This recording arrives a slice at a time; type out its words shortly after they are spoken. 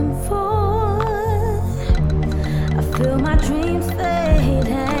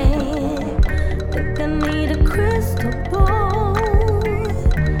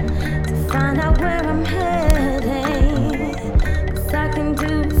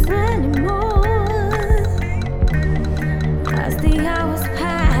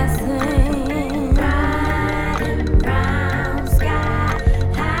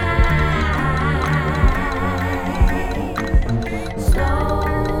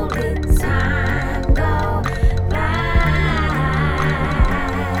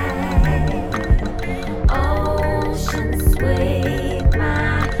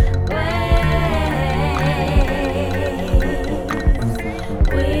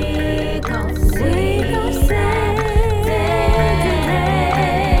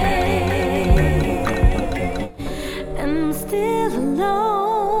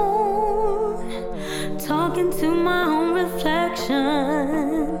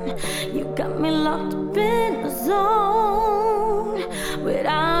locked up in a zone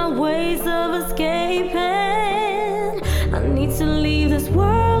without ways of escaping. I need to leave this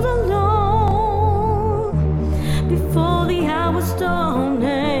world alone before the hour's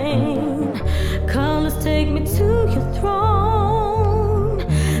stoning. Colors take me to your throne.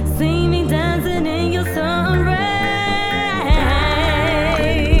 See me dancing in your sun rays.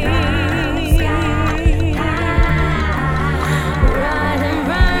 Riding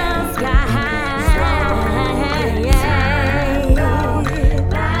round sky high.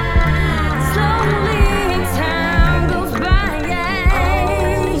 Slowly time goes by.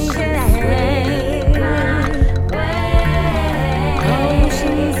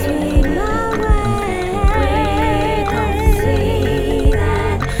 Oceans sweep my way. We gon' see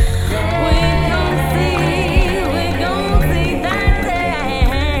that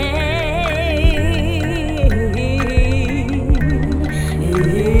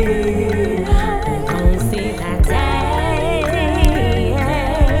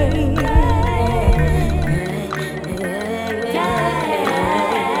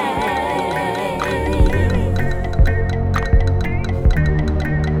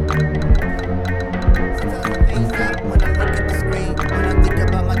When I look at the screen, when I think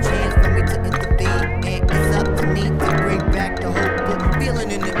about my chance for me to intervene, and it's up to me to bring back the hope, but feeling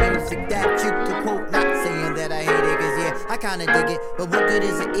in the music that you could quote. Not saying that I hate it, cause yeah, I kinda dig it, but what good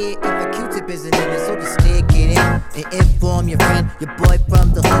is it if a Q-tip isn't in it? So just stick it in and inform your friend, your boy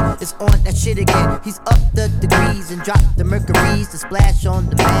from the hood is on that shit again. He's up the degrees and drop the mercuries to splash on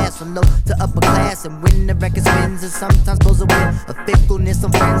the mass from low to upper class. And when the record spins, it sometimes blows away a fickleness.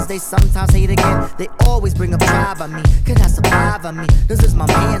 Some friends they sometimes hate again. They always bring up tribe on me. Could I survive on me? This is my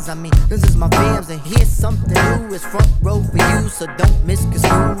mans on me. This is my fams. And here's something new. It's front row for you, so don't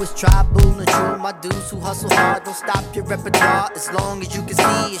misconstrue. It's tribal and true. My dudes who hustle hard, don't stop your repertoire. As long as you can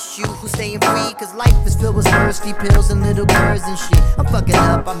see, it's you who's staying free. Cause life is filled with thirsty pills and little birds and shit. I'm fucking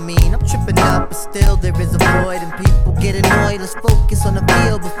up, I'm tripping up, but still there is a void and people get annoyed. Let's focus on the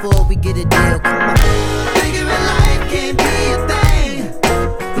field before we get a deal. Come on. Figuring life can't be a thing.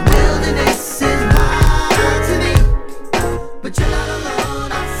 The wilderness is wild to me, but you're not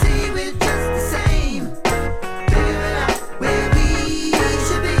alone. I see we're just the same. Figuring out where we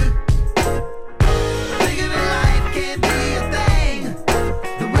should be. Figuring life can't be a thing.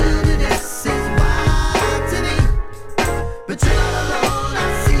 The wilderness is wild to me, but you're not alone. I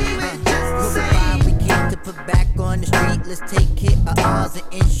see we're just the same. We came to put back on the street. Let's take care of ours and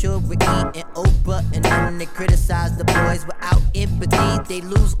ensure we're eating Oprah. And then they criticize the boys without empathy. They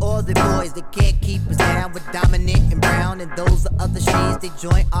lose all their boys. They can't keep us down with Dominic and Brown and those are other shades. They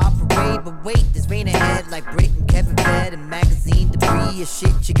join our parade, but wait, there's rain ahead like Brit and Kevin Fed and magazine debris. Is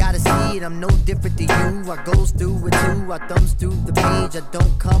shit you gotta see it. I'm no different to you. I goes through it too. I thumbs through the page. I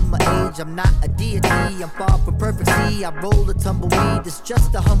don't come my age. I'm not a deity. I'm far from perfect. See, I roll a tumbleweed. It's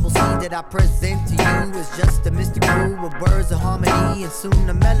just a humble seed that I present to you. It's just a mystic brew of words of harmony and soon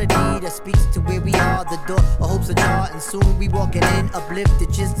a melody that speaks to where we are. The door of hope's ajar and soon we walking in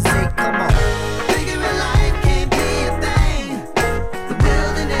uplifted just to say, come on. Figuring life can't be a thing. The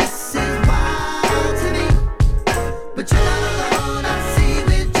wilderness is wild to me, but you're not alone. I see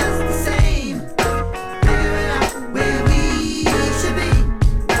we're just the same. Figuring out where we should be.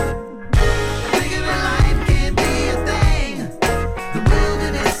 Figuring life can't be a thing. The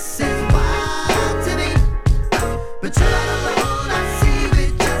wilderness is wild to me, but you're not alone. I see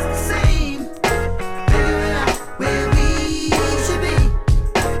we're just the same. Figuring out where we should be.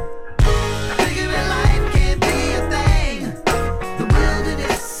 Figuring life can't be a thing. The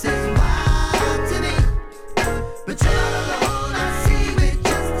wilderness is wild to me, but you're not alone. I see we're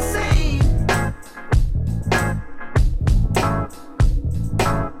just the same.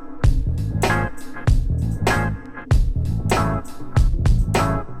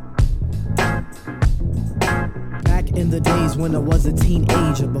 Back in the days when I was a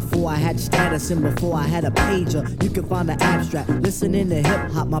teenager, before I had status and before I had a pager, you could find the abstract. Listening to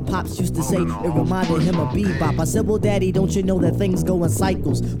hip hop, my pops used to say it reminded him of bebop. I said, well, daddy, don't you know that things go in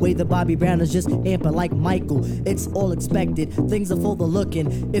cycles? Way the Bobby Brown is just amping like Michael. It's all expected, things are for the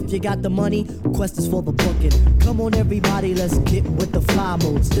looking. If you got the money, quest is for the booking. Come on, everybody, let's get with the fly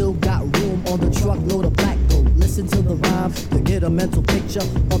mode. Still got room on the truckload of black gold. Listen to the rhyme to get a mental picture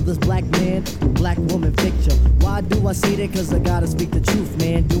of this black man, black woman picture. Why do I say that? Cause I gotta speak the truth,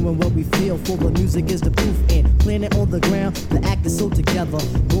 man. Doing what we feel for the music is the proof. And planet on the ground, the act is so together.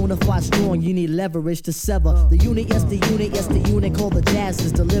 Bonafide strong, you need leverage to sever. The unit, yes, the unit, yes, the unit called the Jazz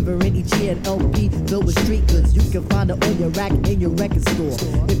is delivering each year an LP filled with street goods. You can find it on your rack in your record store.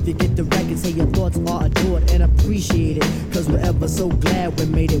 If you get the record, say your thoughts are adored and appreciated. Cause we're ever so glad we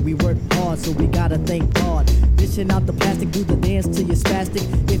made it. We worked hard hard, so we gotta think hard. Dishing out the plastic, do the dance till you're spastic.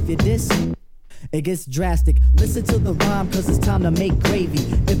 If you diss, it gets drastic. Listen to the rhyme, cause it's time to make gravy.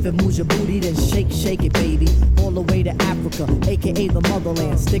 If it moves your booty, then shake, shake it, baby. All the way to Africa, aka the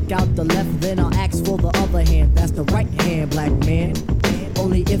motherland. Stick out the left, then I'll ask for the other hand. That's the right hand, black man.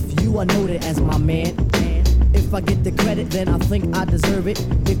 Only if you are noted as my man. If I get the credit, then I think I deserve it.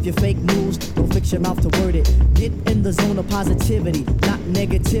 If you fake news, don't fix your mouth to word it. Get in the zone of positivity, not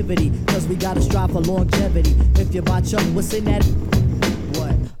negativity, cause we gotta strive for longevity. If you botch up, what's in that?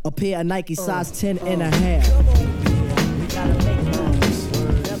 What? A pair of Nike size 10 and a half. We gotta make moves.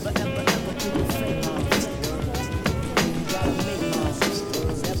 Never, ever, ever do the fake moves. We gotta make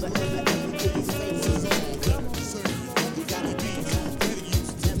moves. Never, ever, ever do the fake moves. We gotta make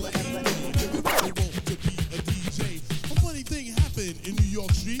moves. Never, ever, ever do the fake moves. A funny thing happened in New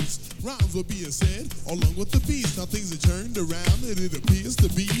York streets. Rhymes were being said along with the beats. Now things have turned around and it appears to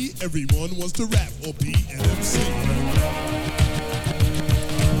be everyone wants to rap or be an MC.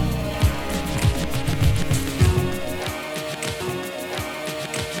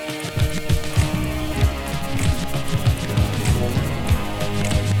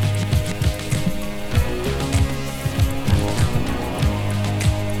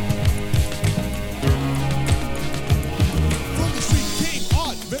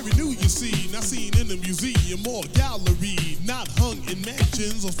 Museum or gallery, not hung in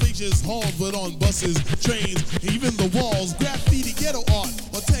mansions or spacious halls, but on buses, trains, even the walls. Graffiti, ghetto art,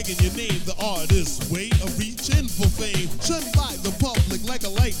 or tagging your name, the artist's way of reaching for fame. Shunned by the public like a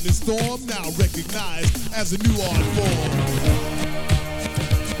lightning storm, now recognized as a new art form.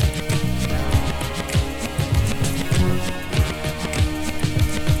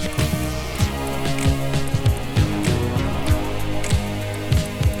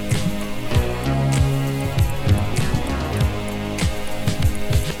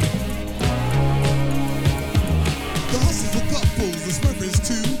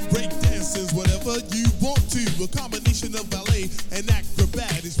 You want to, a combination of ballet and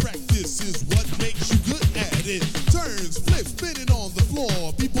acrobatics. Practice is what makes you good at it. Turns, flips, spinning on the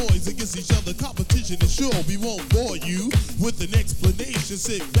floor. B-boys against each other, competition is sure. We won't bore you with an explanation.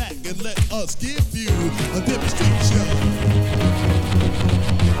 Sit back and let us give you a demonstration.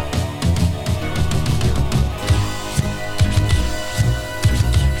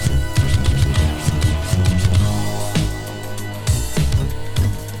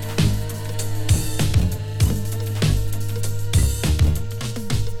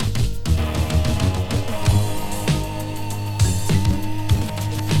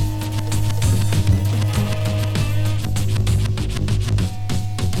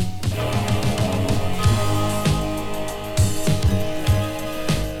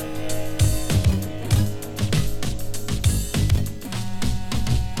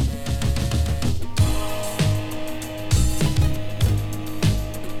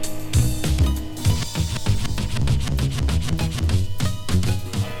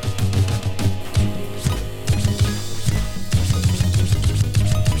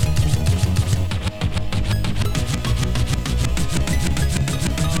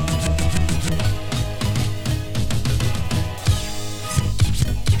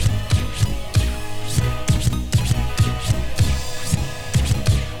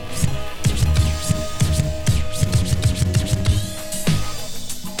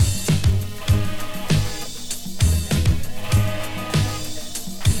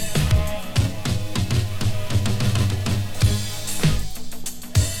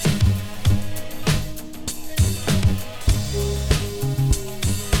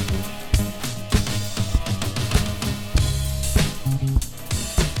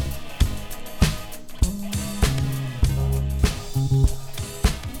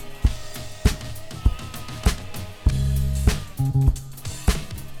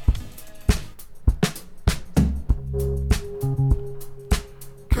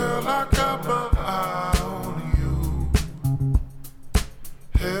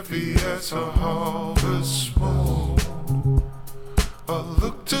 As a harvest moon, I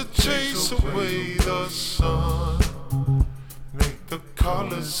look to chase away the sun, make the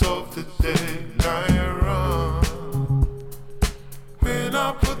colors of the daylight run. When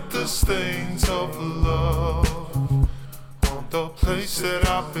I put the stains of love on the place that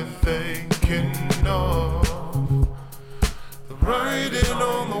I've been thinking of, the writing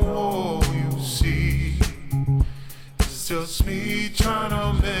on the wall you see, it's just me trying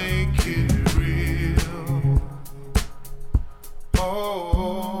to make it real.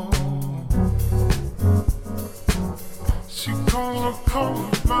 Oh, she gonna come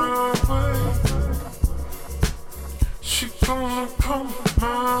my way. She gonna come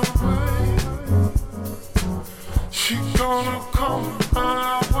my way. gonna come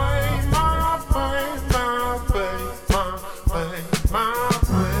my way, my way, my way, my way, my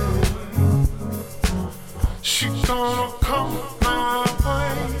way. She gonna come my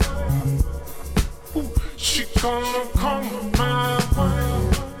way. Ooh, she gonna come my way.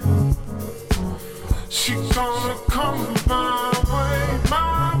 She gonna come my way,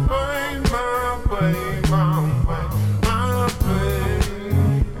 my way, my way, my way, my way.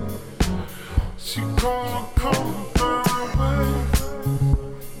 She gonna come my way.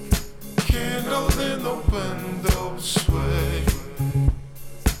 Candle in the window sway.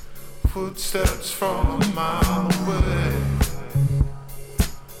 Footsteps from a mile away.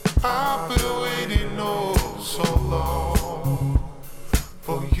 I've been waiting oh so long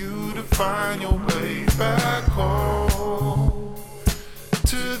for you to find your way back home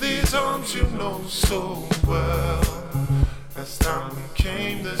to these arms you know so well. Last time we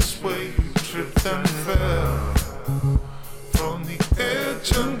came this way, you tripped and fell from the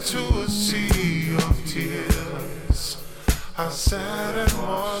edge into a sea of tears. I sat and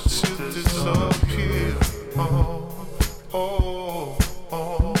watched you disappear. Oh, oh,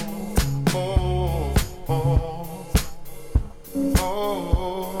 oh, oh, oh,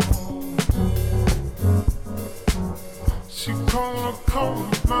 oh. She gonna come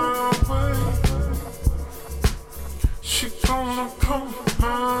my way. She gonna come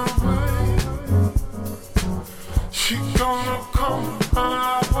my way. She gonna come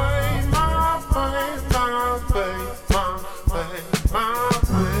my way, my way, my way, my way, my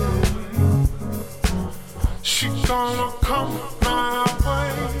way. She gonna come my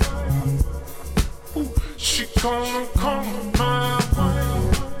way. Ooh, she gonna come my way.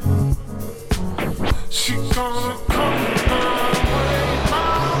 She gonna come my way, my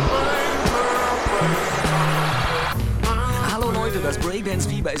way, my way. Hallo Leute, das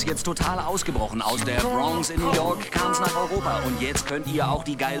Breakdance-Fieber ist jetzt total ausgebrochen. Aus der Bronx in New York kam's nach Europa und jetzt könnt ihr auch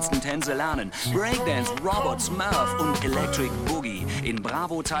die geilsten Tänze lernen. Breakdance, Robot, Smurf und Electric Boogie. In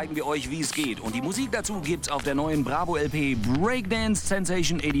Bravo zeigen wir euch, wie es geht. Und die Musik dazu gibt's auf der neuen Bravo-LP Breakdance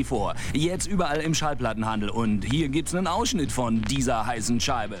Sensation 84. Jetzt überall im Schallplattenhandel. Und hier gibt's einen Ausschnitt von dieser heißen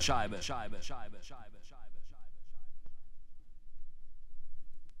Scheibe. Scheibe, Scheibe, Scheibe, Scheibe, Scheibe, Scheibe.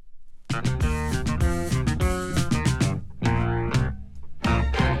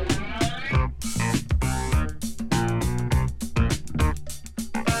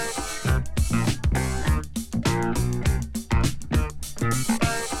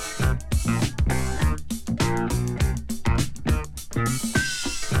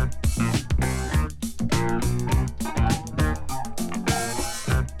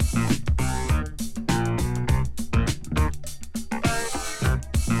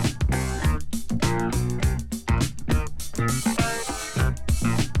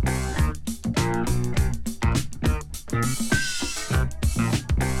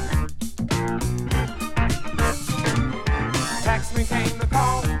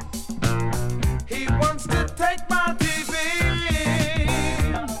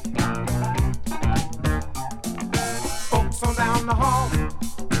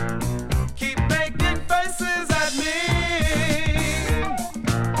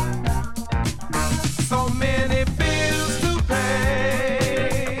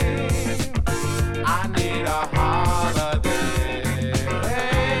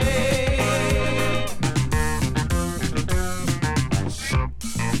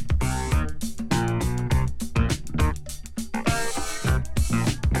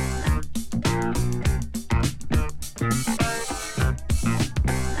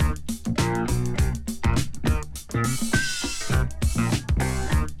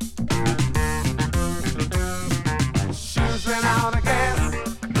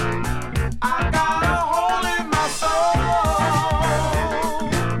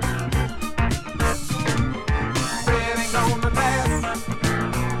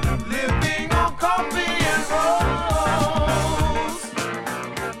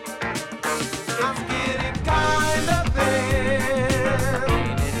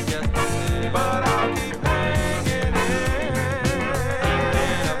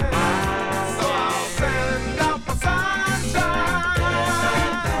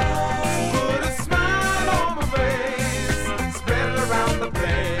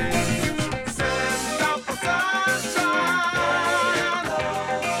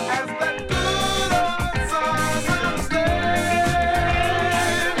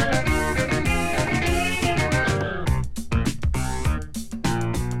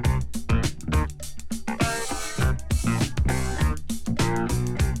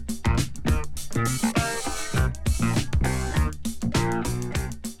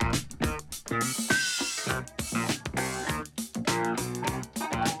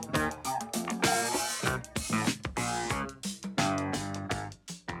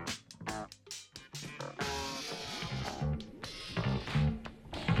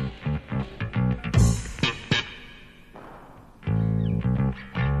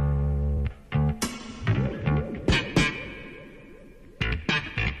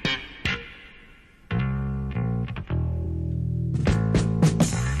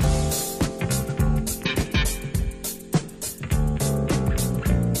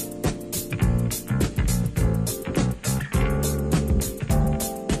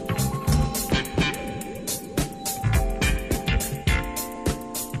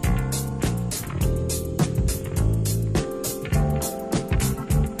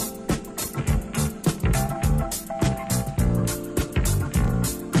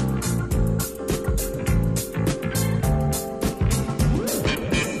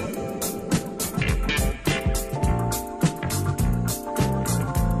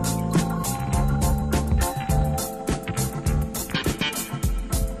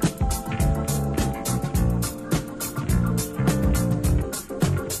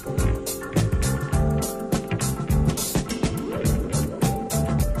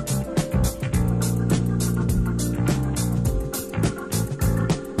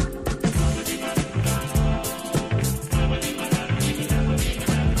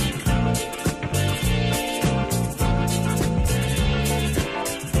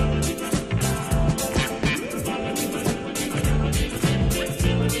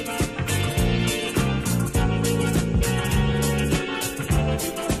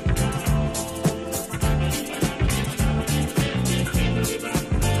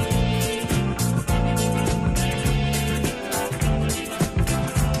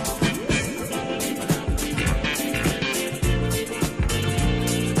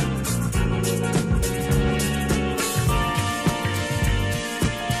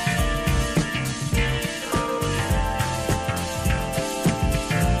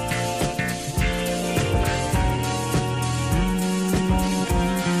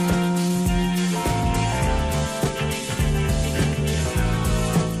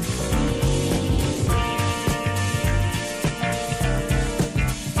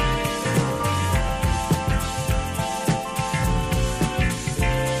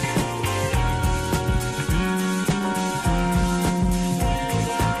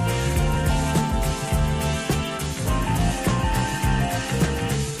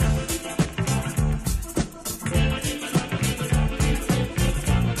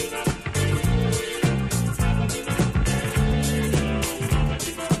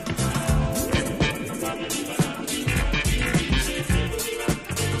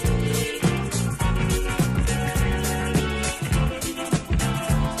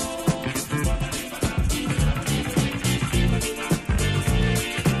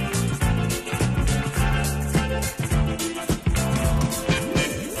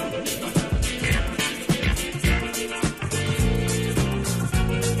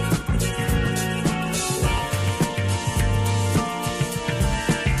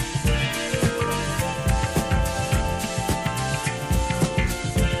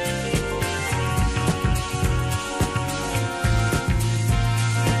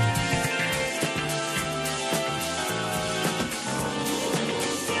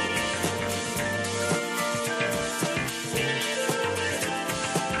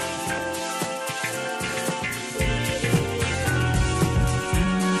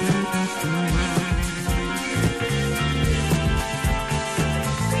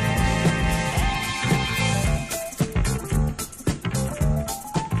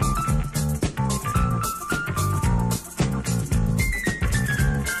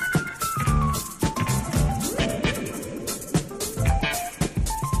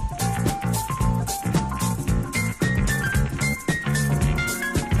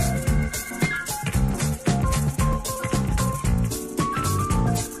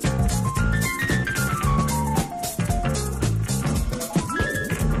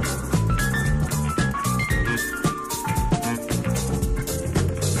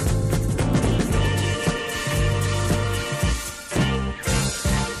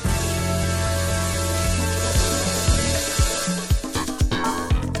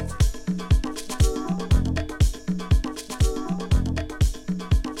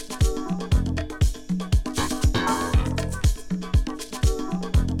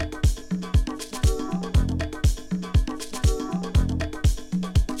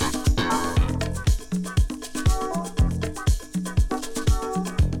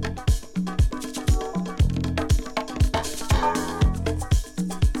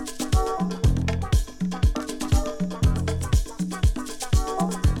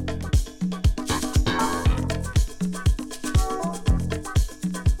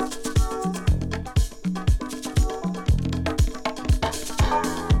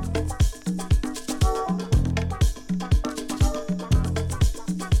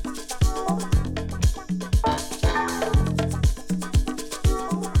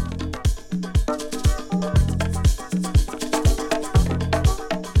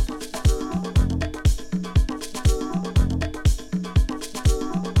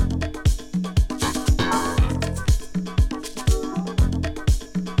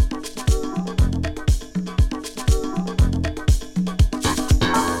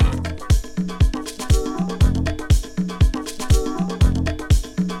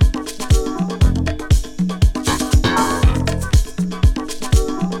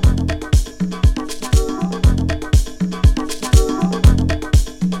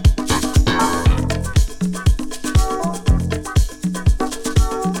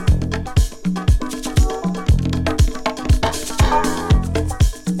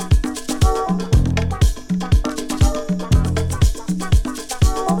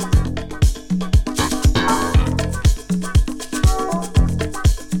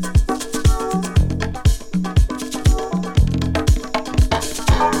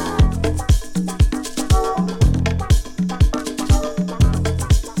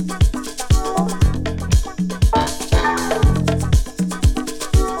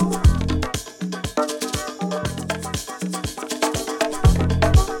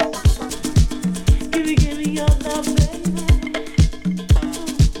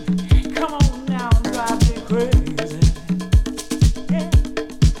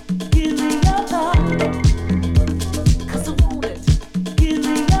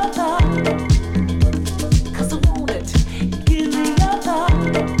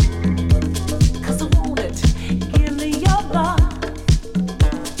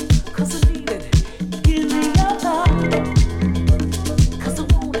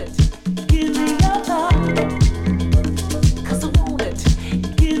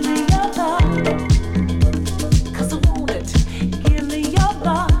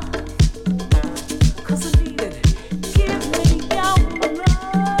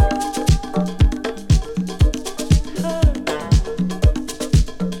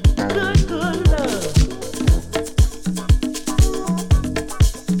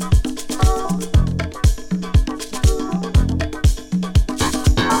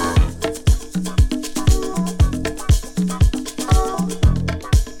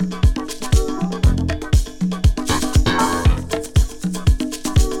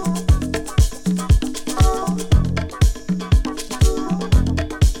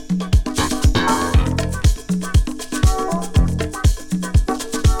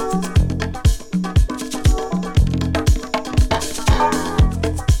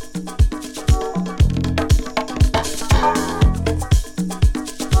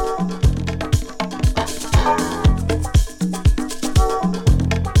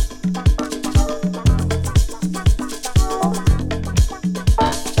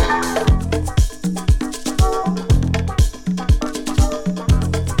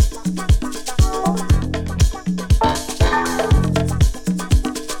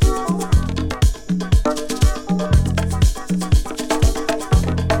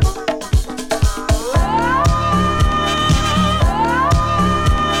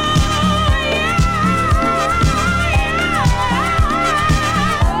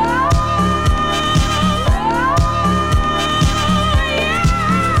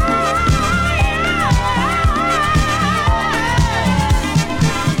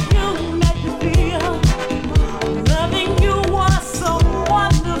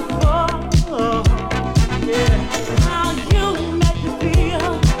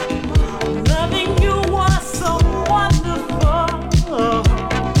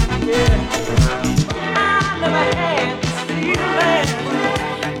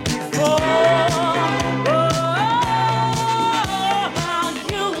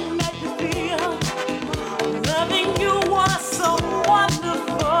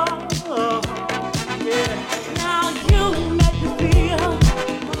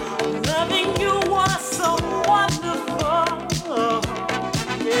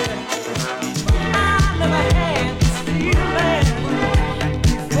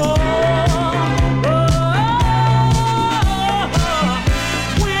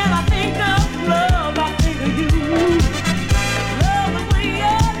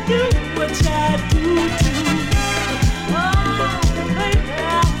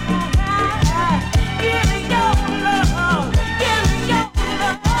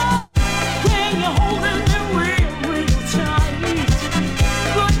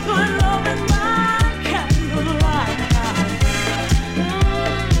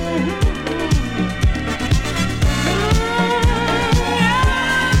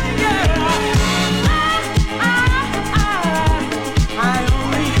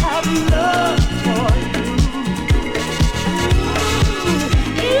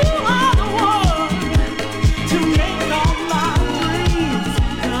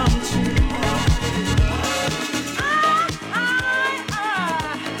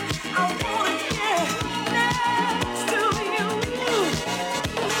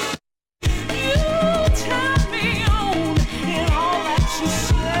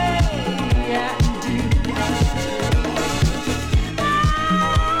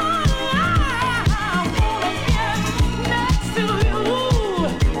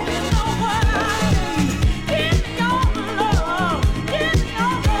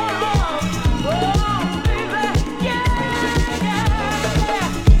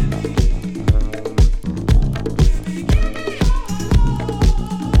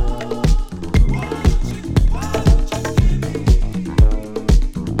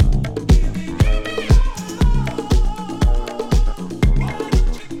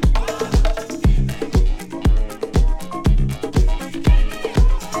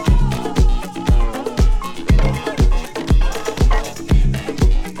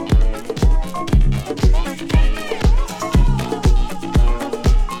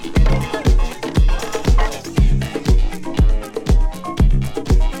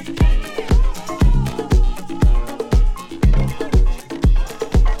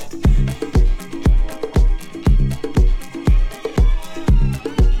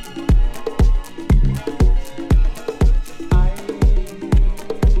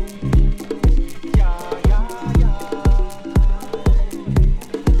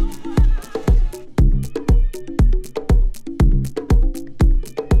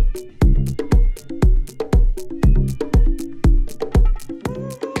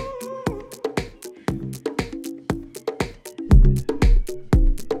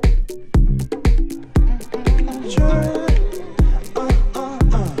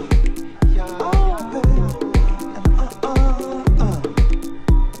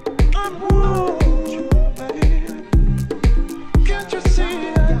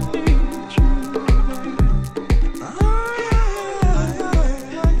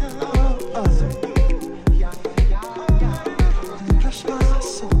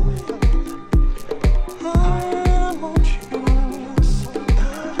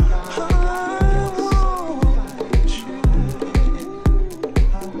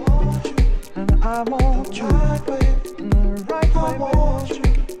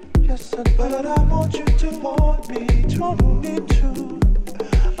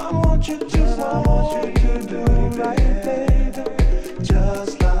 Get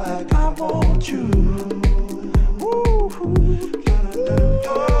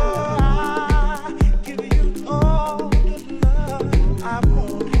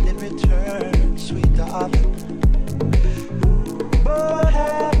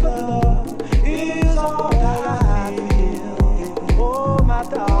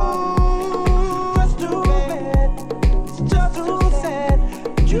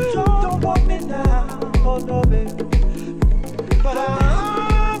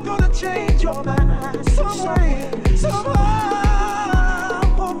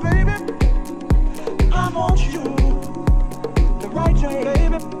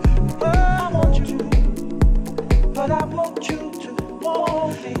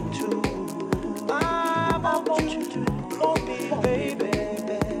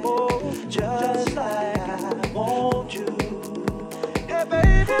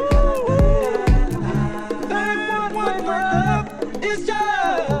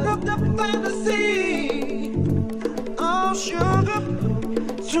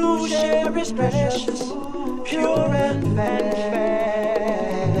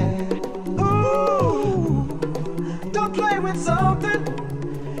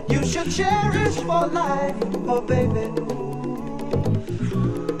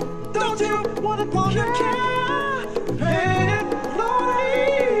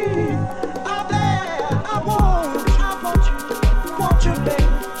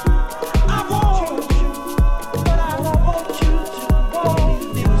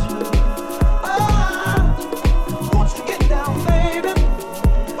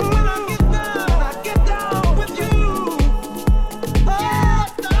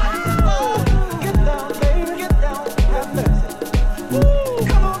down, baby, get down.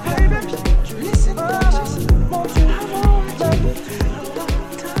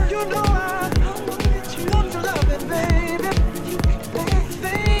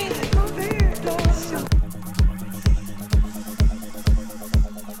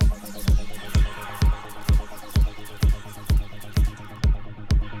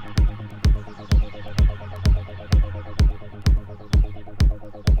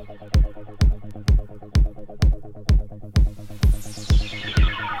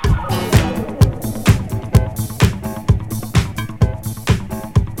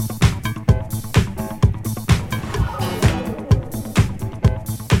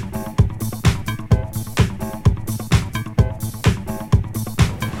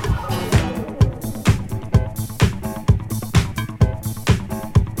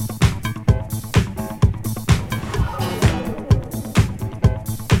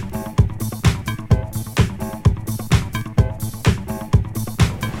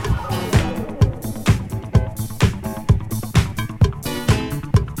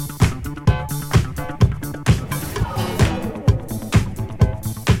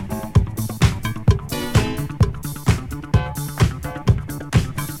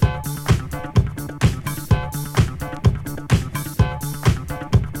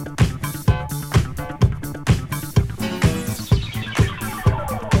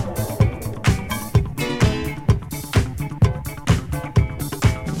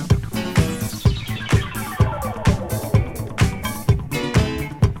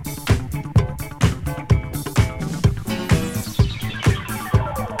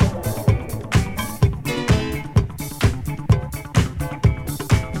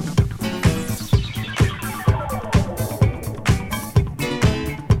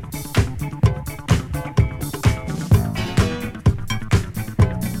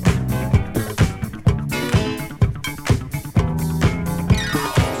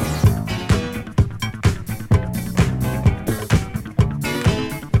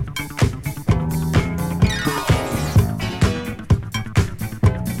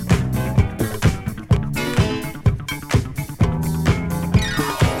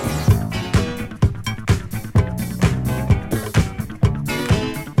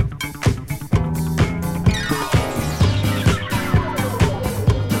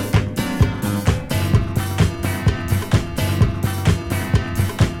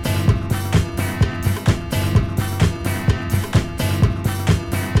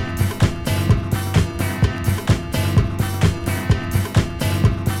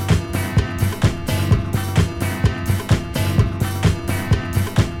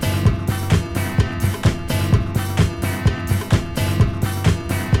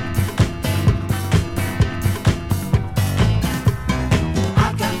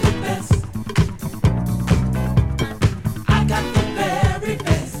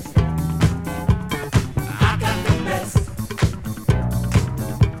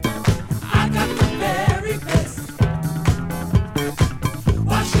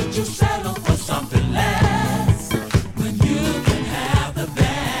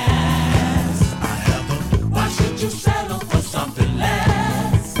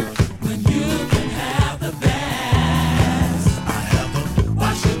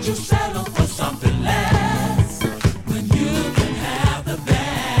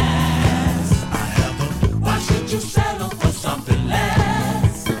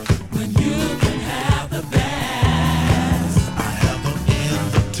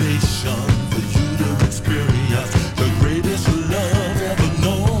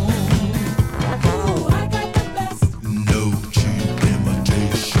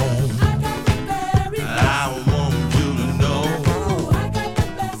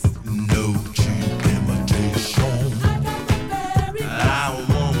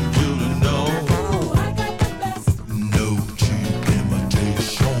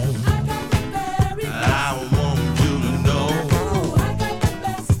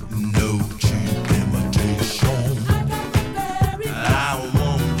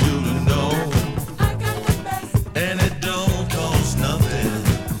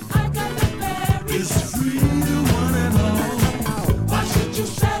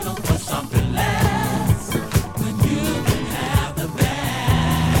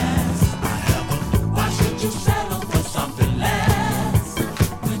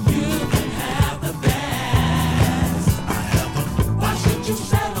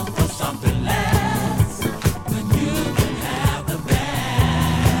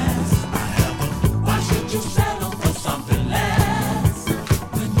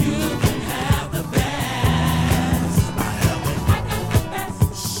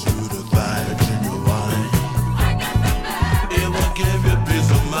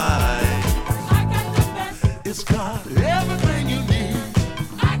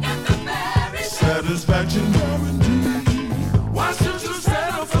 satisfaction guaranteed. Why should you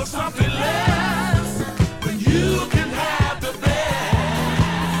settle for something less when you can have the best?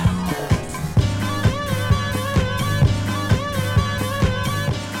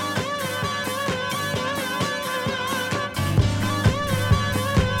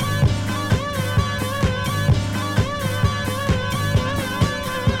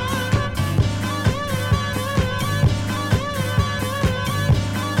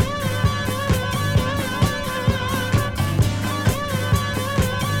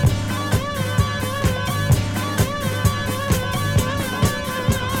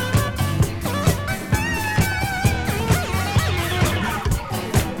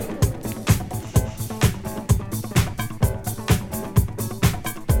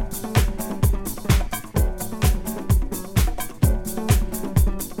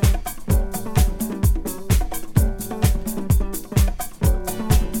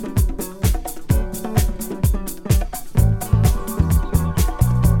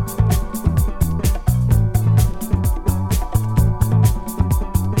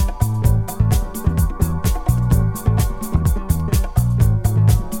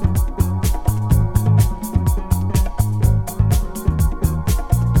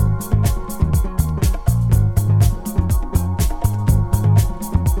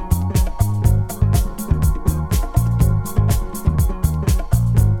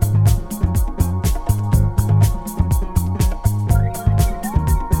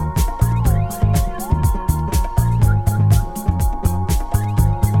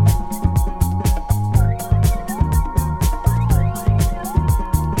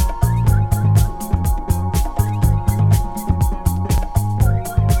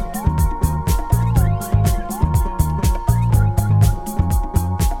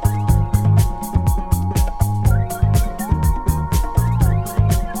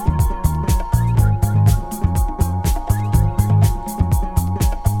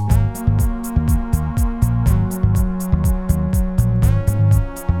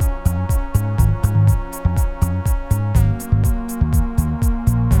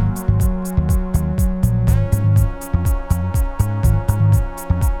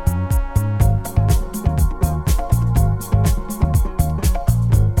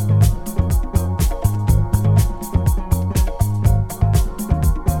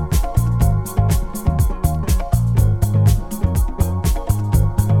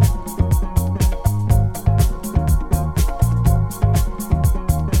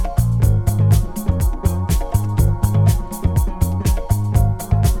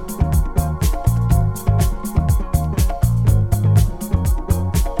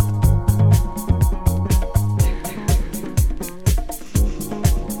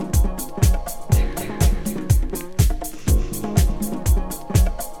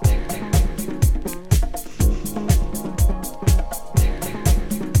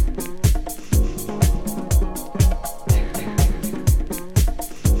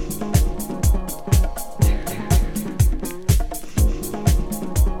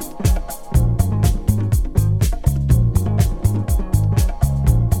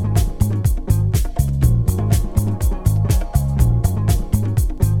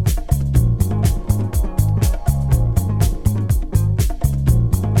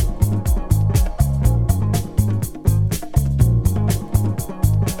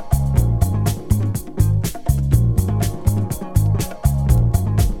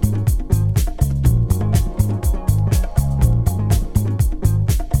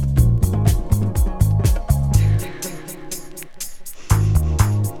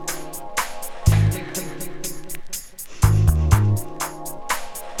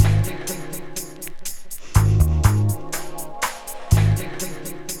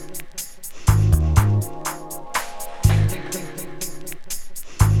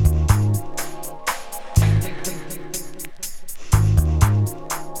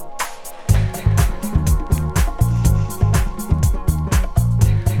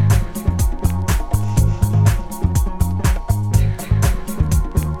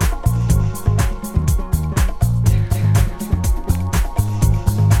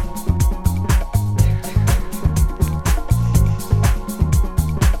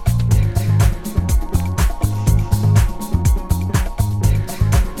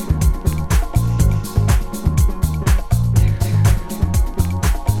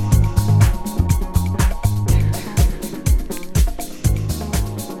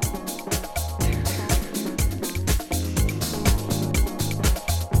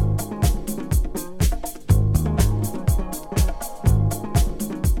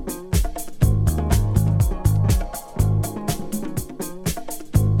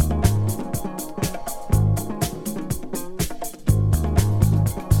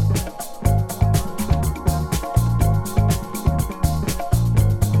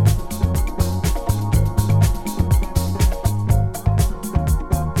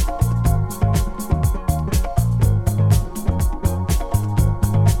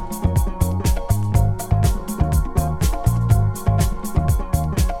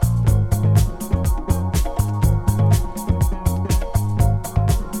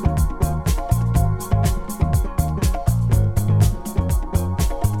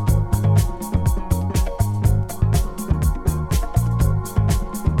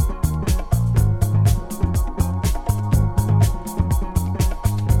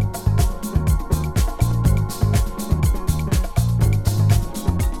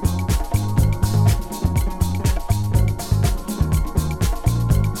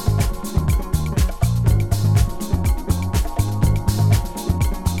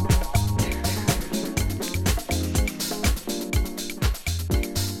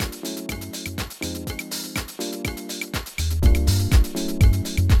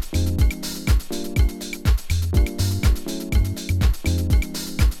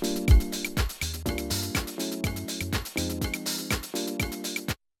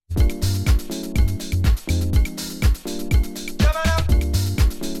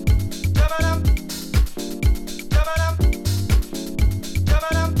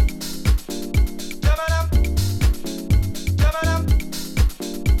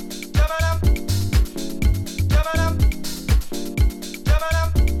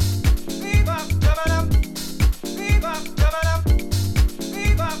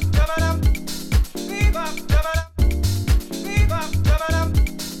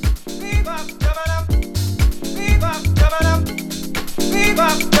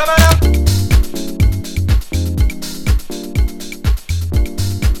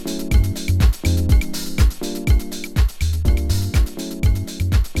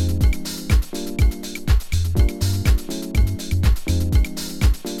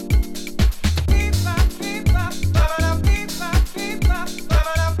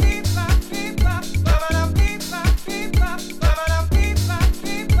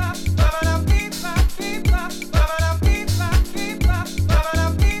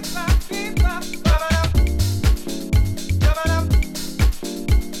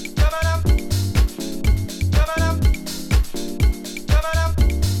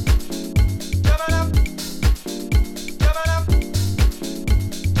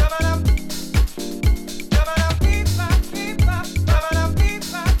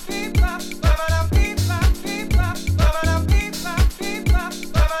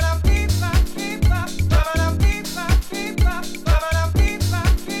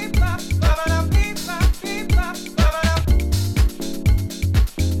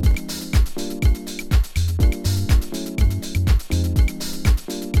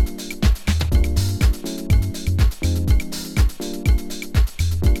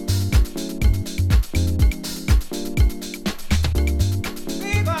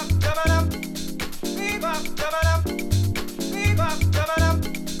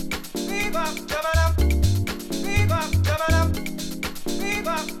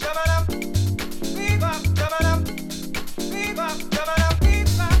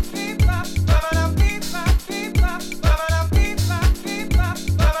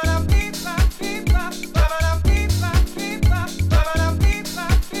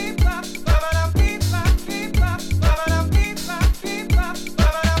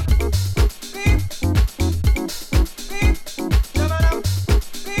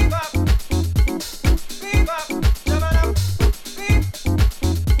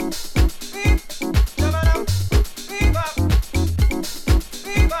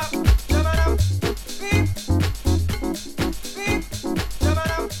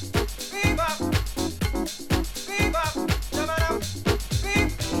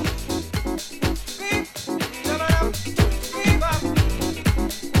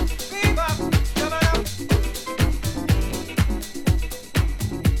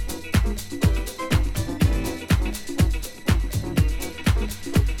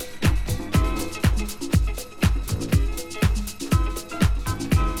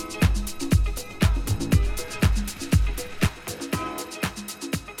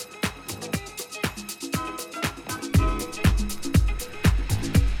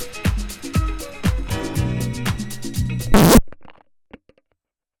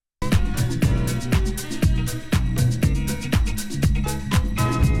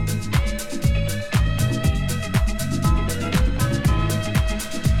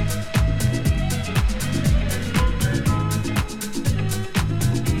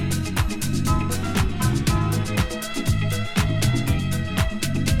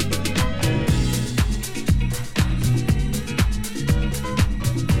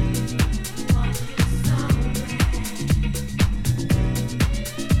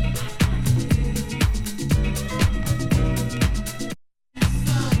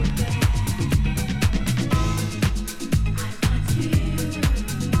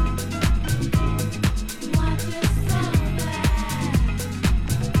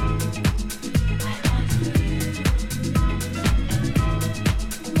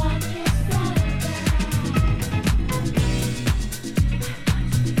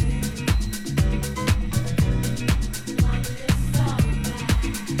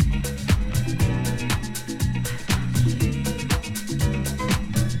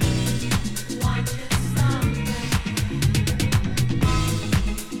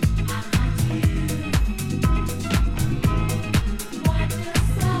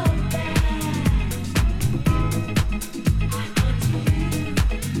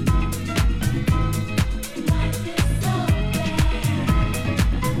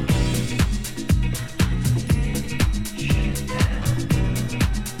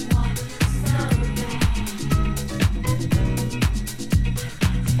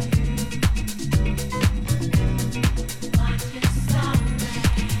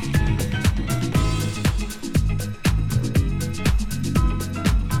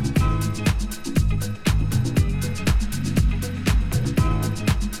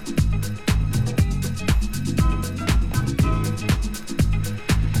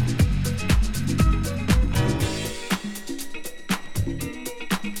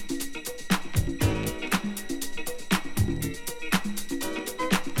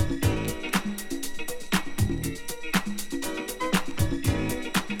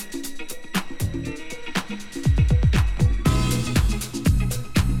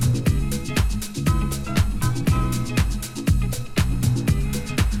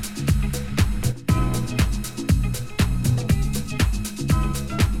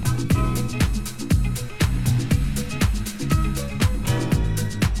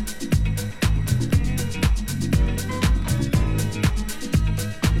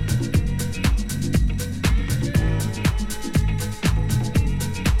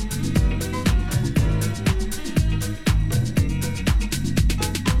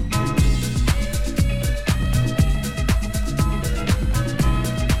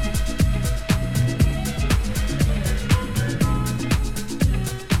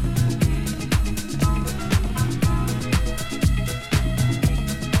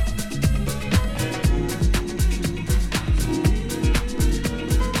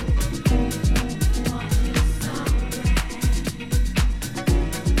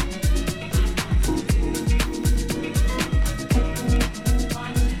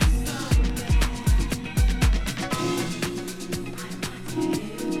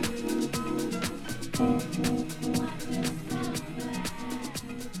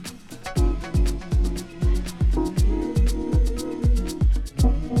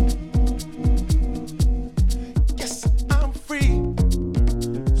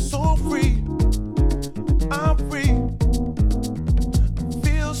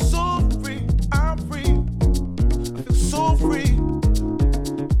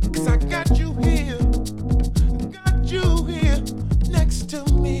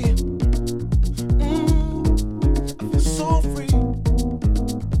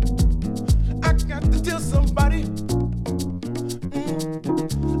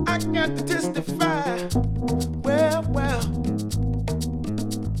 got to testify. Well, well.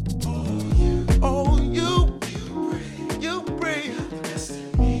 Oh, you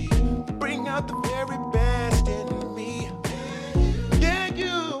bring out the very best in me. Yeah,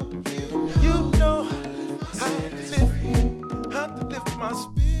 you know how to lift my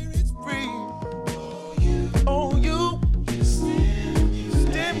spirits free. Oh, you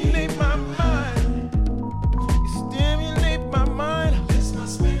stimulate my mind. You stimulate my mind. Lift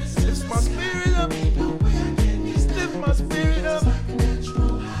my spirit up. Lift my spirit up.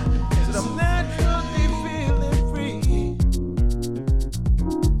 So I'm naturally feeling free.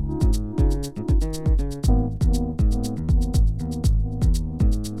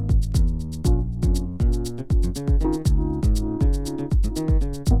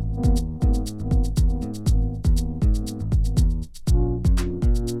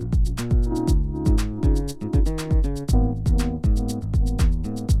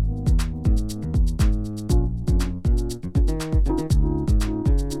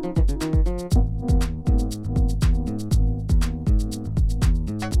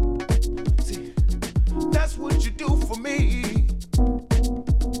 That's what you do for me.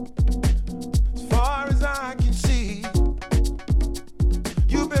 As far as I can see,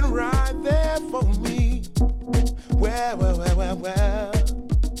 you've been right there for me. Well.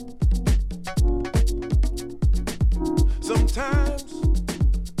 Sometimes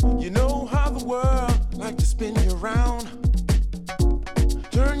you know how the world like to spin you around,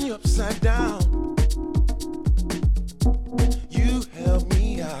 turn you upside down. You help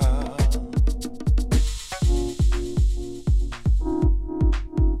me out.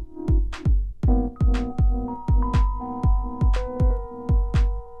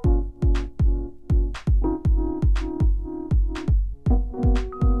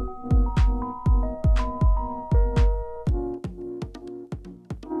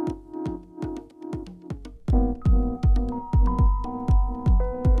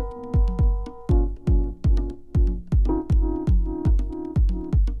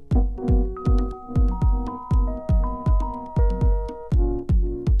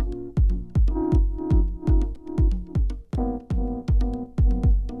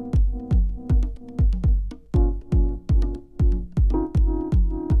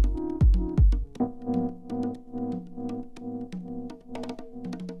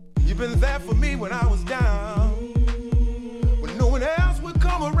 You've been there for me when I was down, when no one else would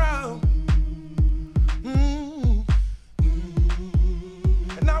come around.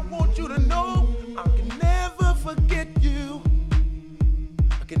 And I want you to know I can never forget you.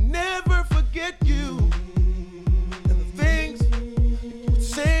 I can never forget you and the things you would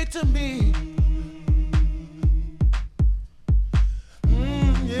say to me.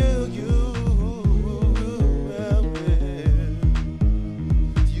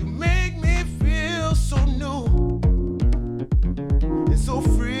 You make me feel so new and so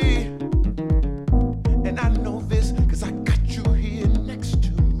free. And I know this 'cause I got you here next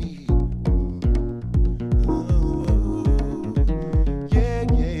to me. Oh, yeah.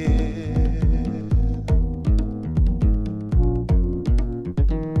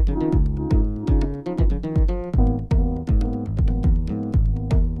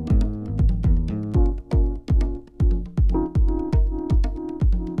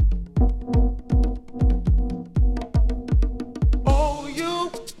 Oh,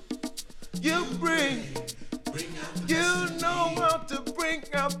 you know how to bring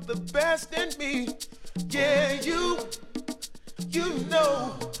out the best in me. Yeah, you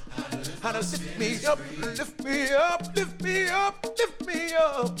know how to lift me up, lift me up, lift me up, lift me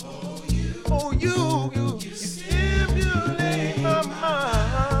up. Oh, you stimulate my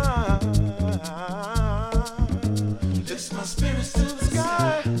mind. Lift my spirits to the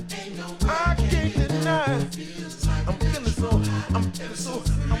sky. I can't deny. I'm feeling so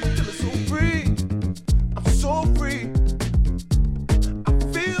free. I'm so free. I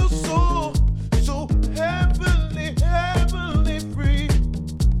feel so heavenly free.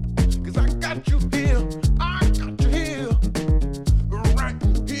 'Cause I got you here. I got you here. Right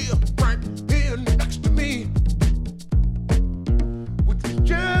here next to me.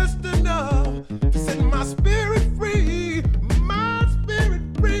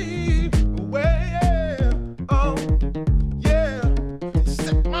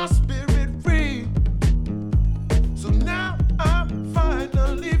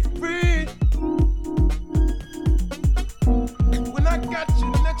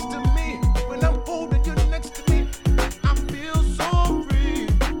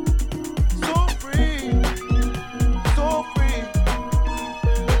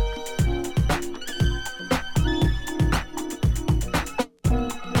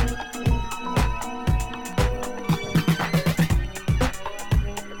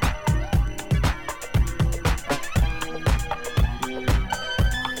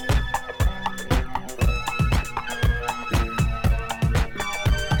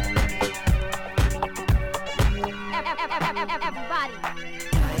 Everybody.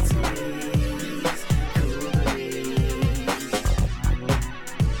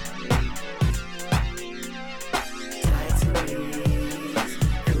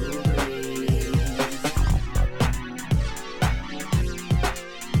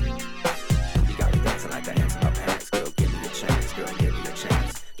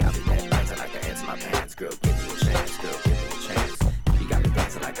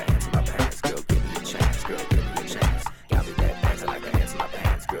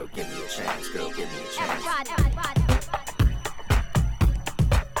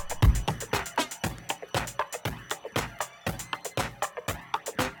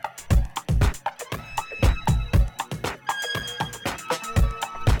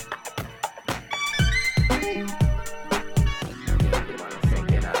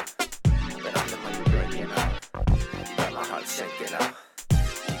 Sinking up,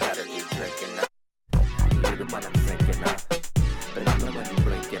 you gotta do drinking now. You're the one I'm thinking of, but I'm the one you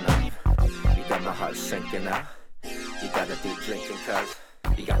blinking of. You got my heart sinking up. You gotta do drinking, cause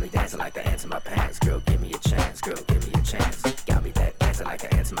you got me dancing like I ants in my pants. Girl, give me a chance. Girl, give me a chance. You got me dancing like I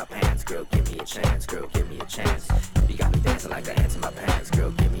ants in my pants. Girl, give me a chance. Girl, give me a chance. You got me dancing like I ants in my pants.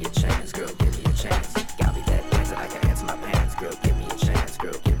 Girl, give me a chance. Girl, give me a chance. You got me dancing like I ants in my pants. Like I ants in my pants.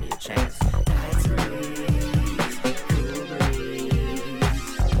 Like I ants in my pants.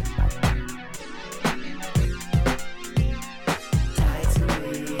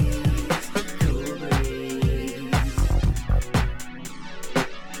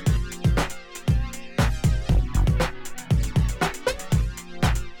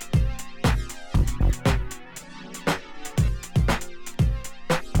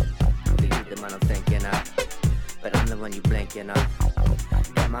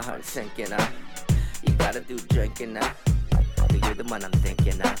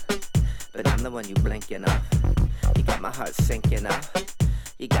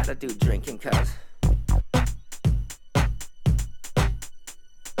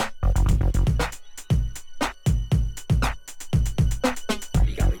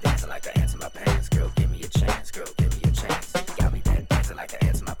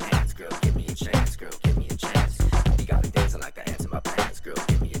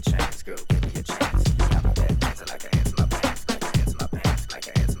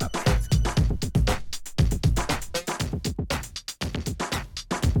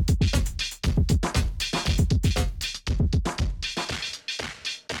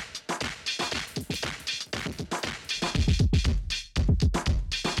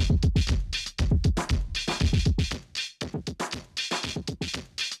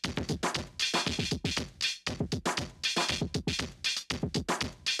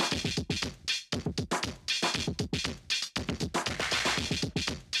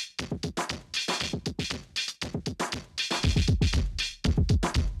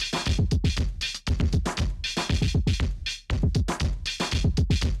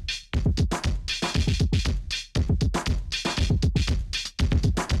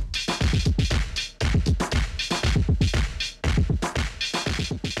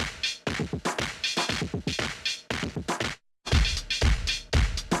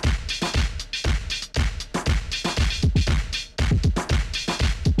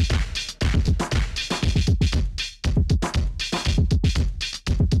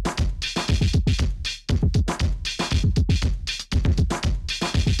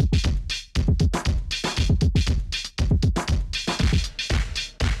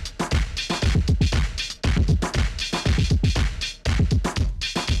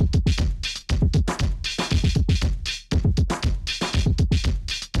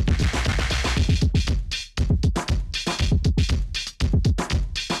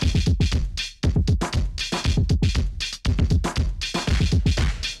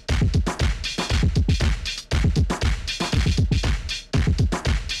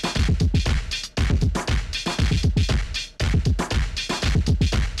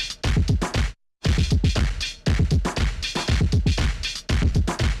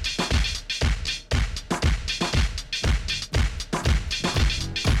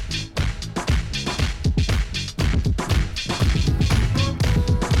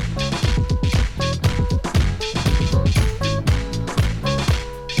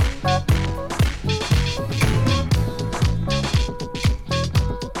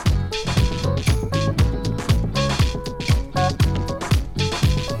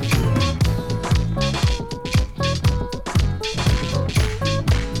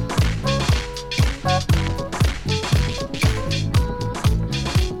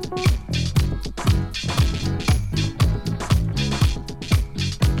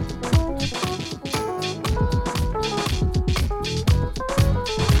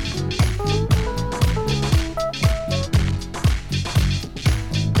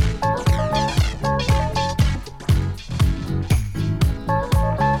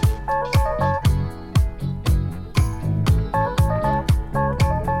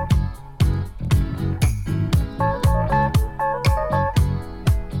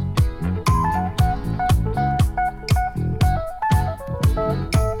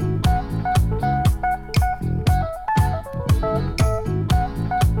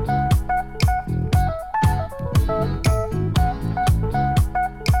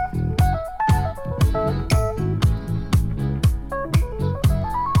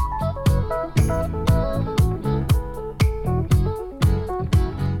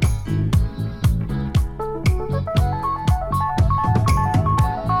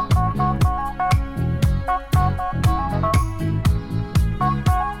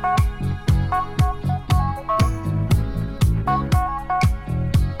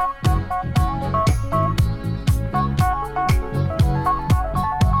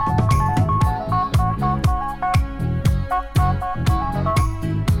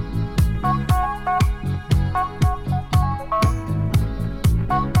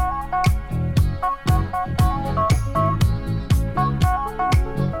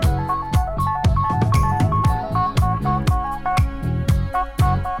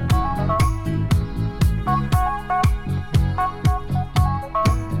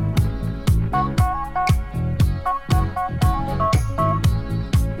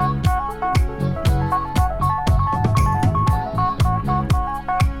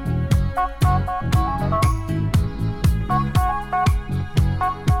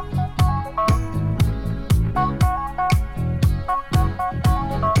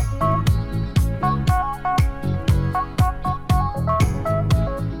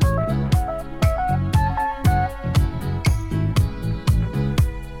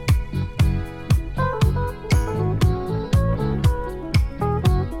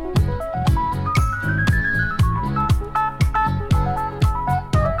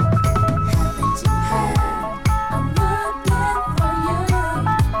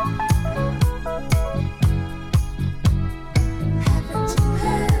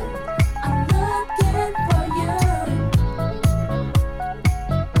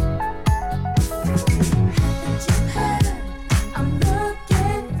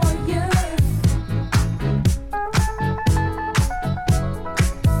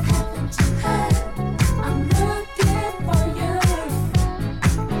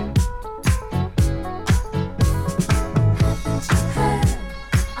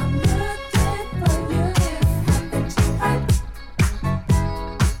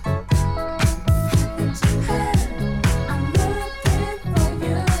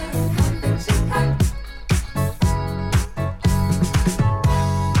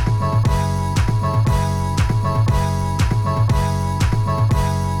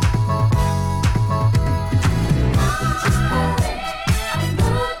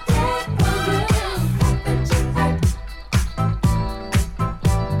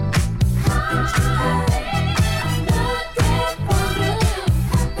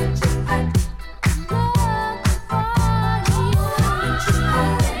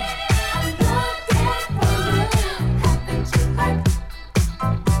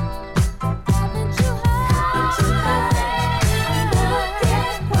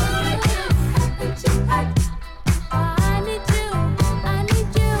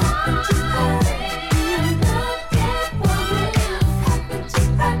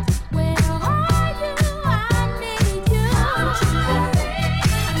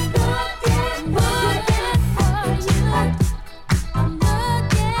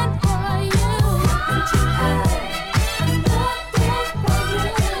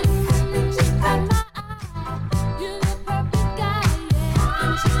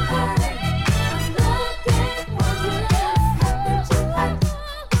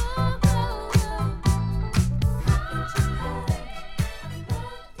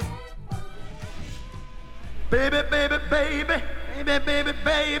 baby,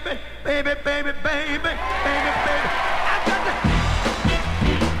 baby, baby, baby, baby, baby, baby.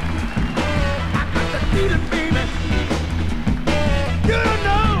 I got the feeling, baby. You don't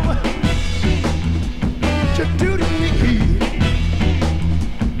know what you do to me.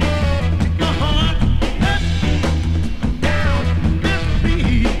 Take my heart up, down, and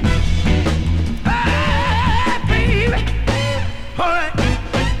beat. Hey, baby. All right,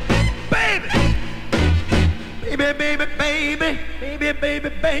 baby. Baby, baby, baby, baby, baby, baby,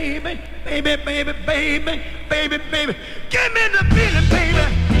 baby, baby, baby, baby, baby. Give me the feeling, baby.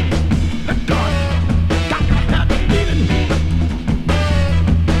 God, got to have the feeling.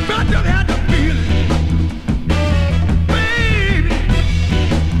 Got to have the feeling, baby.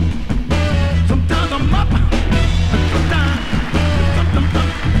 Sometimes I'm up, sometimes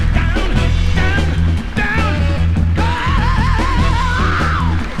down, down, down.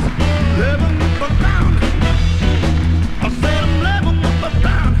 Level up, down. I said I'm level up,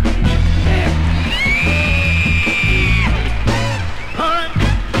 down. All right,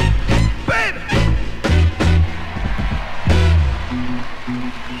 baby.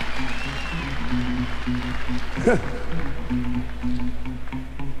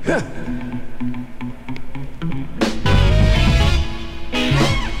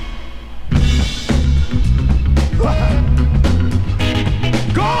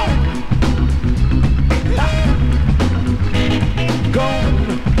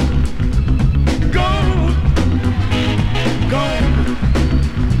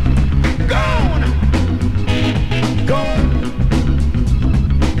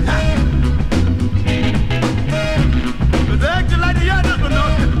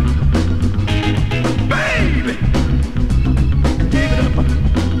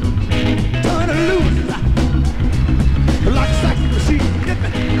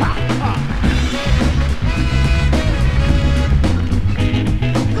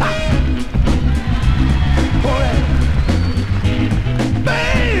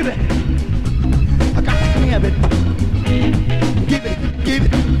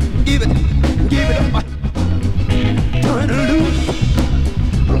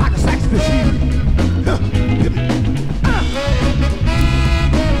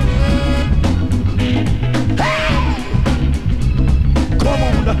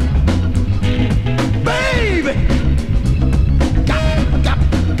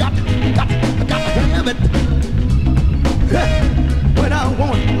 When I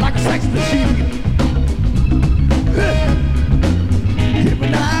want it, like a sex machine. Hit me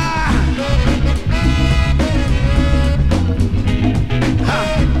now.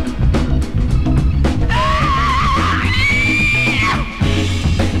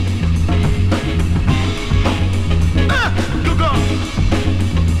 Look on.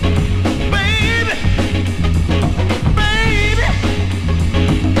 Baby. Baby.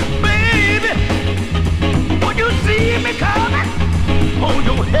 Baby. When you see me coming, hold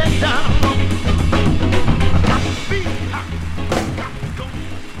your head down.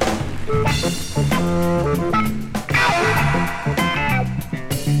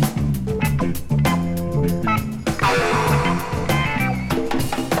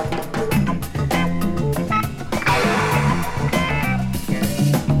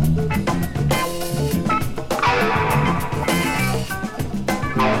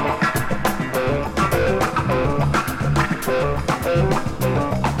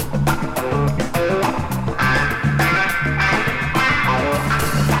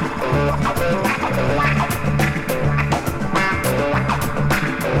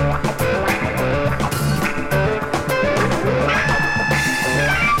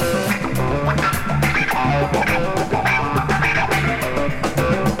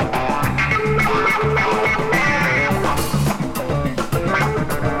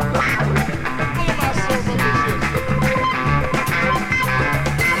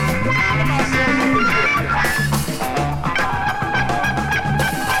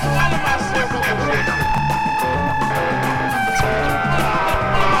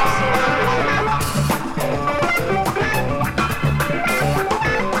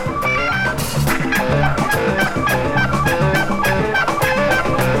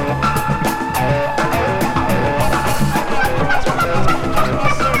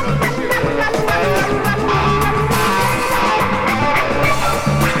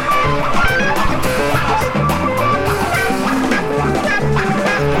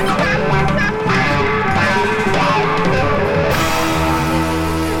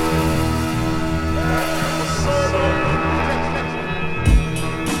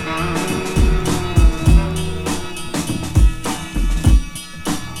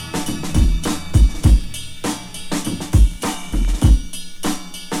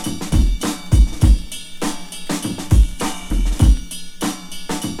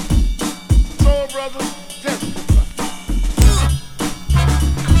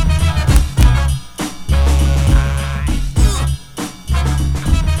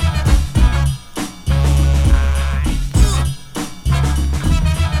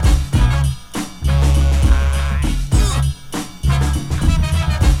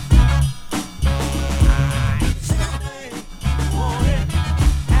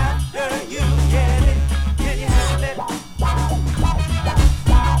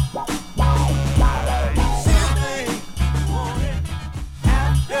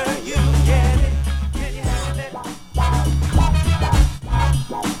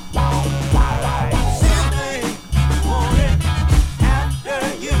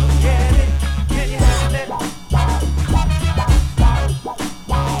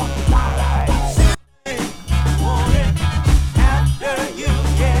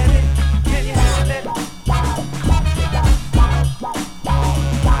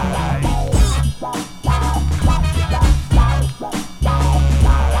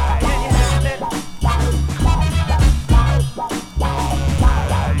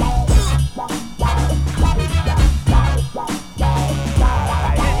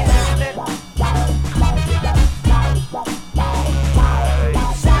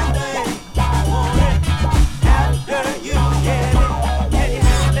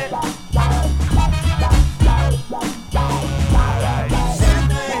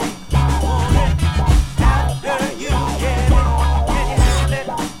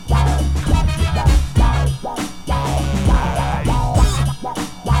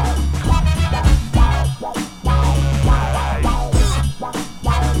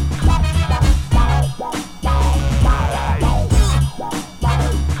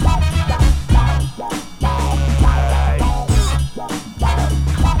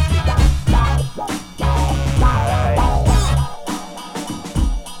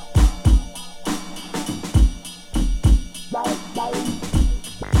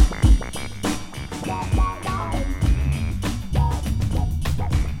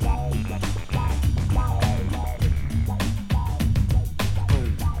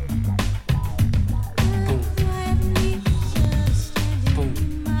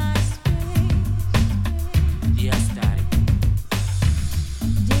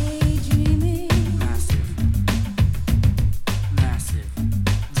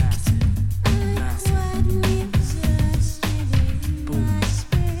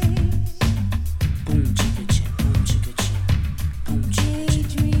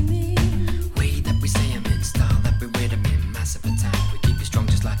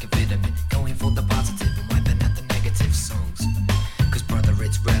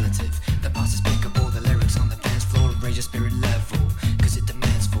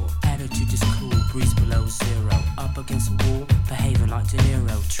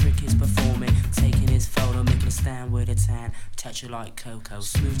 Niro, trick is performing, taking his photo, making a stand with a tan, touch you like Coco,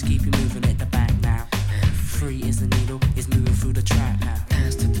 smooth to keep you moving at the back now. Free as the needle, is moving through the track now.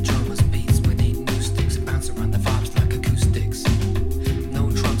 Dance to the drummers, beats with 8 new sticks, bounce around the vibes like acoustics.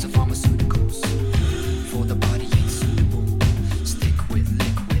 No drugs or pharmaceuticals, for the body ain't suitable. Stick with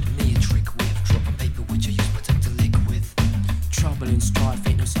liquid, me a trick with, drop on paper which I use protect to liquid. Trouble and strife,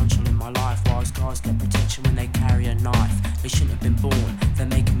 ain't no sunshine in my life. Whilst guys get protection when they carry a knife. They shouldn't have been born, they're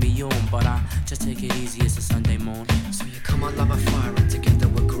making me yawn, but I just take it easy, it's a Sunday morn. So you come on, love a fire and together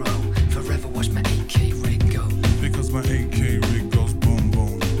we'll grow. Forever watch my AK rig go. Because my AK rig goes boom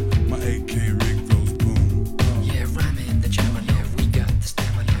boom. My AK rig goes boom. Yeah, rhyming in the jammer, yeah, we got the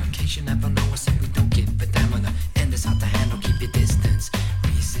stamina. In case you never know us, we don't give a damn on. And it's hard to handle, keep your distance.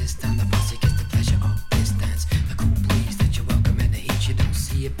 Resist and the posse gets the pleasure of distance. The cool breeze that you welcome in the heat, you don't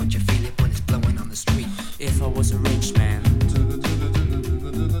see it, but you feel it when it's blowing on the street. If I was a rich man,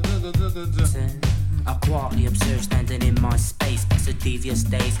 I quietly observe standing in my space. Past the devious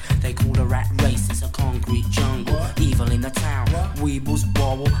days, they call the rat race. It's a concrete jungle, evil in the town. Weebles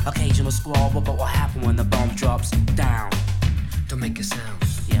wobble, occasional squabble. But what happened when the bomb drops down? Don't make a sound.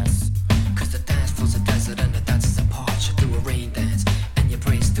 Yes, Cause the dance floor's a desert and the dance is a parch. You do a rain dance and your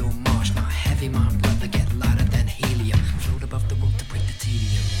brain's still march. Now heavy mind blood that get lighter than helium. Float above the rope to break the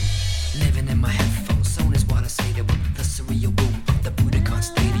tedium. Living in my headphones, zone is what I say to them. The surreal boom of the Budokan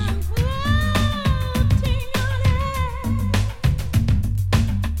Stadium.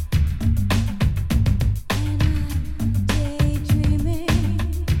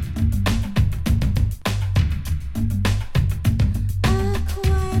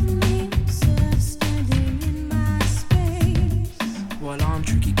 well I'm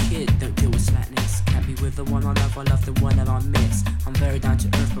tricky kid, don't deal with slackness. Can't be with the one I love the one that I miss. I'm very down to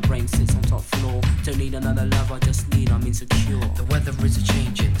earth, but brain sits on top floor. Don't need another love, I just need, I'm insecure. The weather is a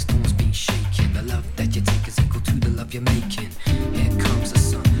changing, the storm's been shaking. The love that you take is equal to the love you're making. Here comes the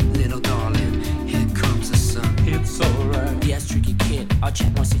sun, little darling. Here comes the sun. It's alright. Yes, tricky kid, I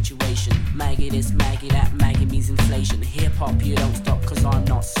check my situation. Maggie this, Maggie that, Maggie means inflation. Hip hop, you don't stop, cause I'm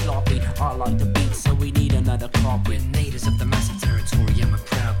not sloppy. I like the beat, so we need another copy. We're natives of the massive territory and we're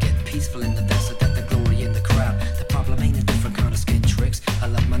proud. Get peaceful in the desert, that the glory in the crowd. The problem ain't a different kind of skin tricks. I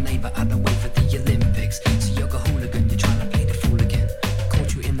love my neighbor, I don't wait for the Olympics. So you're a hooligan, you're trying to play the fool again.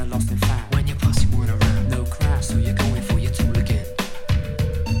 Caught you in the lost and found. When your posse weren't around, No crowd, so you're going for your tool again.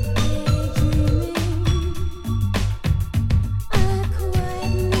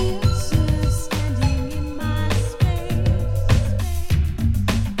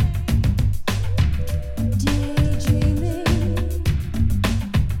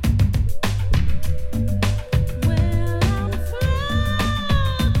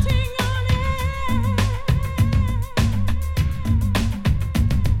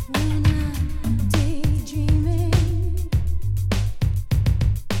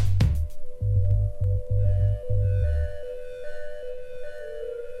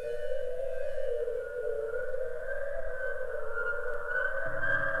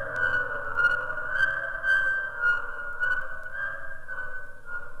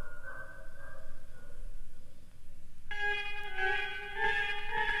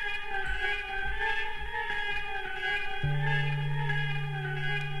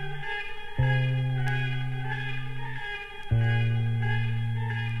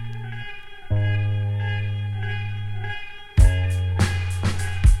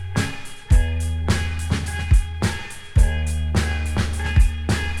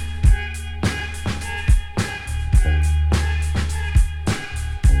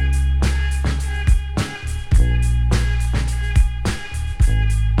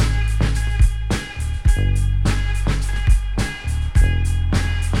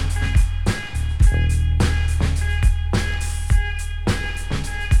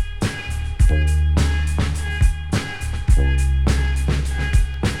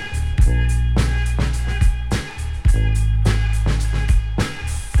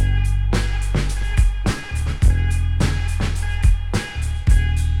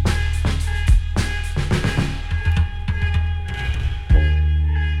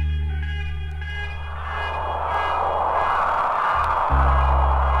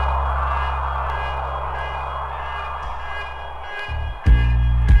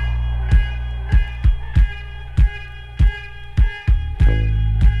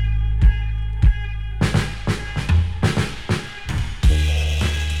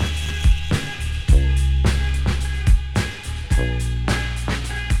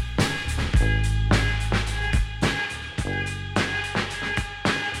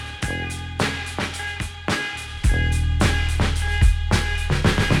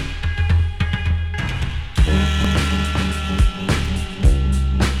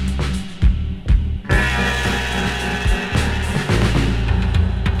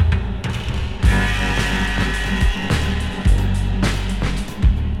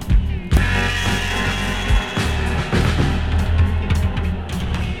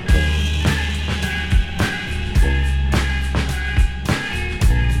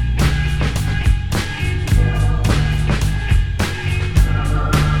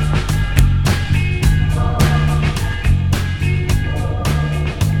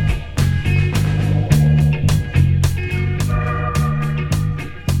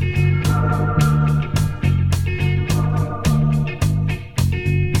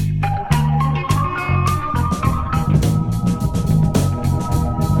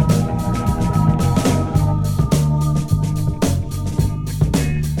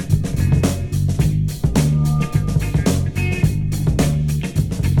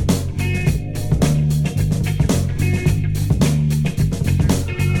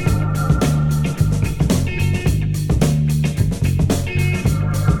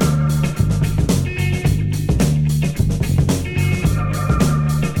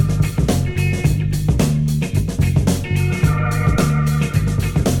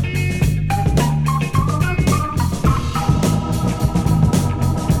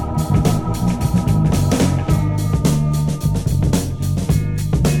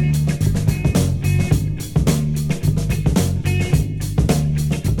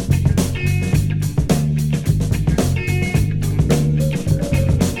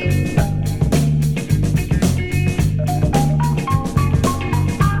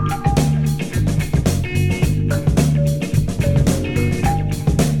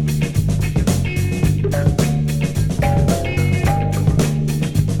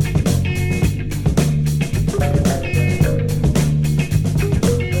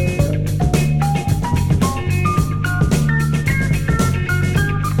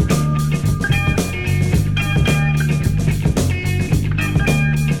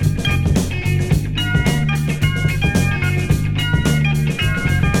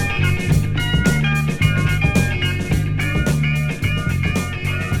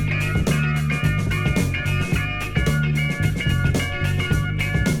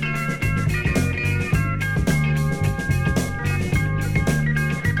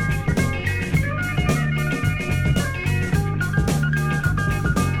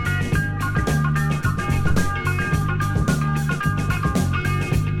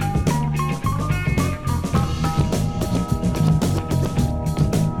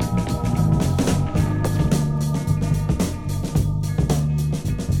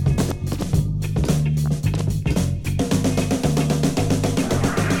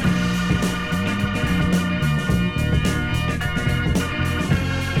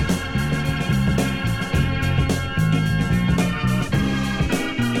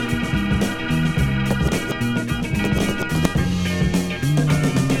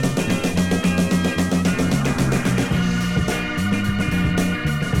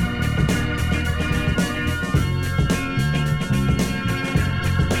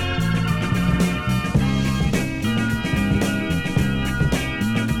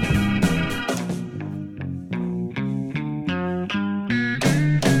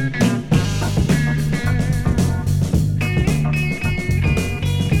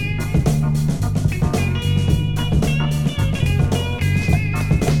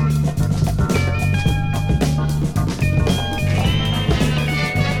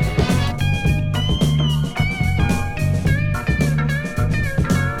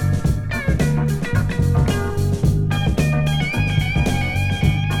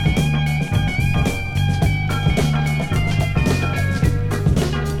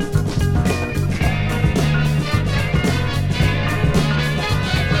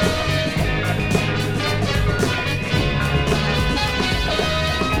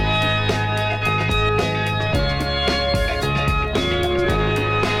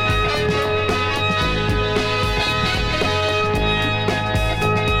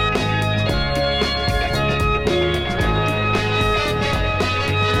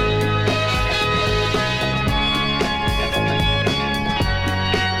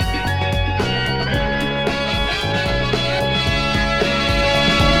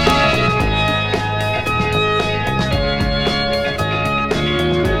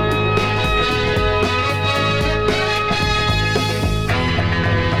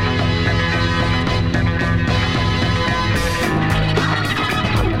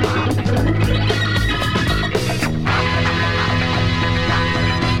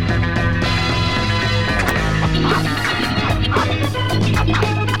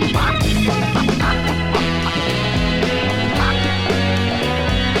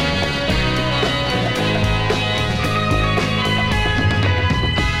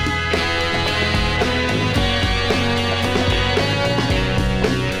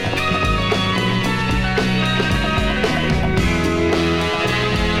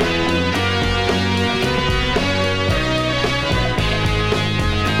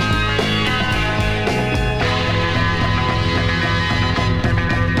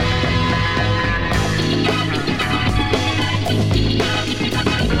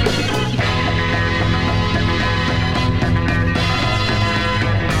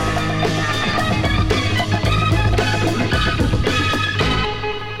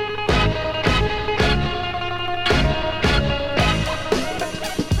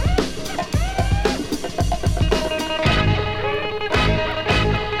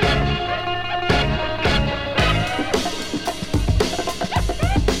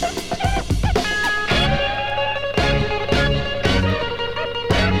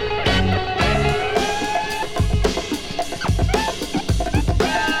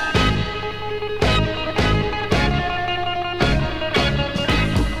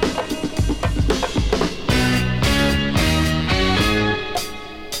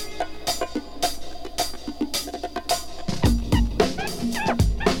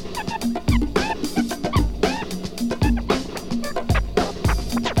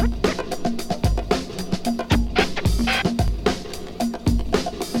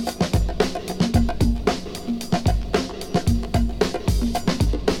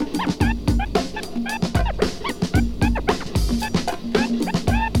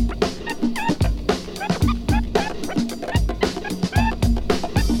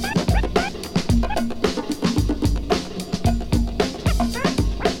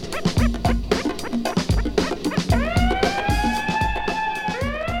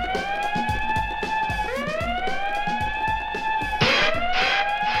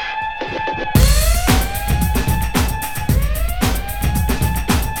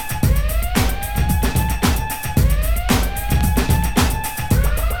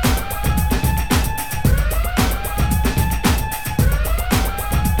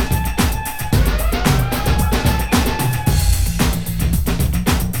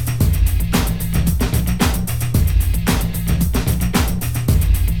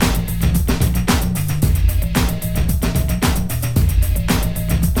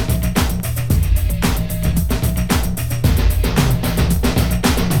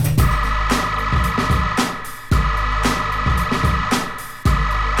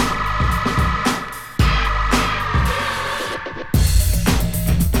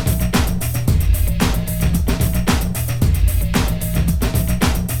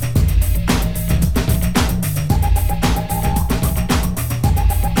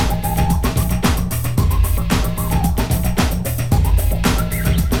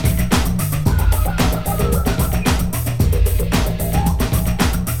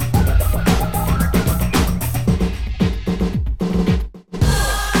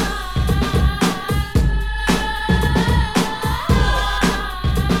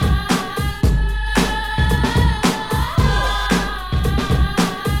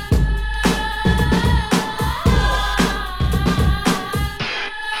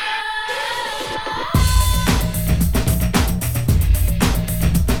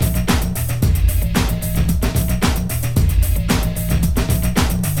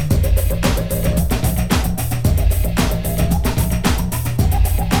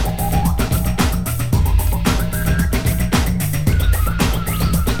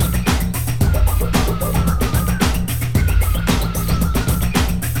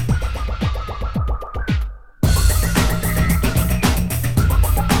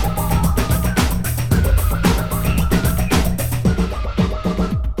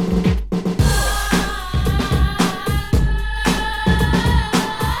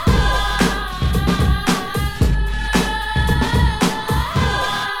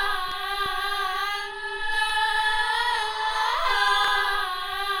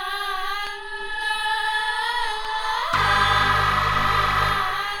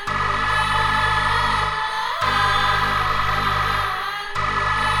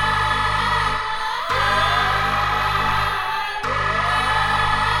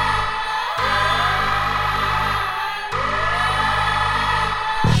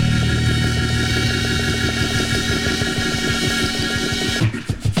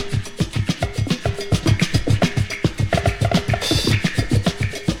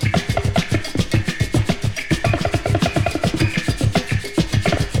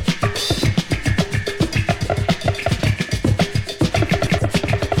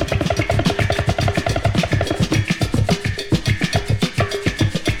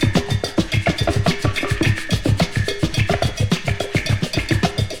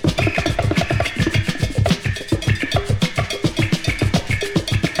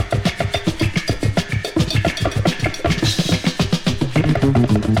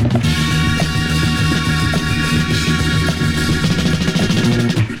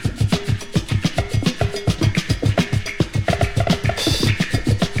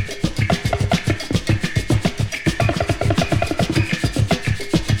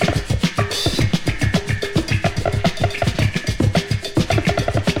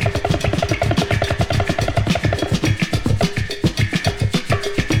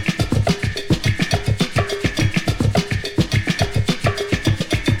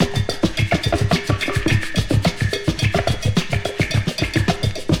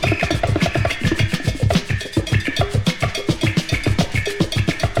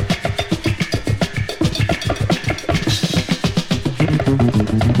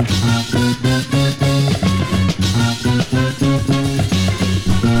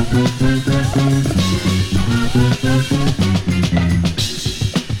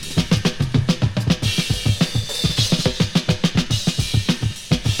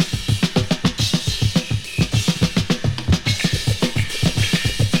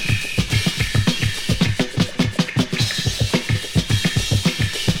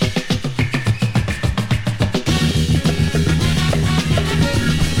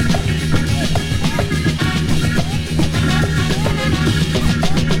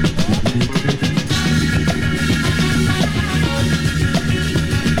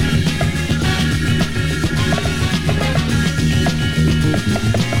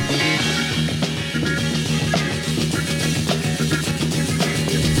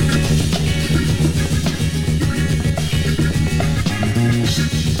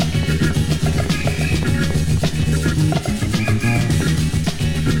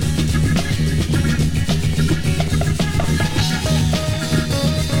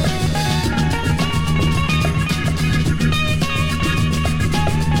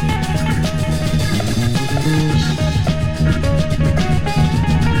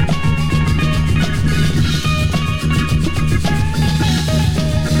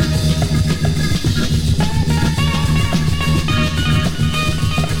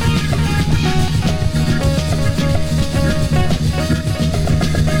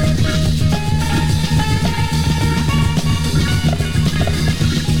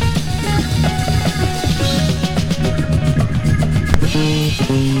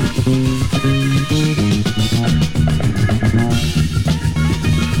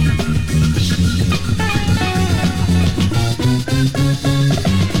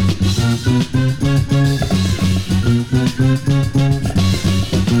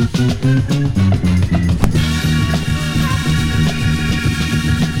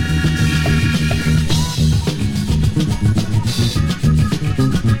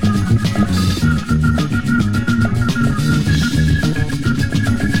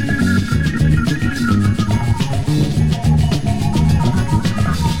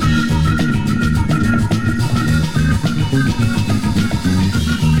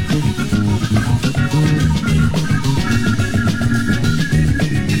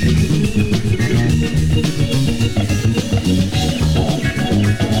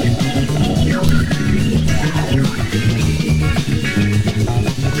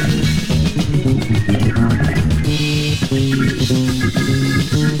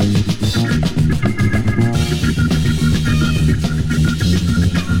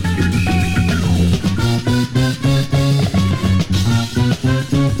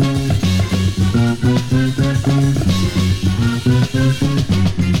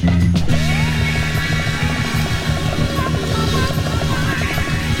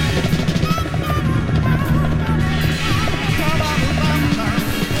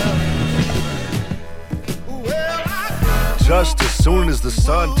 Just as soon as the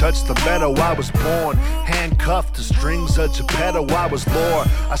sun touched the meadow, I was born. Handcuffed to strings of Geppetto, I was lore.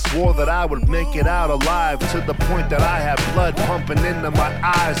 I swore that I would make it out alive, to the point that I have blood pumping into my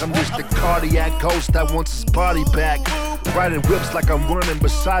eyes. I'm just a cardiac ghost that wants his body back. Riding whips like I'm running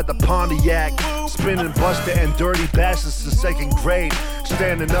beside the Pontiac. Spinning Buster and Dirty Bastards to second grade.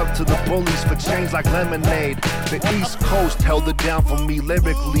 Standing up to the bullies for change like lemonade. The East Coast held it down for me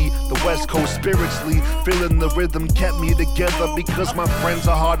lyrically. The West Coast spiritually. Feeling the rhythm kept me together, because my friends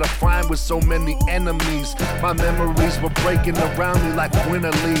are hard to find with so many enemies. My memories were breaking around me like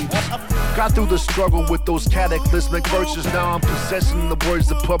winter leaves. Got through the struggle with those cataclysmic verses. Now I'm possessing the words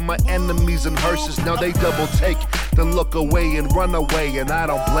that put my enemies in hearses. Now they double take, then look away and run away. And I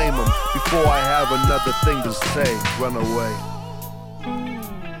don't blame them. Before I have another thing to say, run away.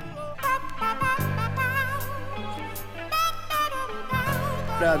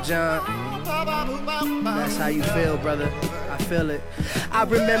 What up, John? That's how you feel, brother. I feel it. I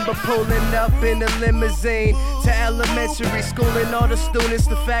remember pulling up in a limousine to elementary school, and all the students,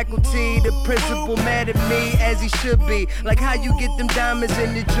 the faculty, the principal mad at me, as he should be. Like how you get them diamonds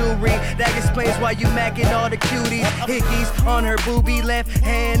in your jewelry. That explains why you macking all the cuties. Hickeys on her boobie, left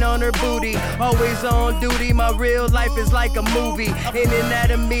hand on her booty. Always on duty, my real life is like a movie. In and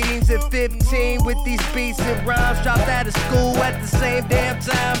out of meetings at 15 with these beats and rhymes. Dropped out of school at the same damn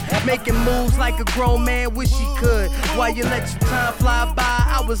time. Making moves like a grown man wish he could. While you let your time fly by,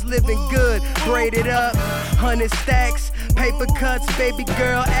 I was living good. Braided up, 100 stacks, paper cuts, baby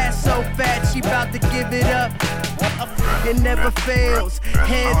girl ass so fat, she bout to give it up. It never fails,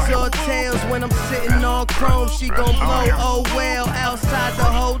 heads or tails. When I'm sitting on chrome, she gon' blow, oh well. Outside the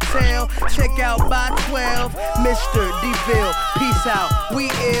hotel, check out by 12. Mr. DeVille, peace out, we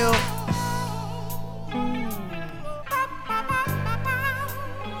ill.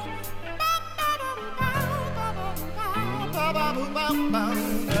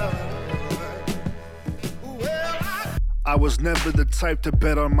 I was never the type to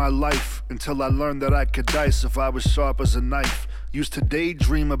bet on my life, until I learned that I could dice if I was sharp as a knife. Used to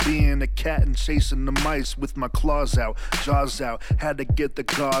daydream of being a cat and chasing the mice with my claws out, jaws out, had to get the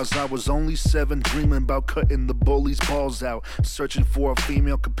gauze. I was only 7, dreaming about cutting the bully's balls out, searching for a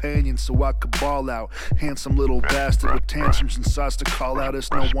female companion so I could ball out. Handsome little bastard with tantrums and starts to call out. It's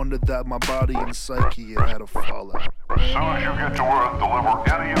no wonder that my body and psyche had a fallout. As soon as you get to Earth,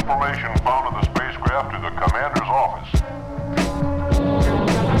 deliver any information found in the spacecraft to the commander's office.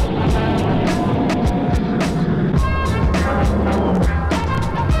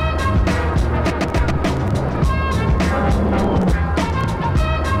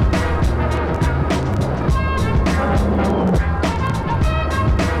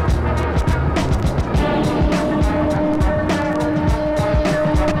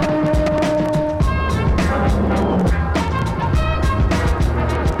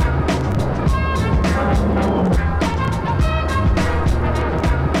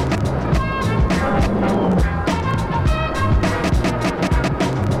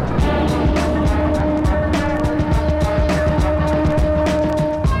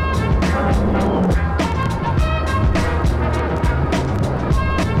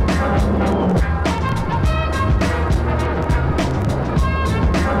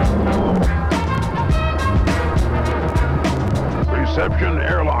 Reception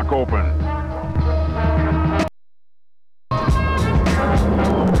airlock open.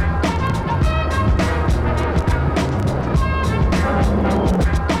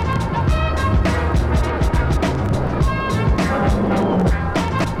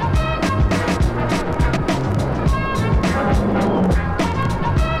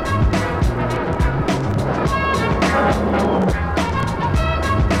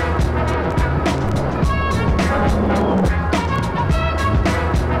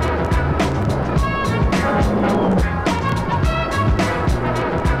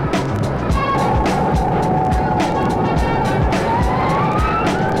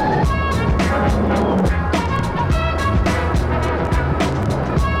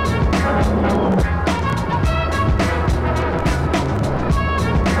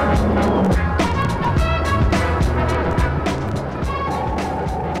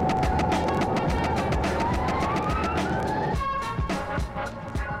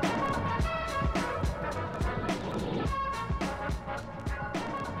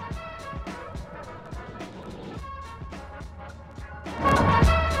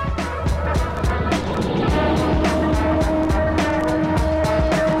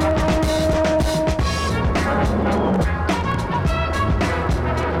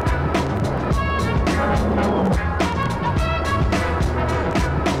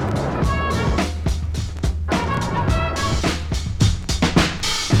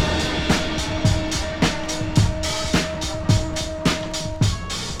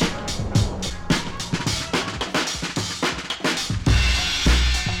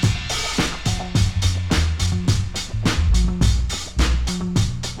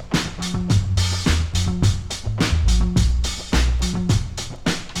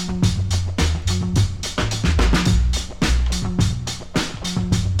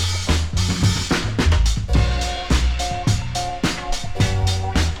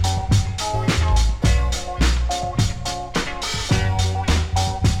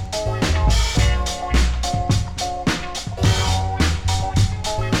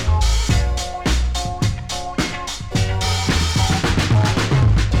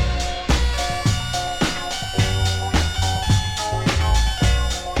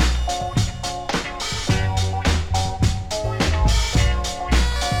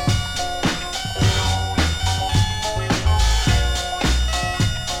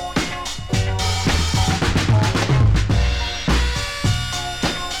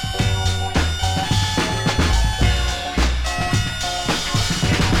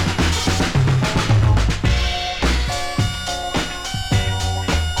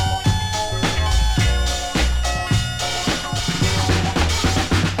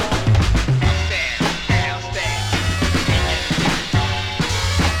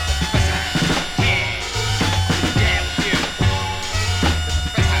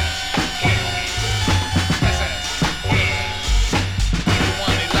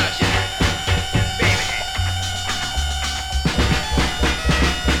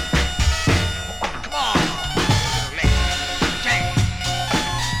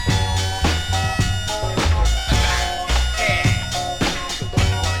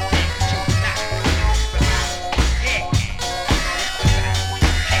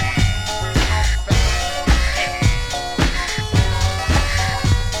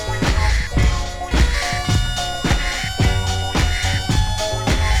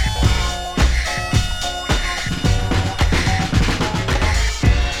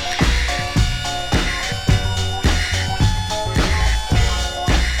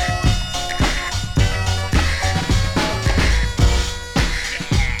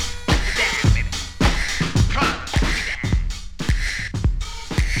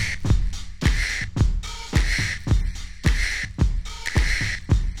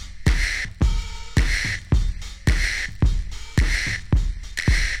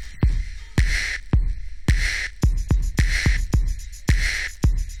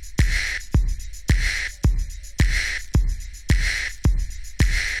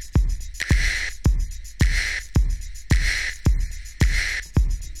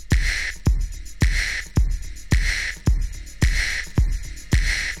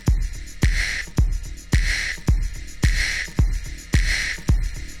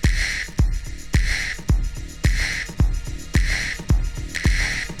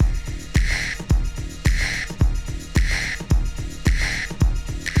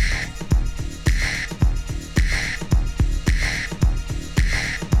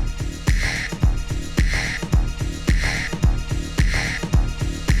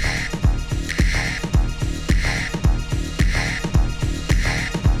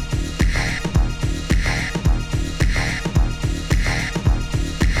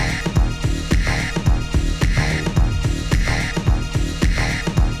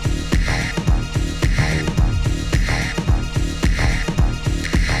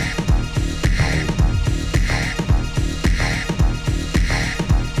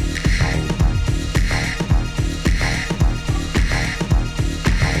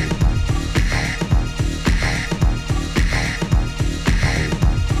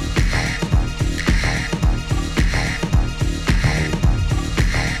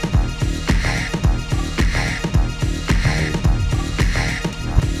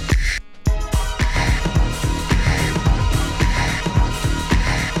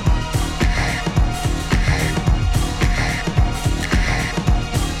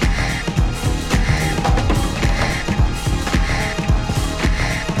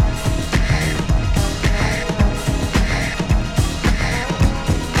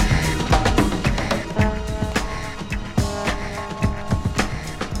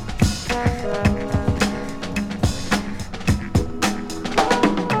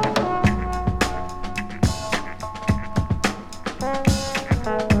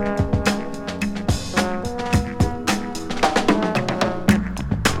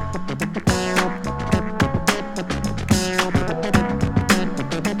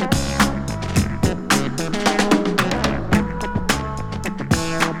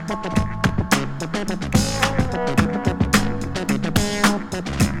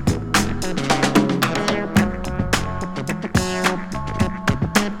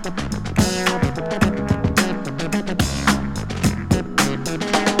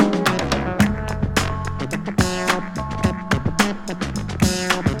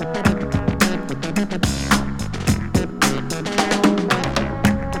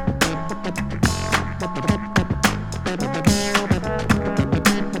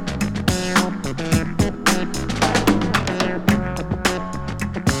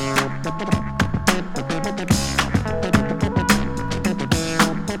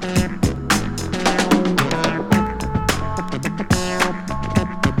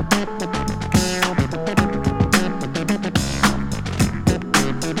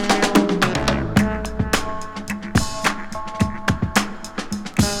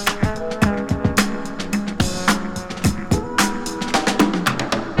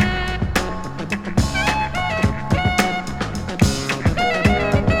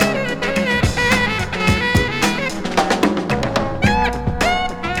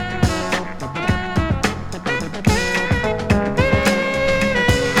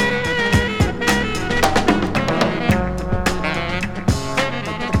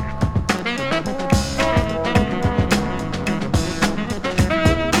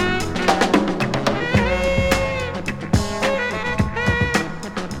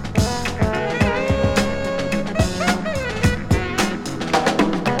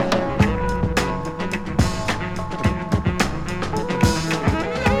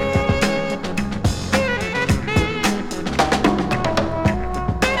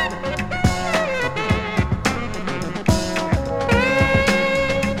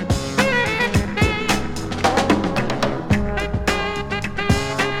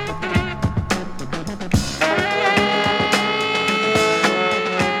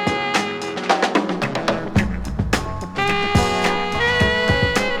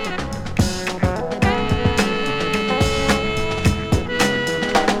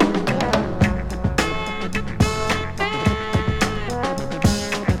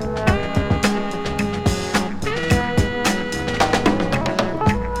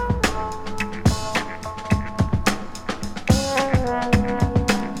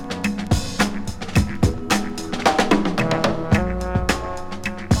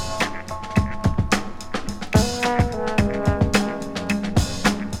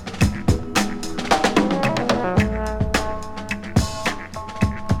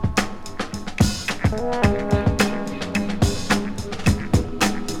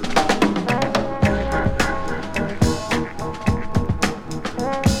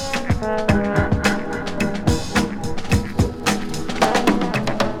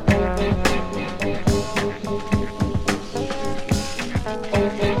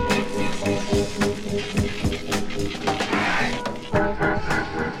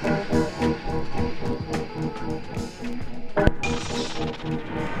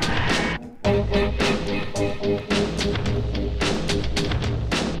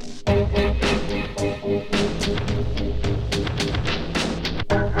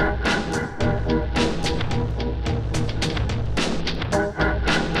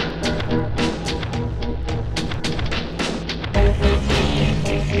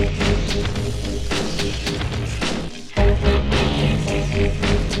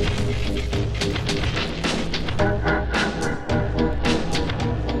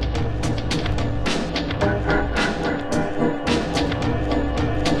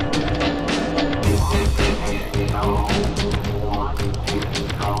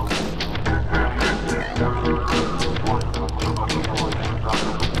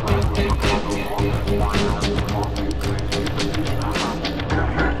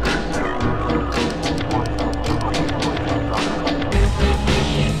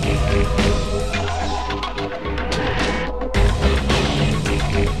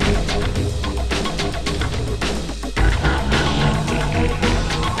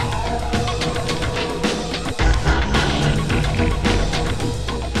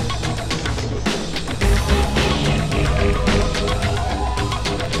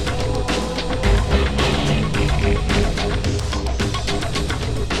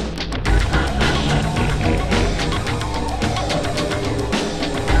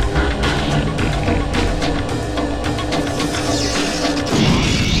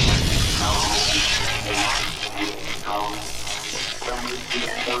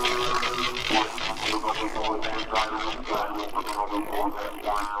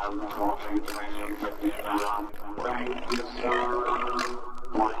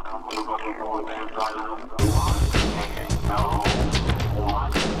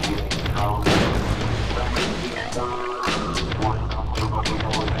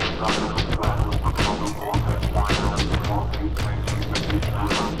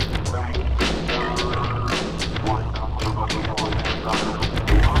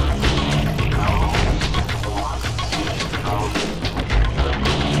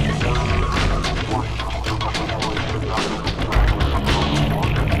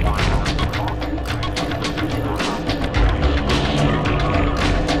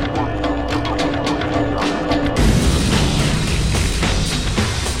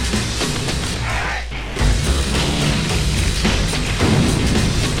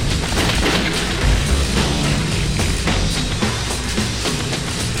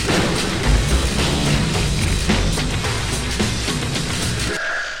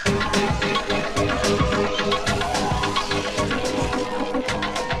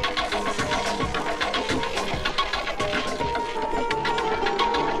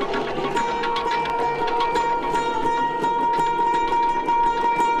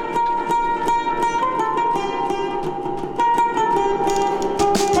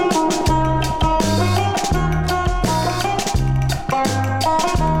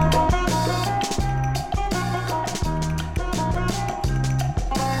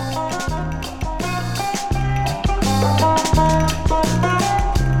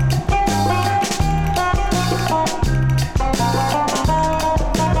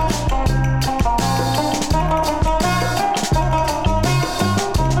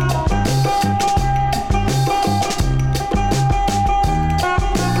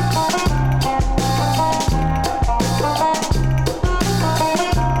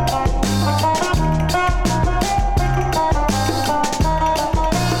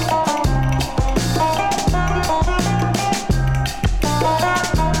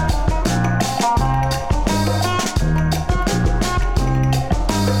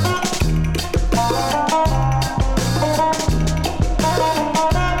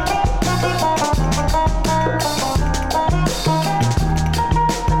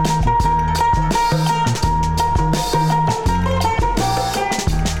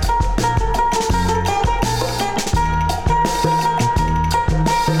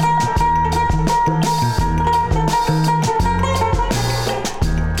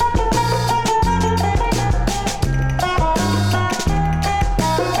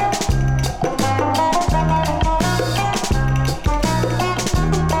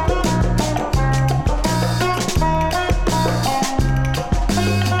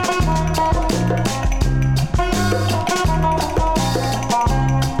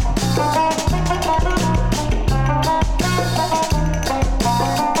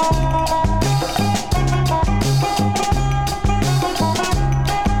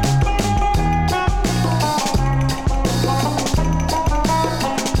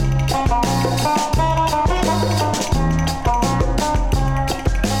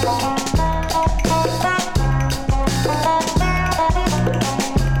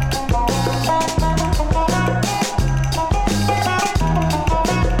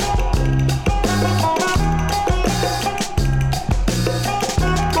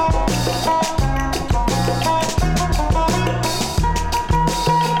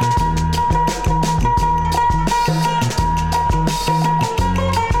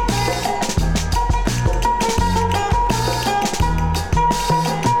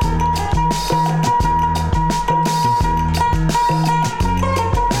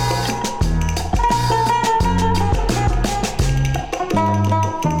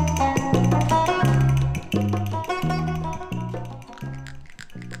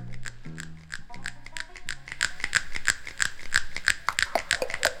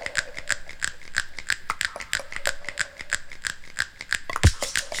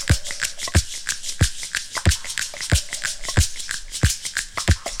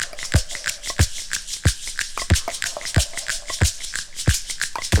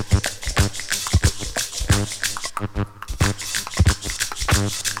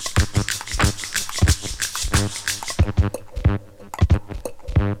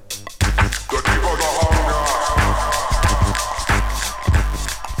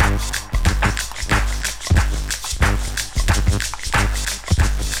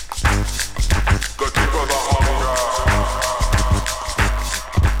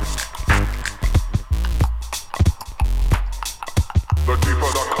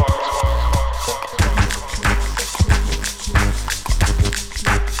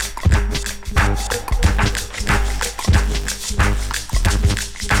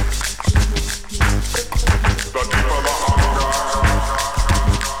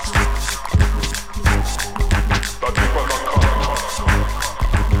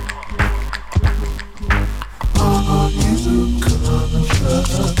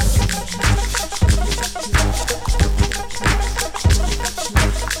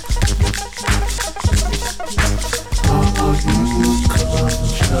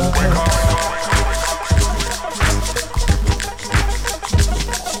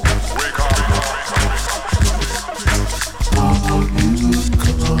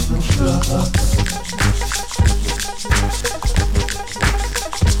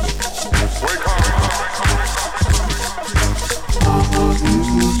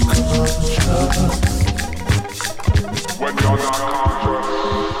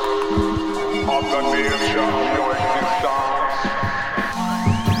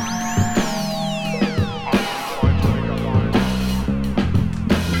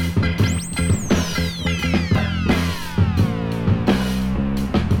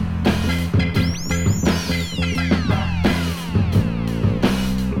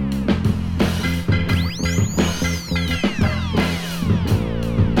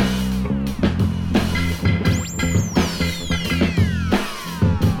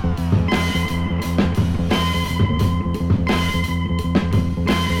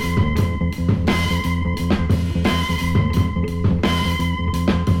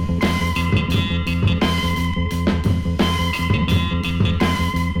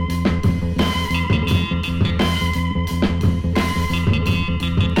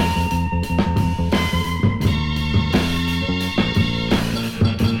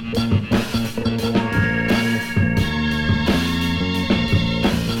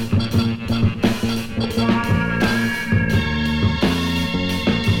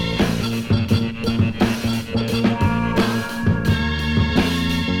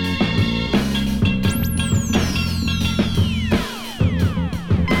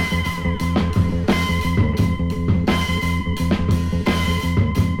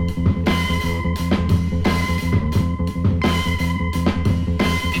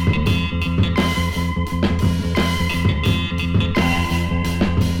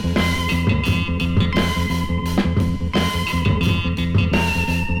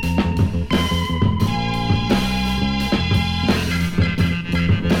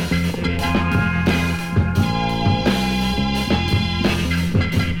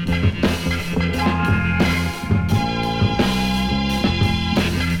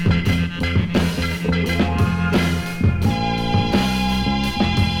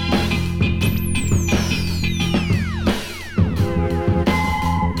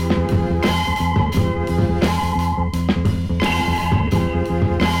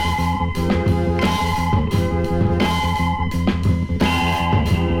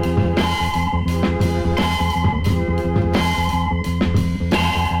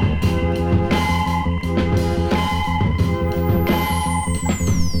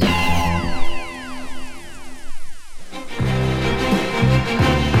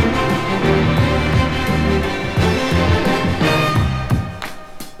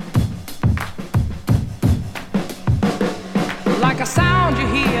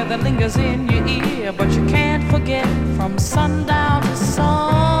 fingers in your ear, but you can't forget from sundown to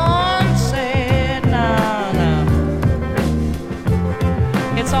sunset. Nah, nah.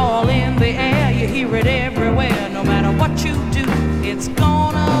 It's all in the air, you hear it everywhere. No matter what you do, it's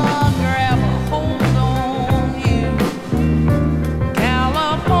gonna grab a hold on you.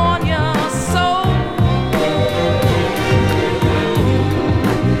 California soul.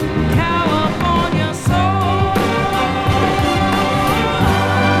 California soul.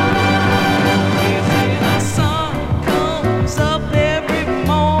 You see the sun comes up every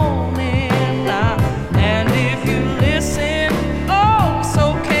morning now, and if you listen oh so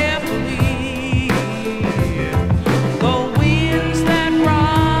carefully, the winds that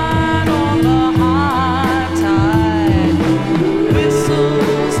ride on the high tide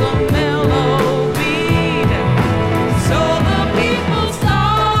whistles a mellow beat. So the people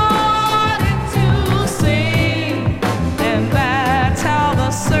started to sing, and that's how the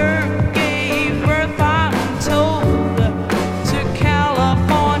surf gave birth, I'm told, to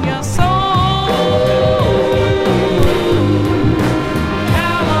California soul.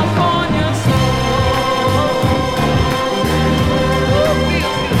 California soul.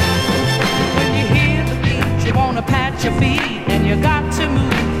 When you hear the beat, you wanna pat your feet, and you got to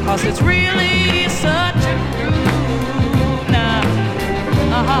move, 'cause it's really such a groove now.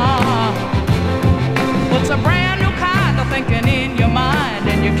 It's a brand new kind of thinking in your mind,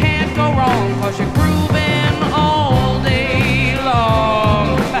 and you can't go wrong, 'cause you're grooving all day long.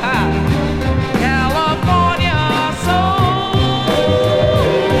 California soul.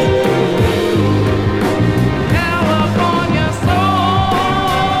 California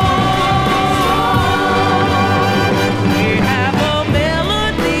soul. We have a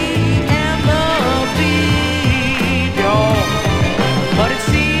melody and the beat, y'all, but it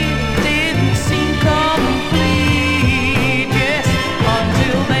didn't seem complete, yes,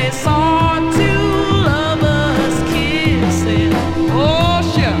 until they saw two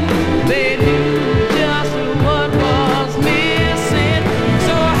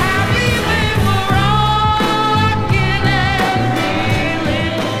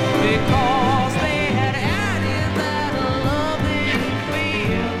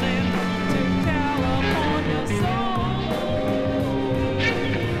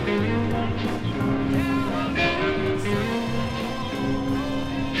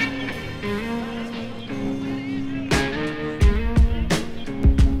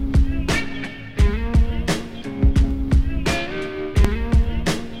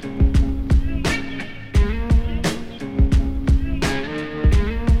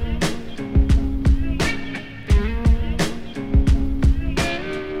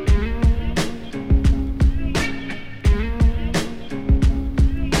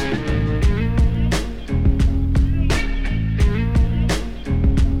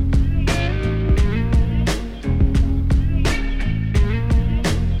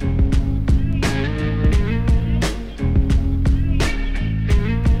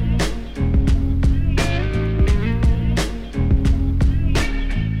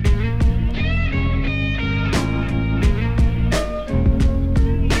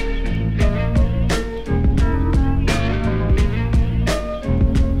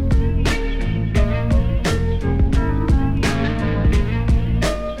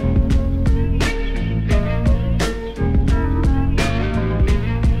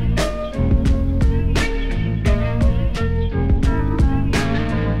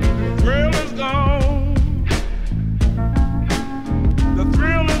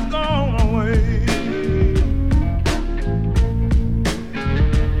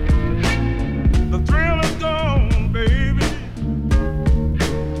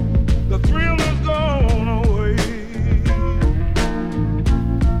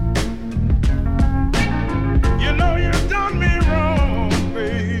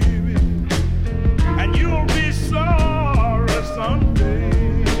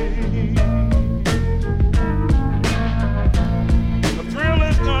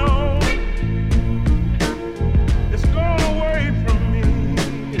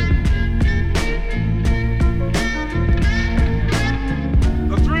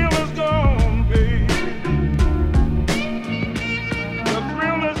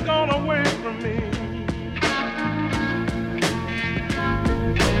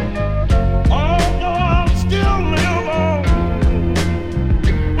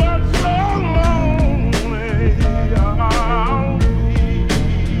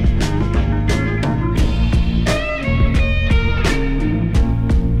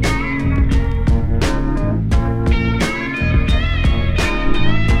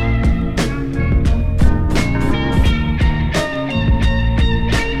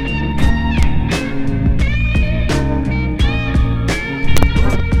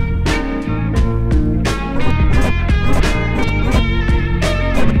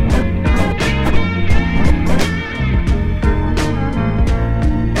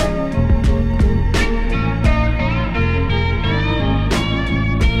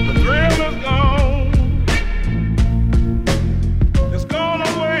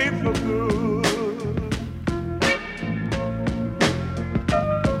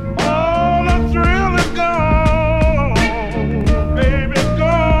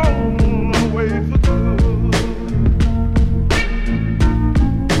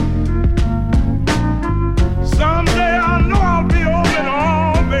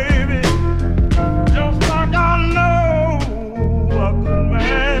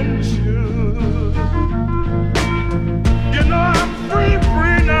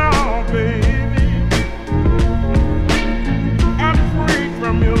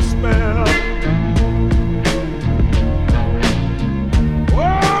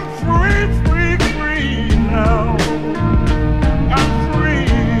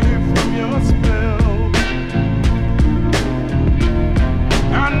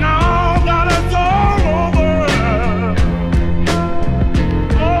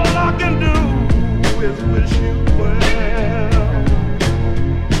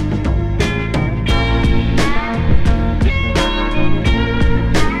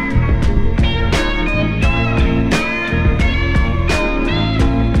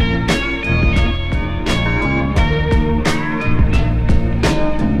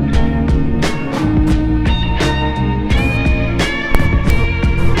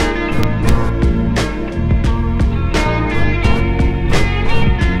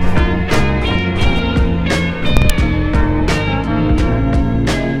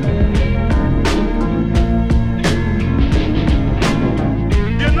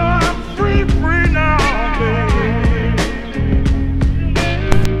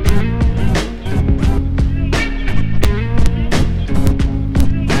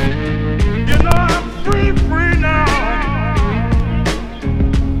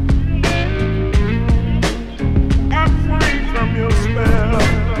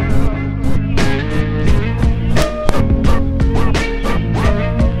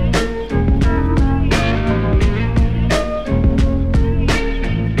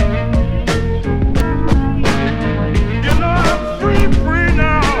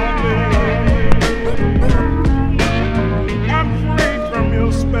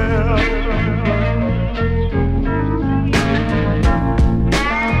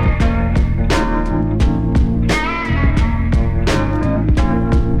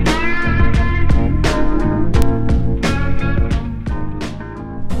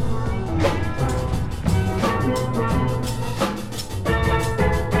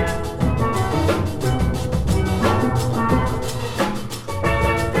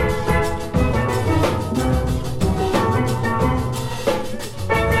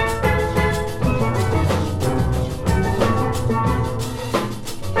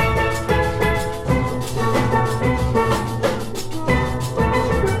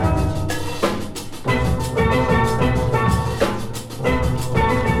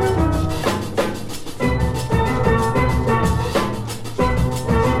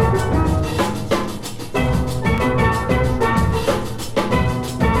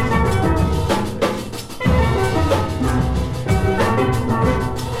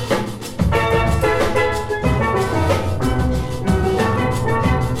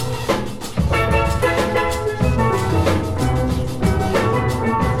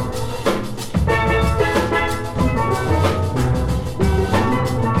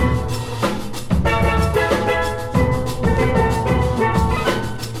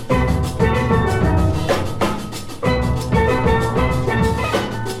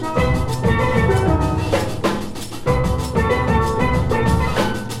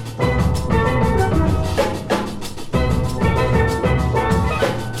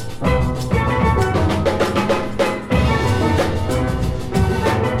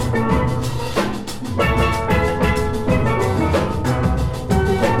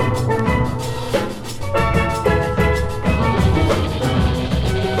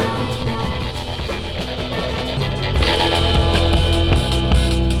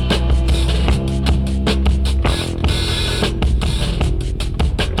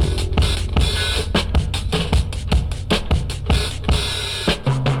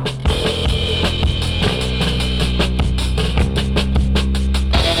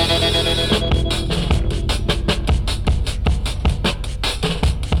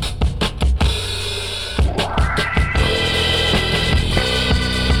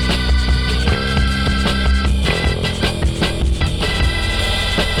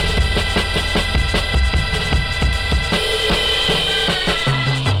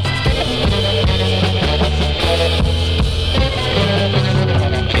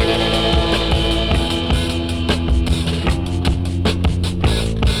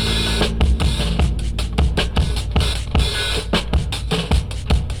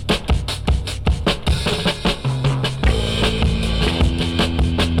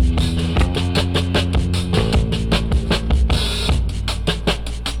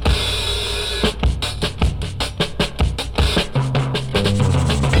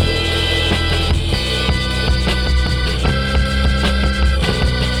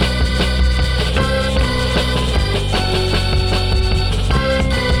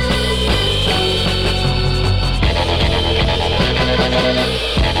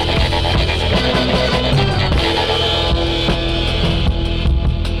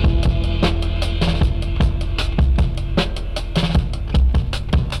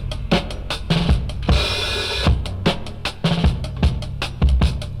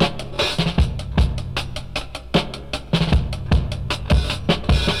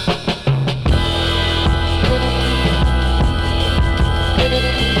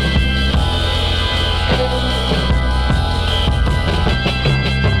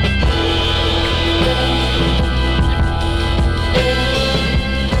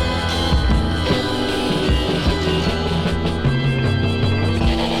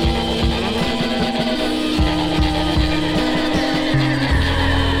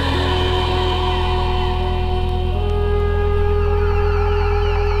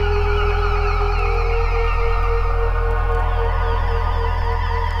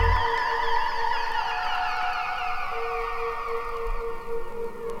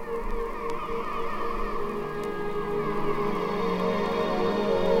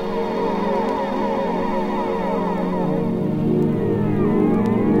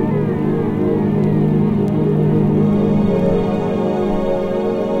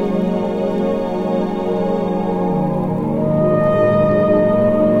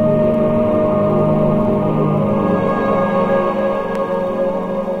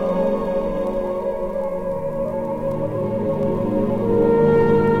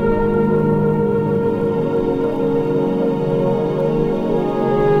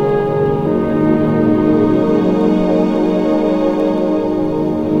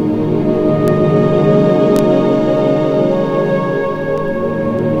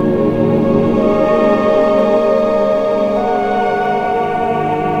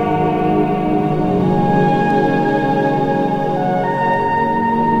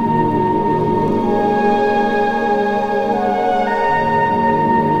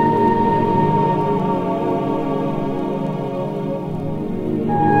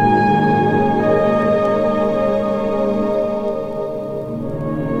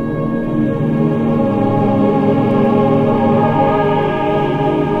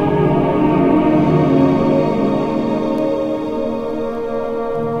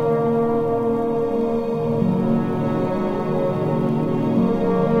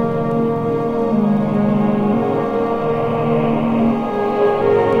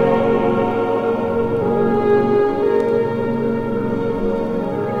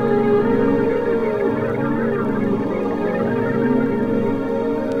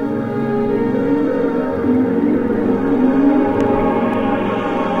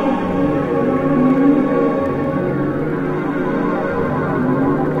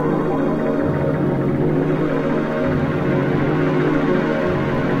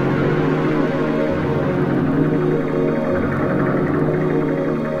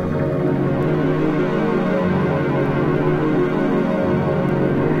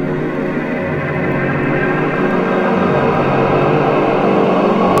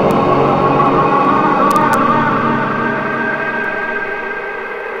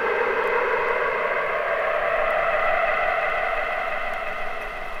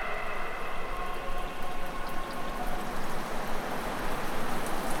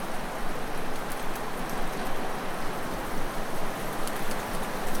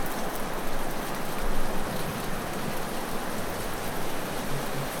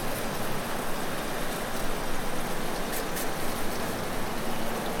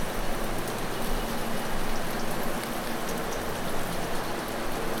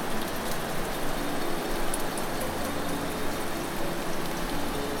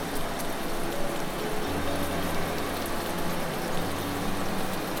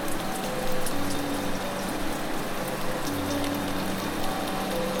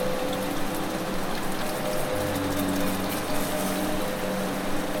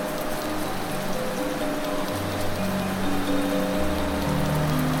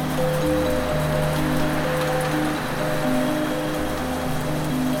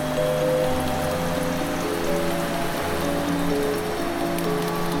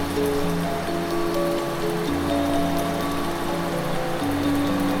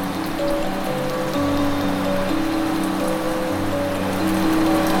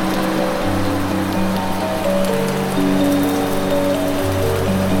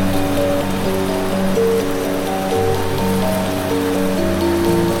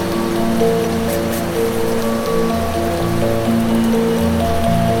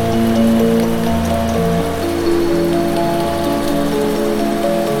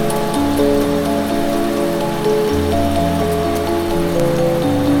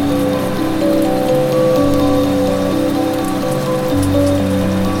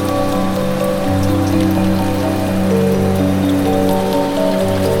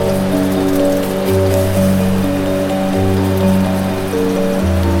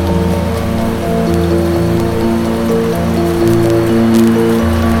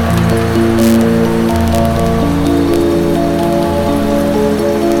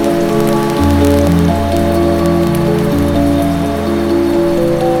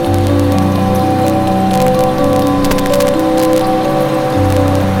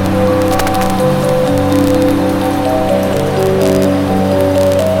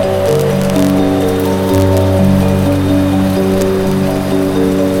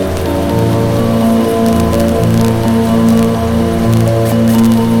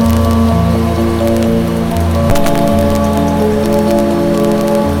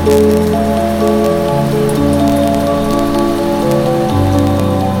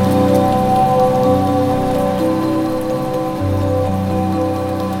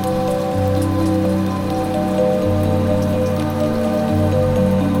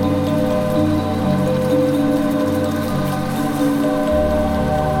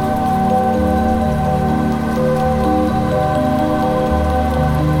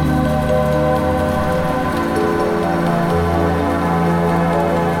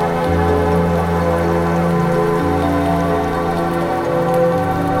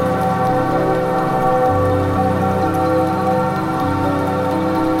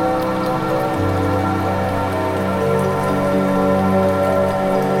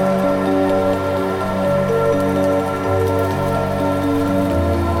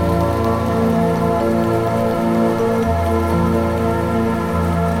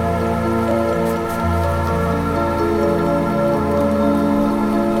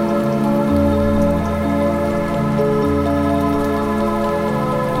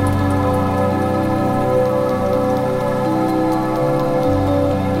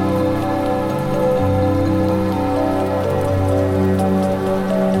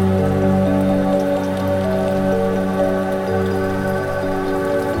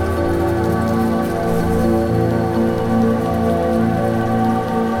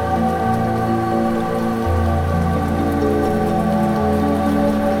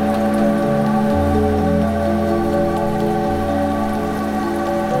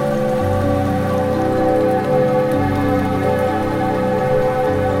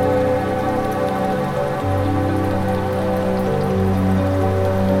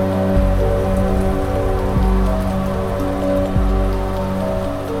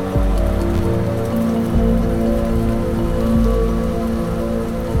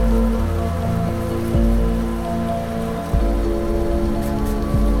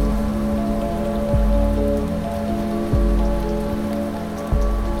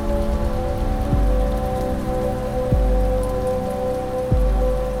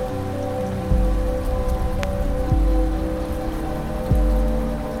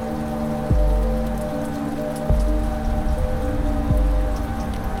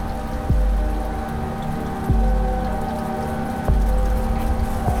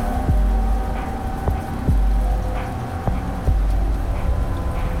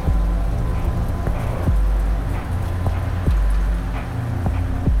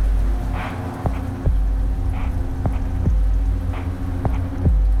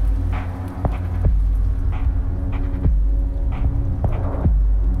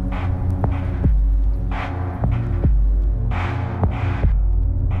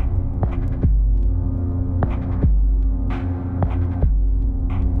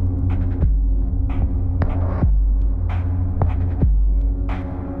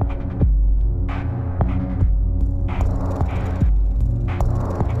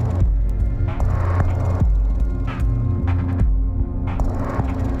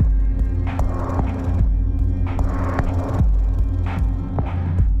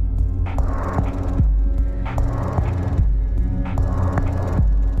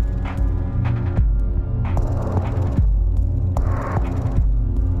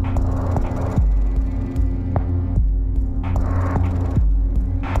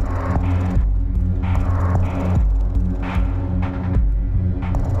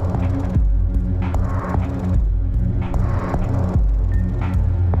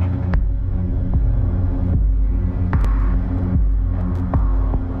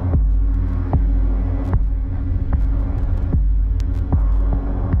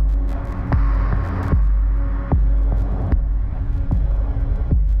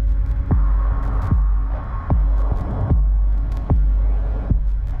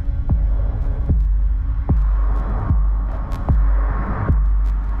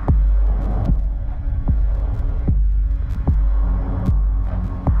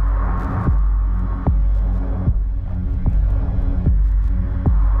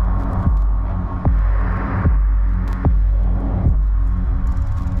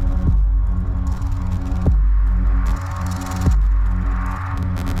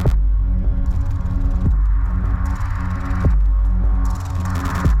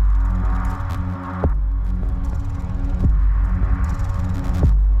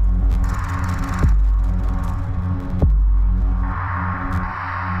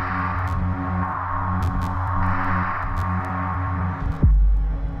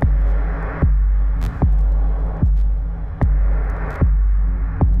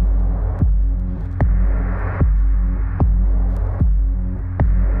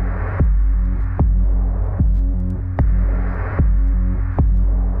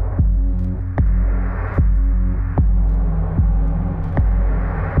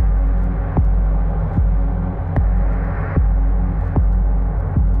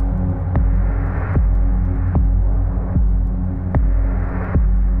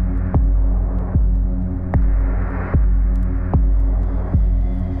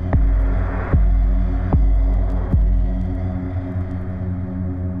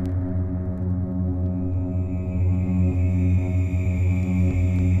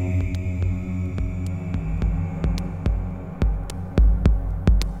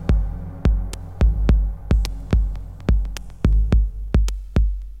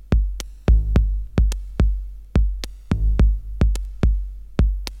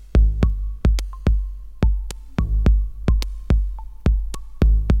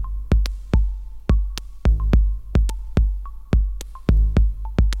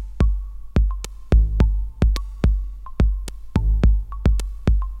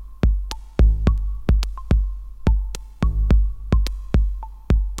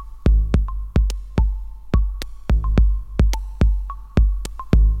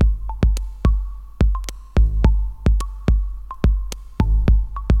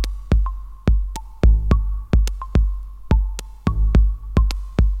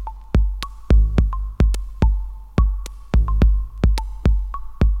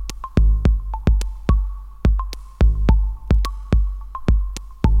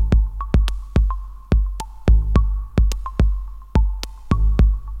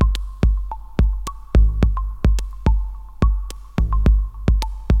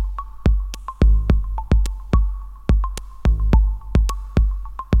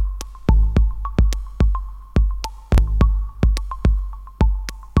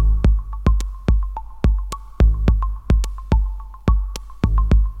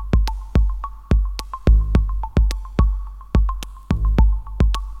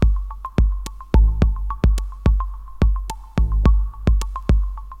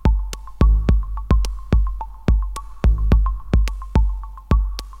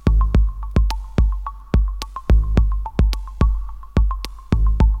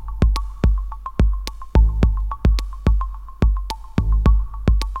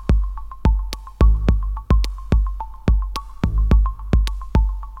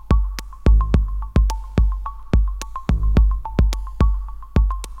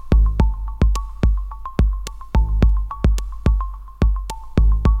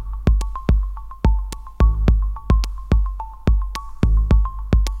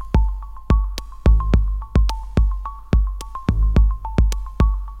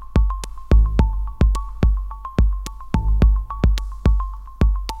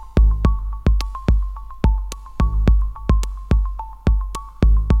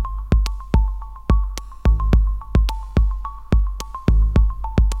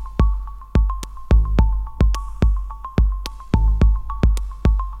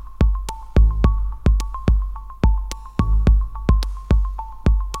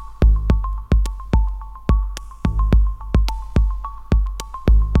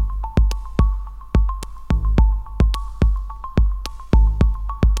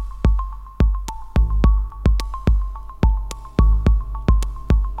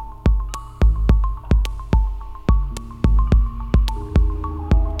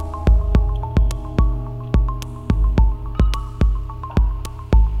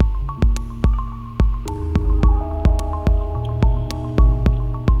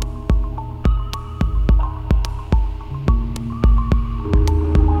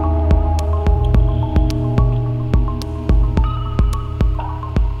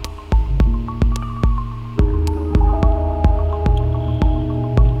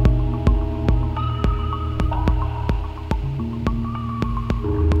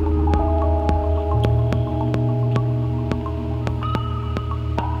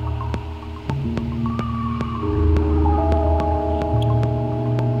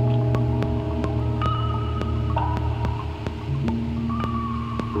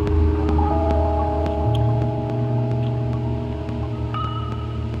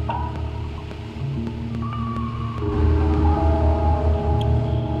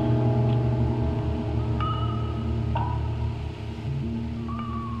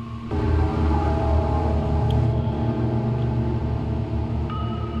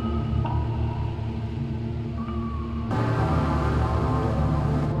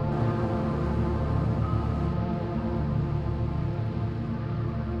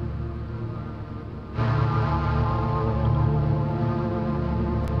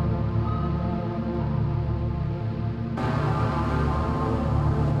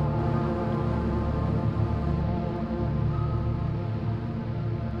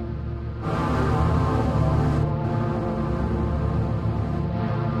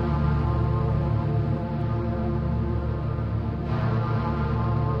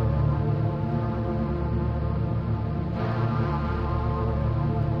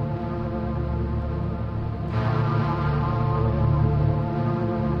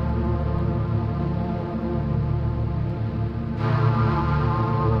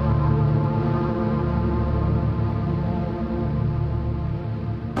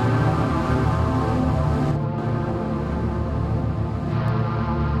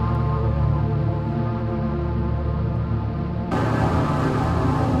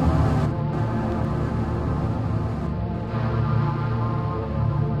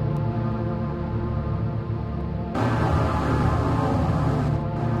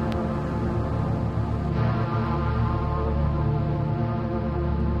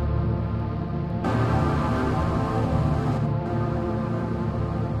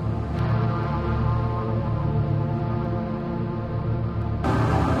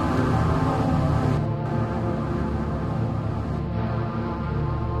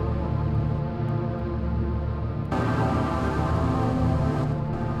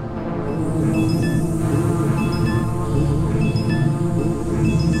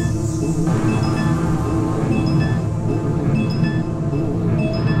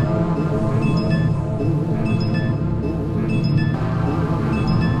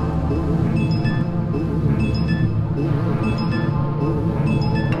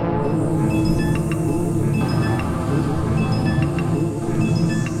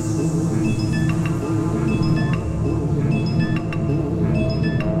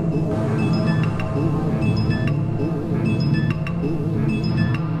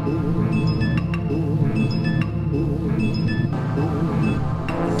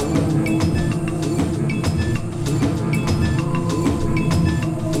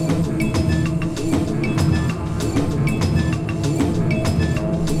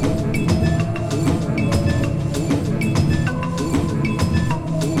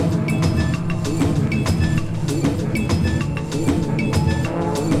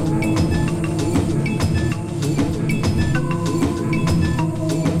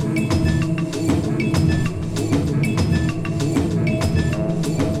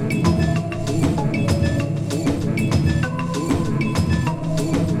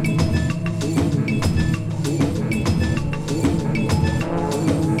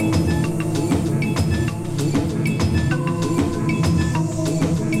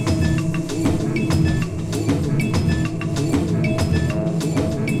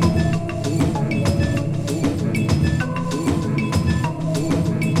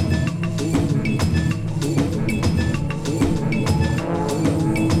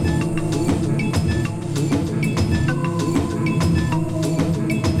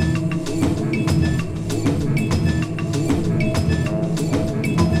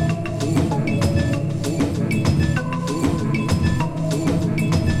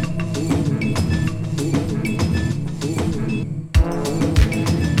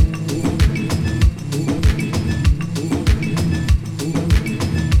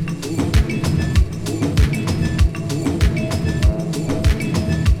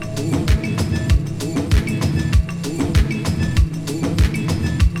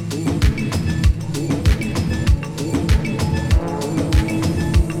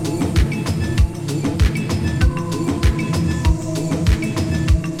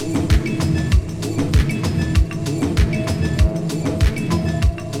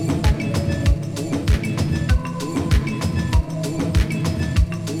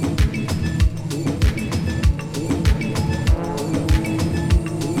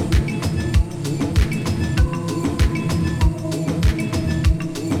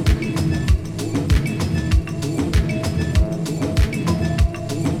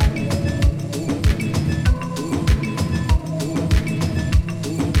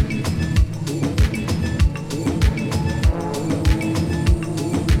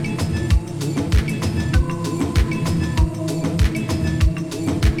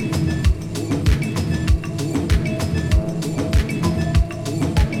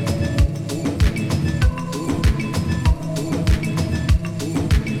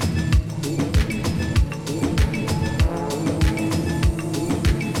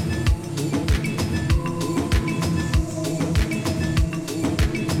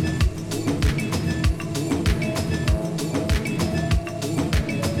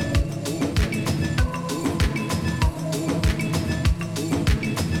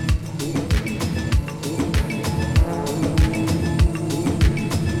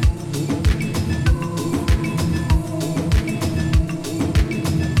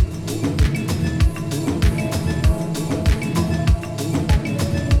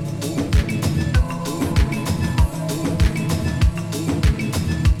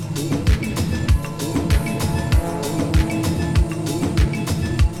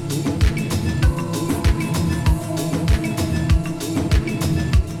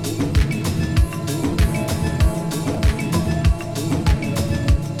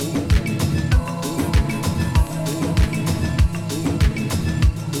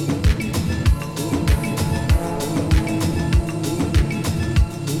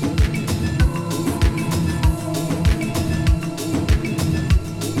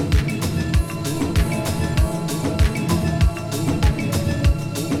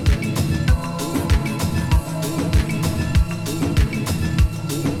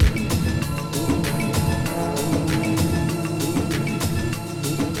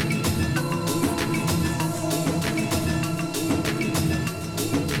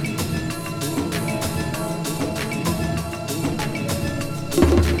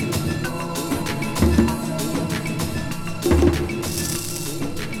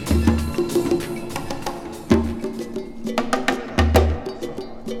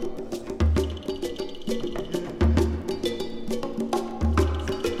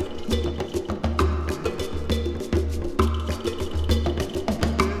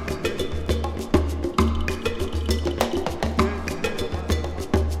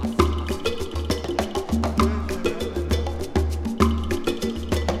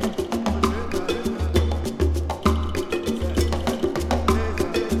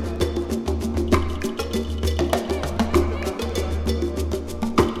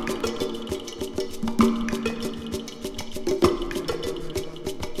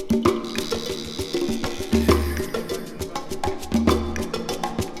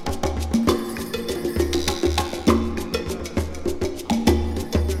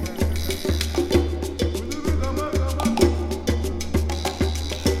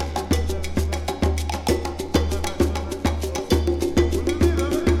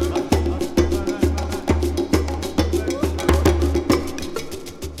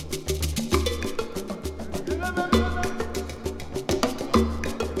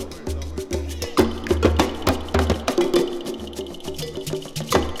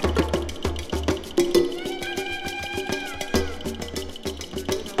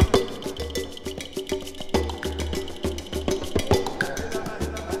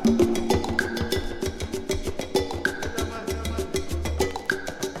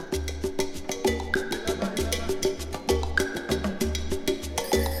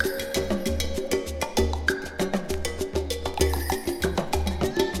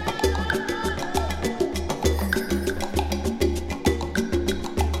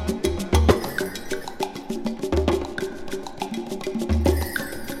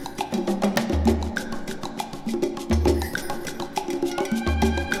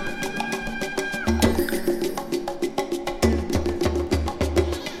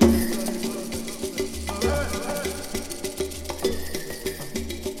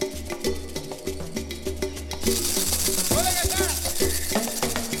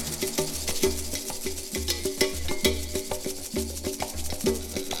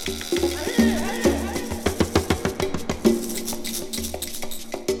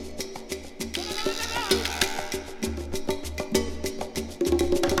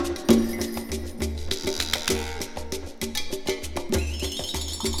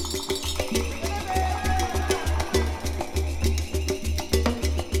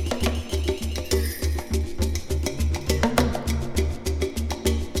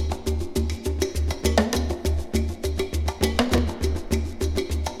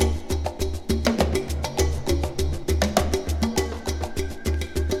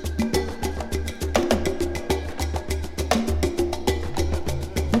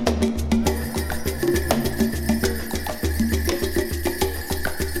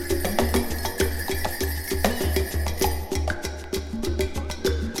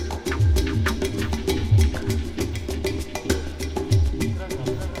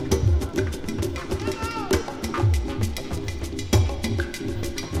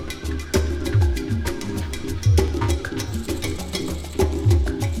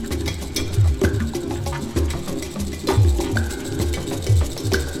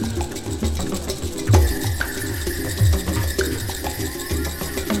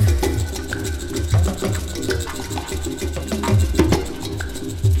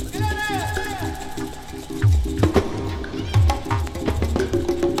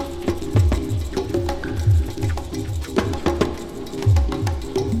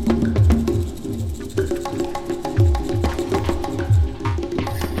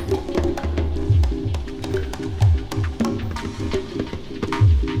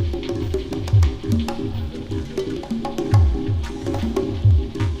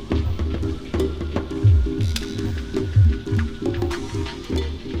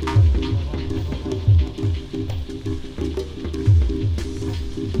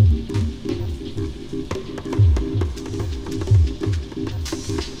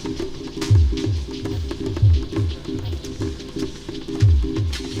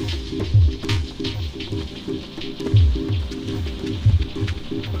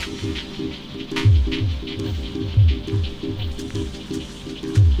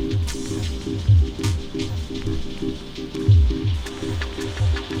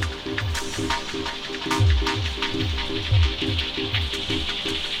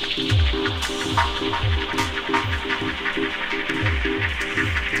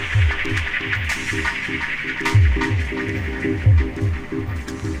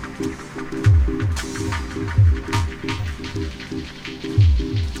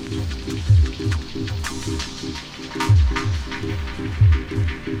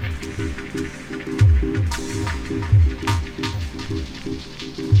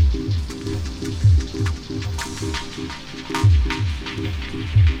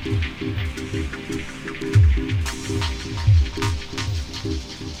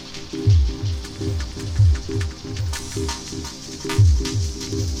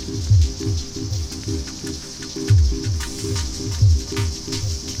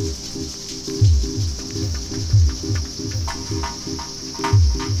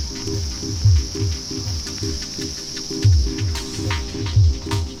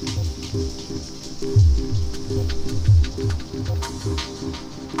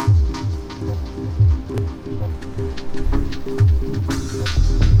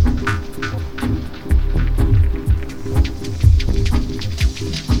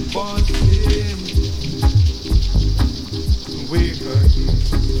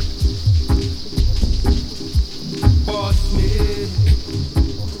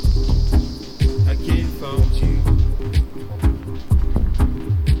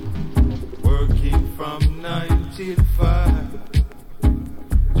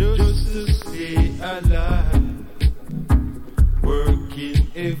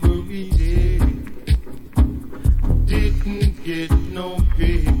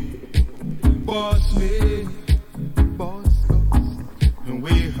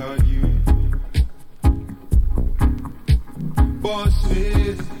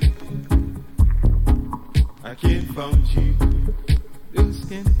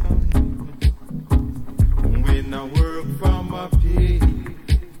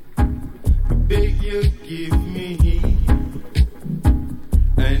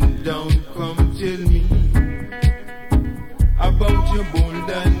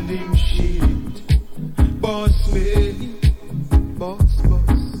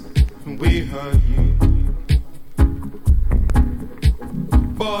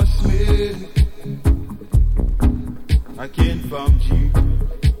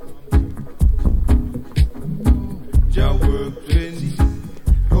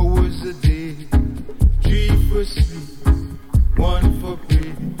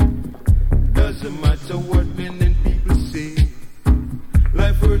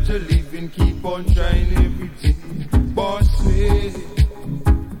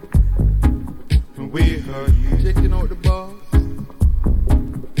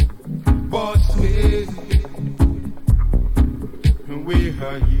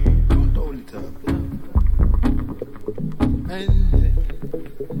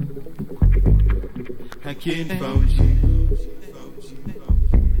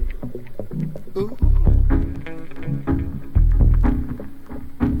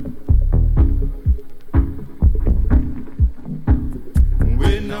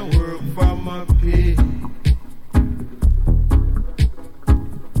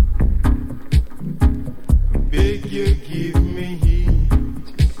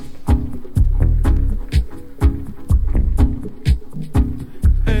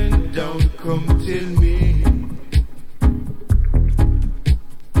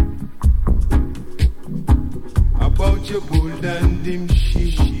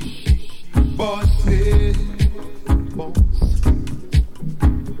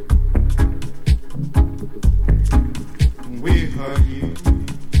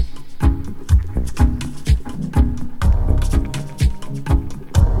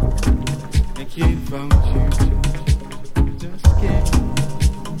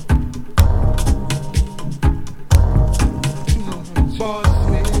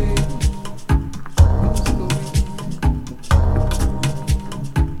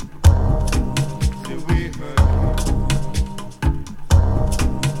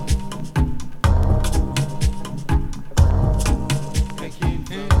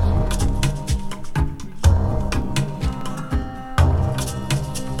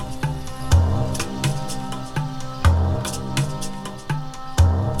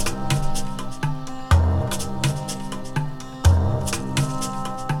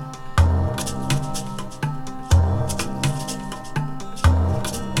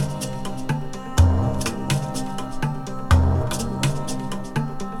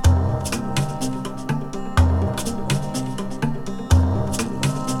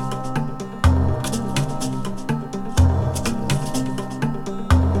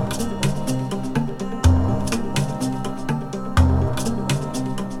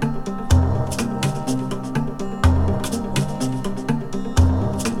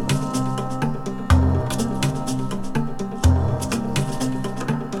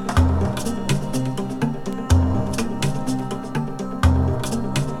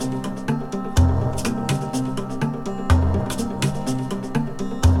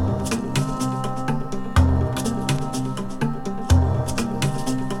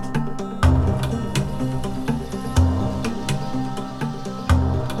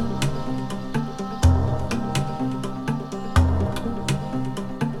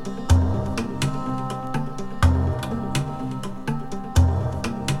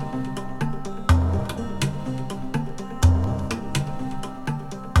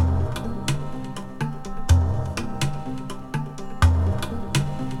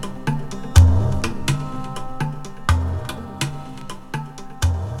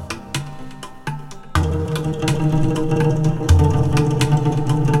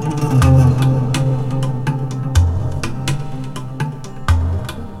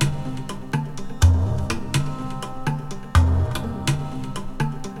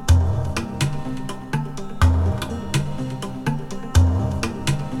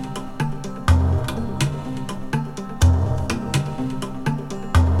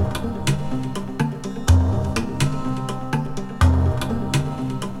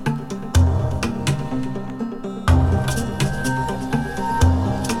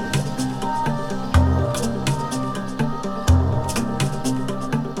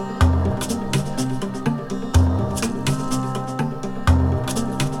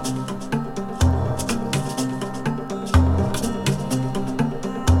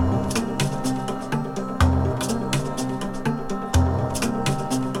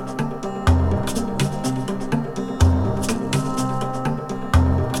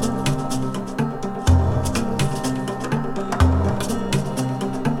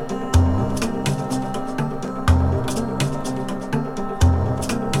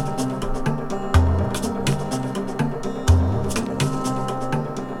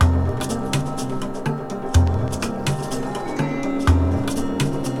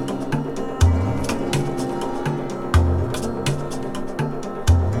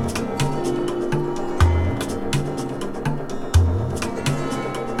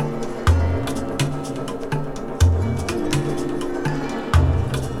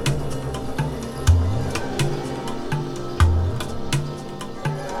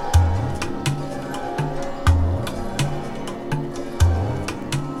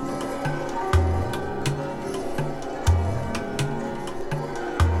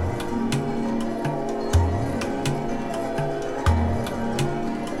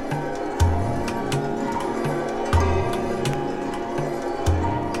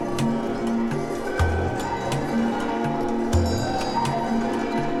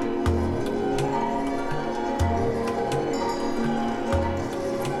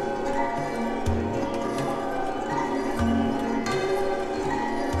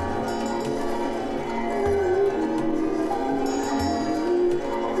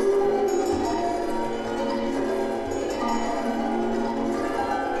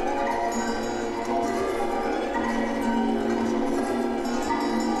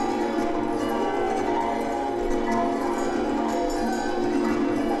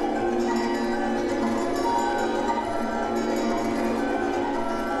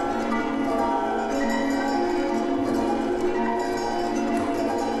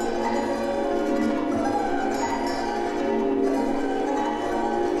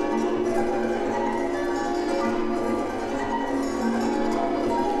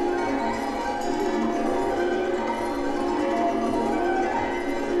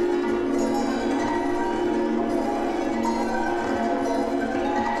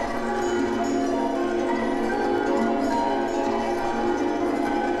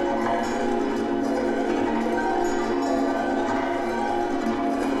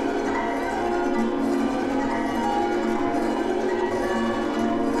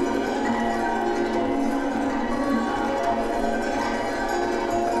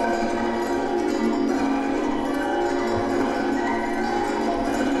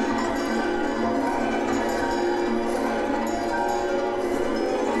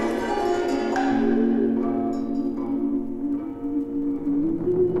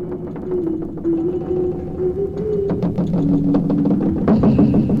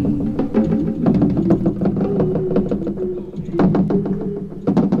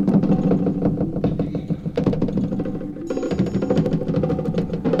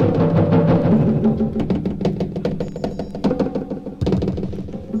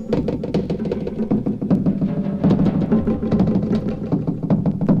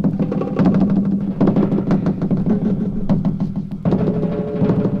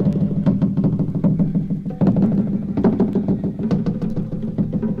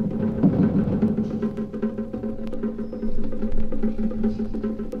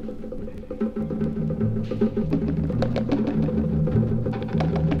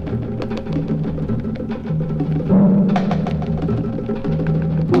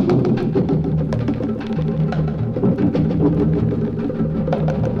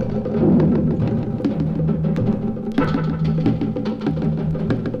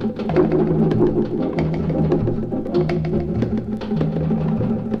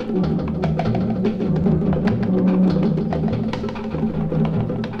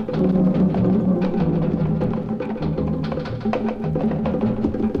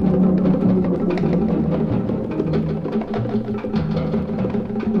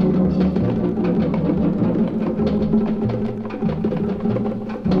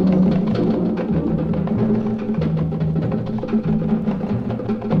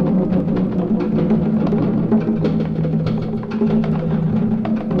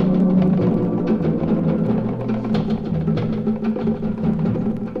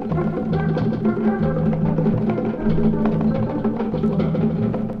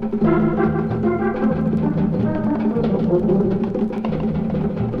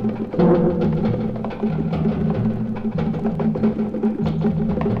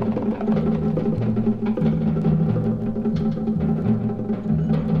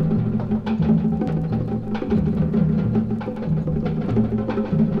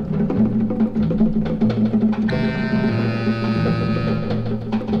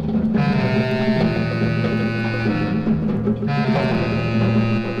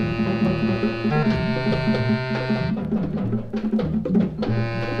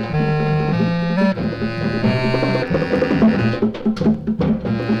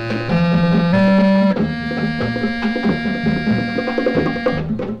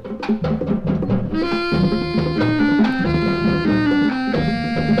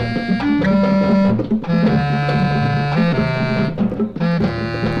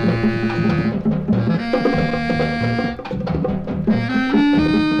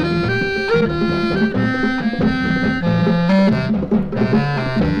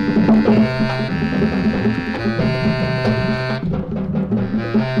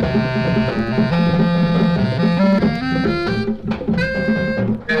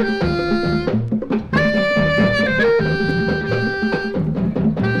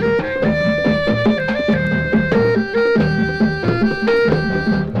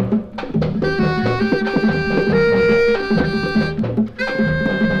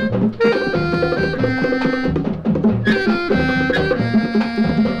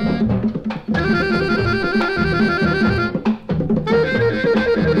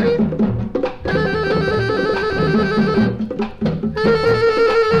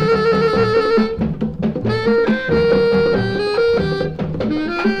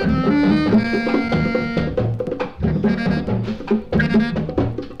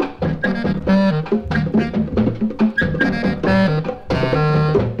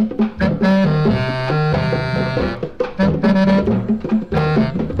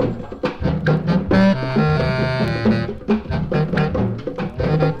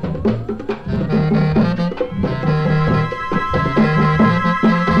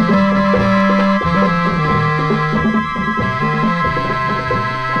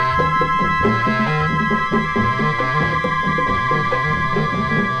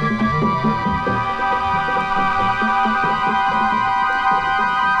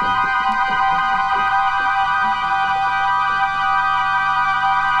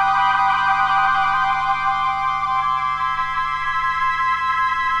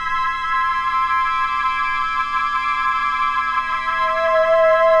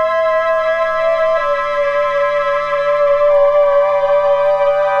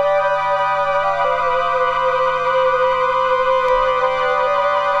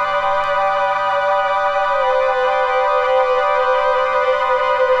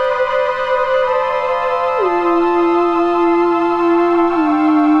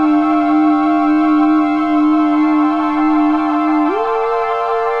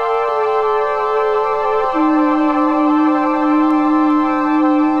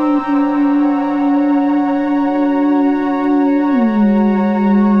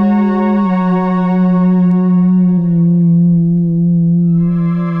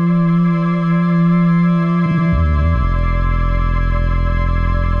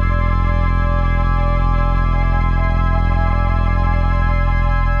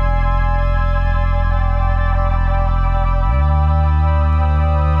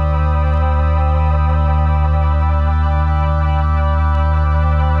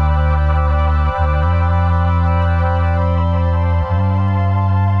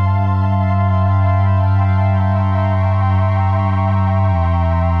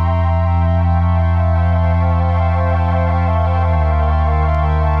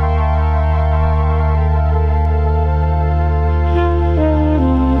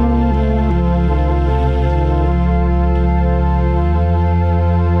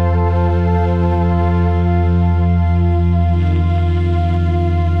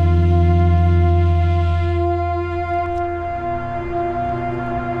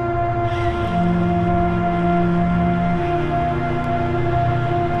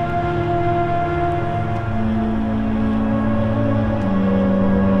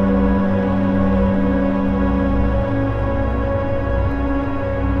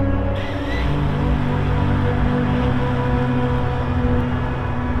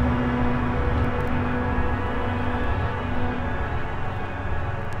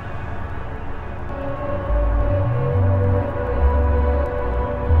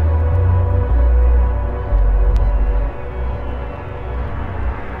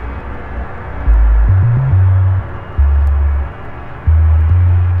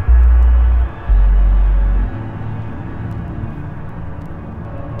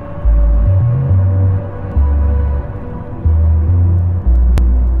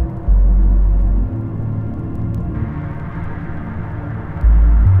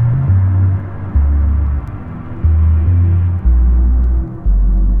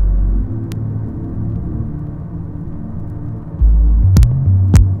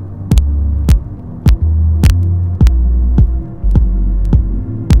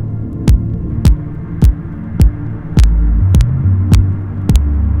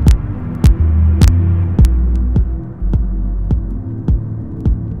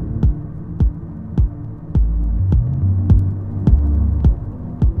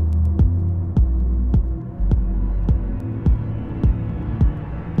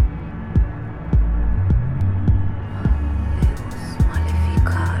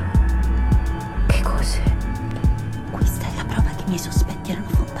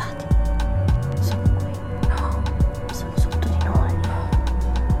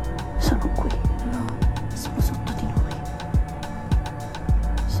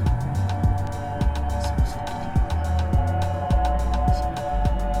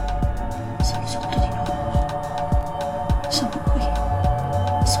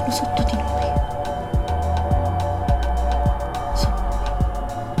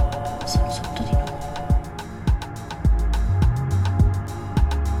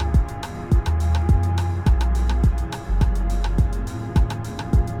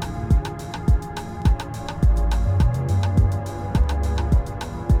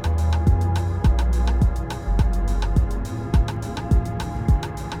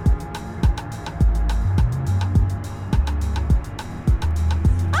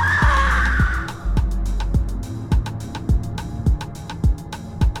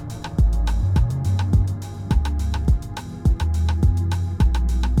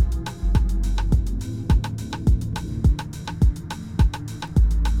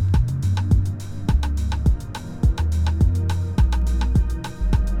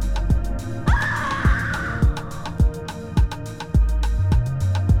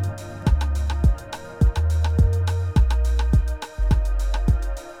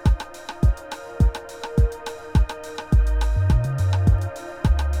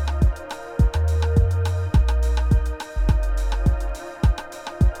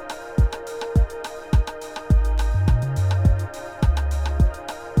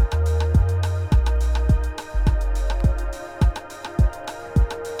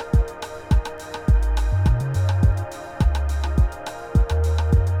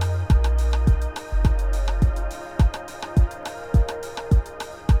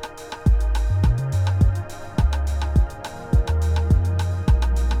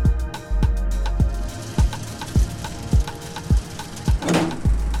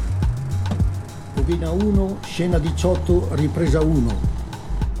Pagina 1, scena 18, ripresa 1.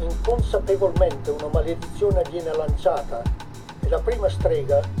 Inconsapevolmente una maledizione viene lanciata e la prima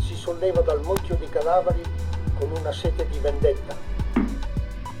strega si solleva dal mucchio di cadaveri con una sete di vendetta.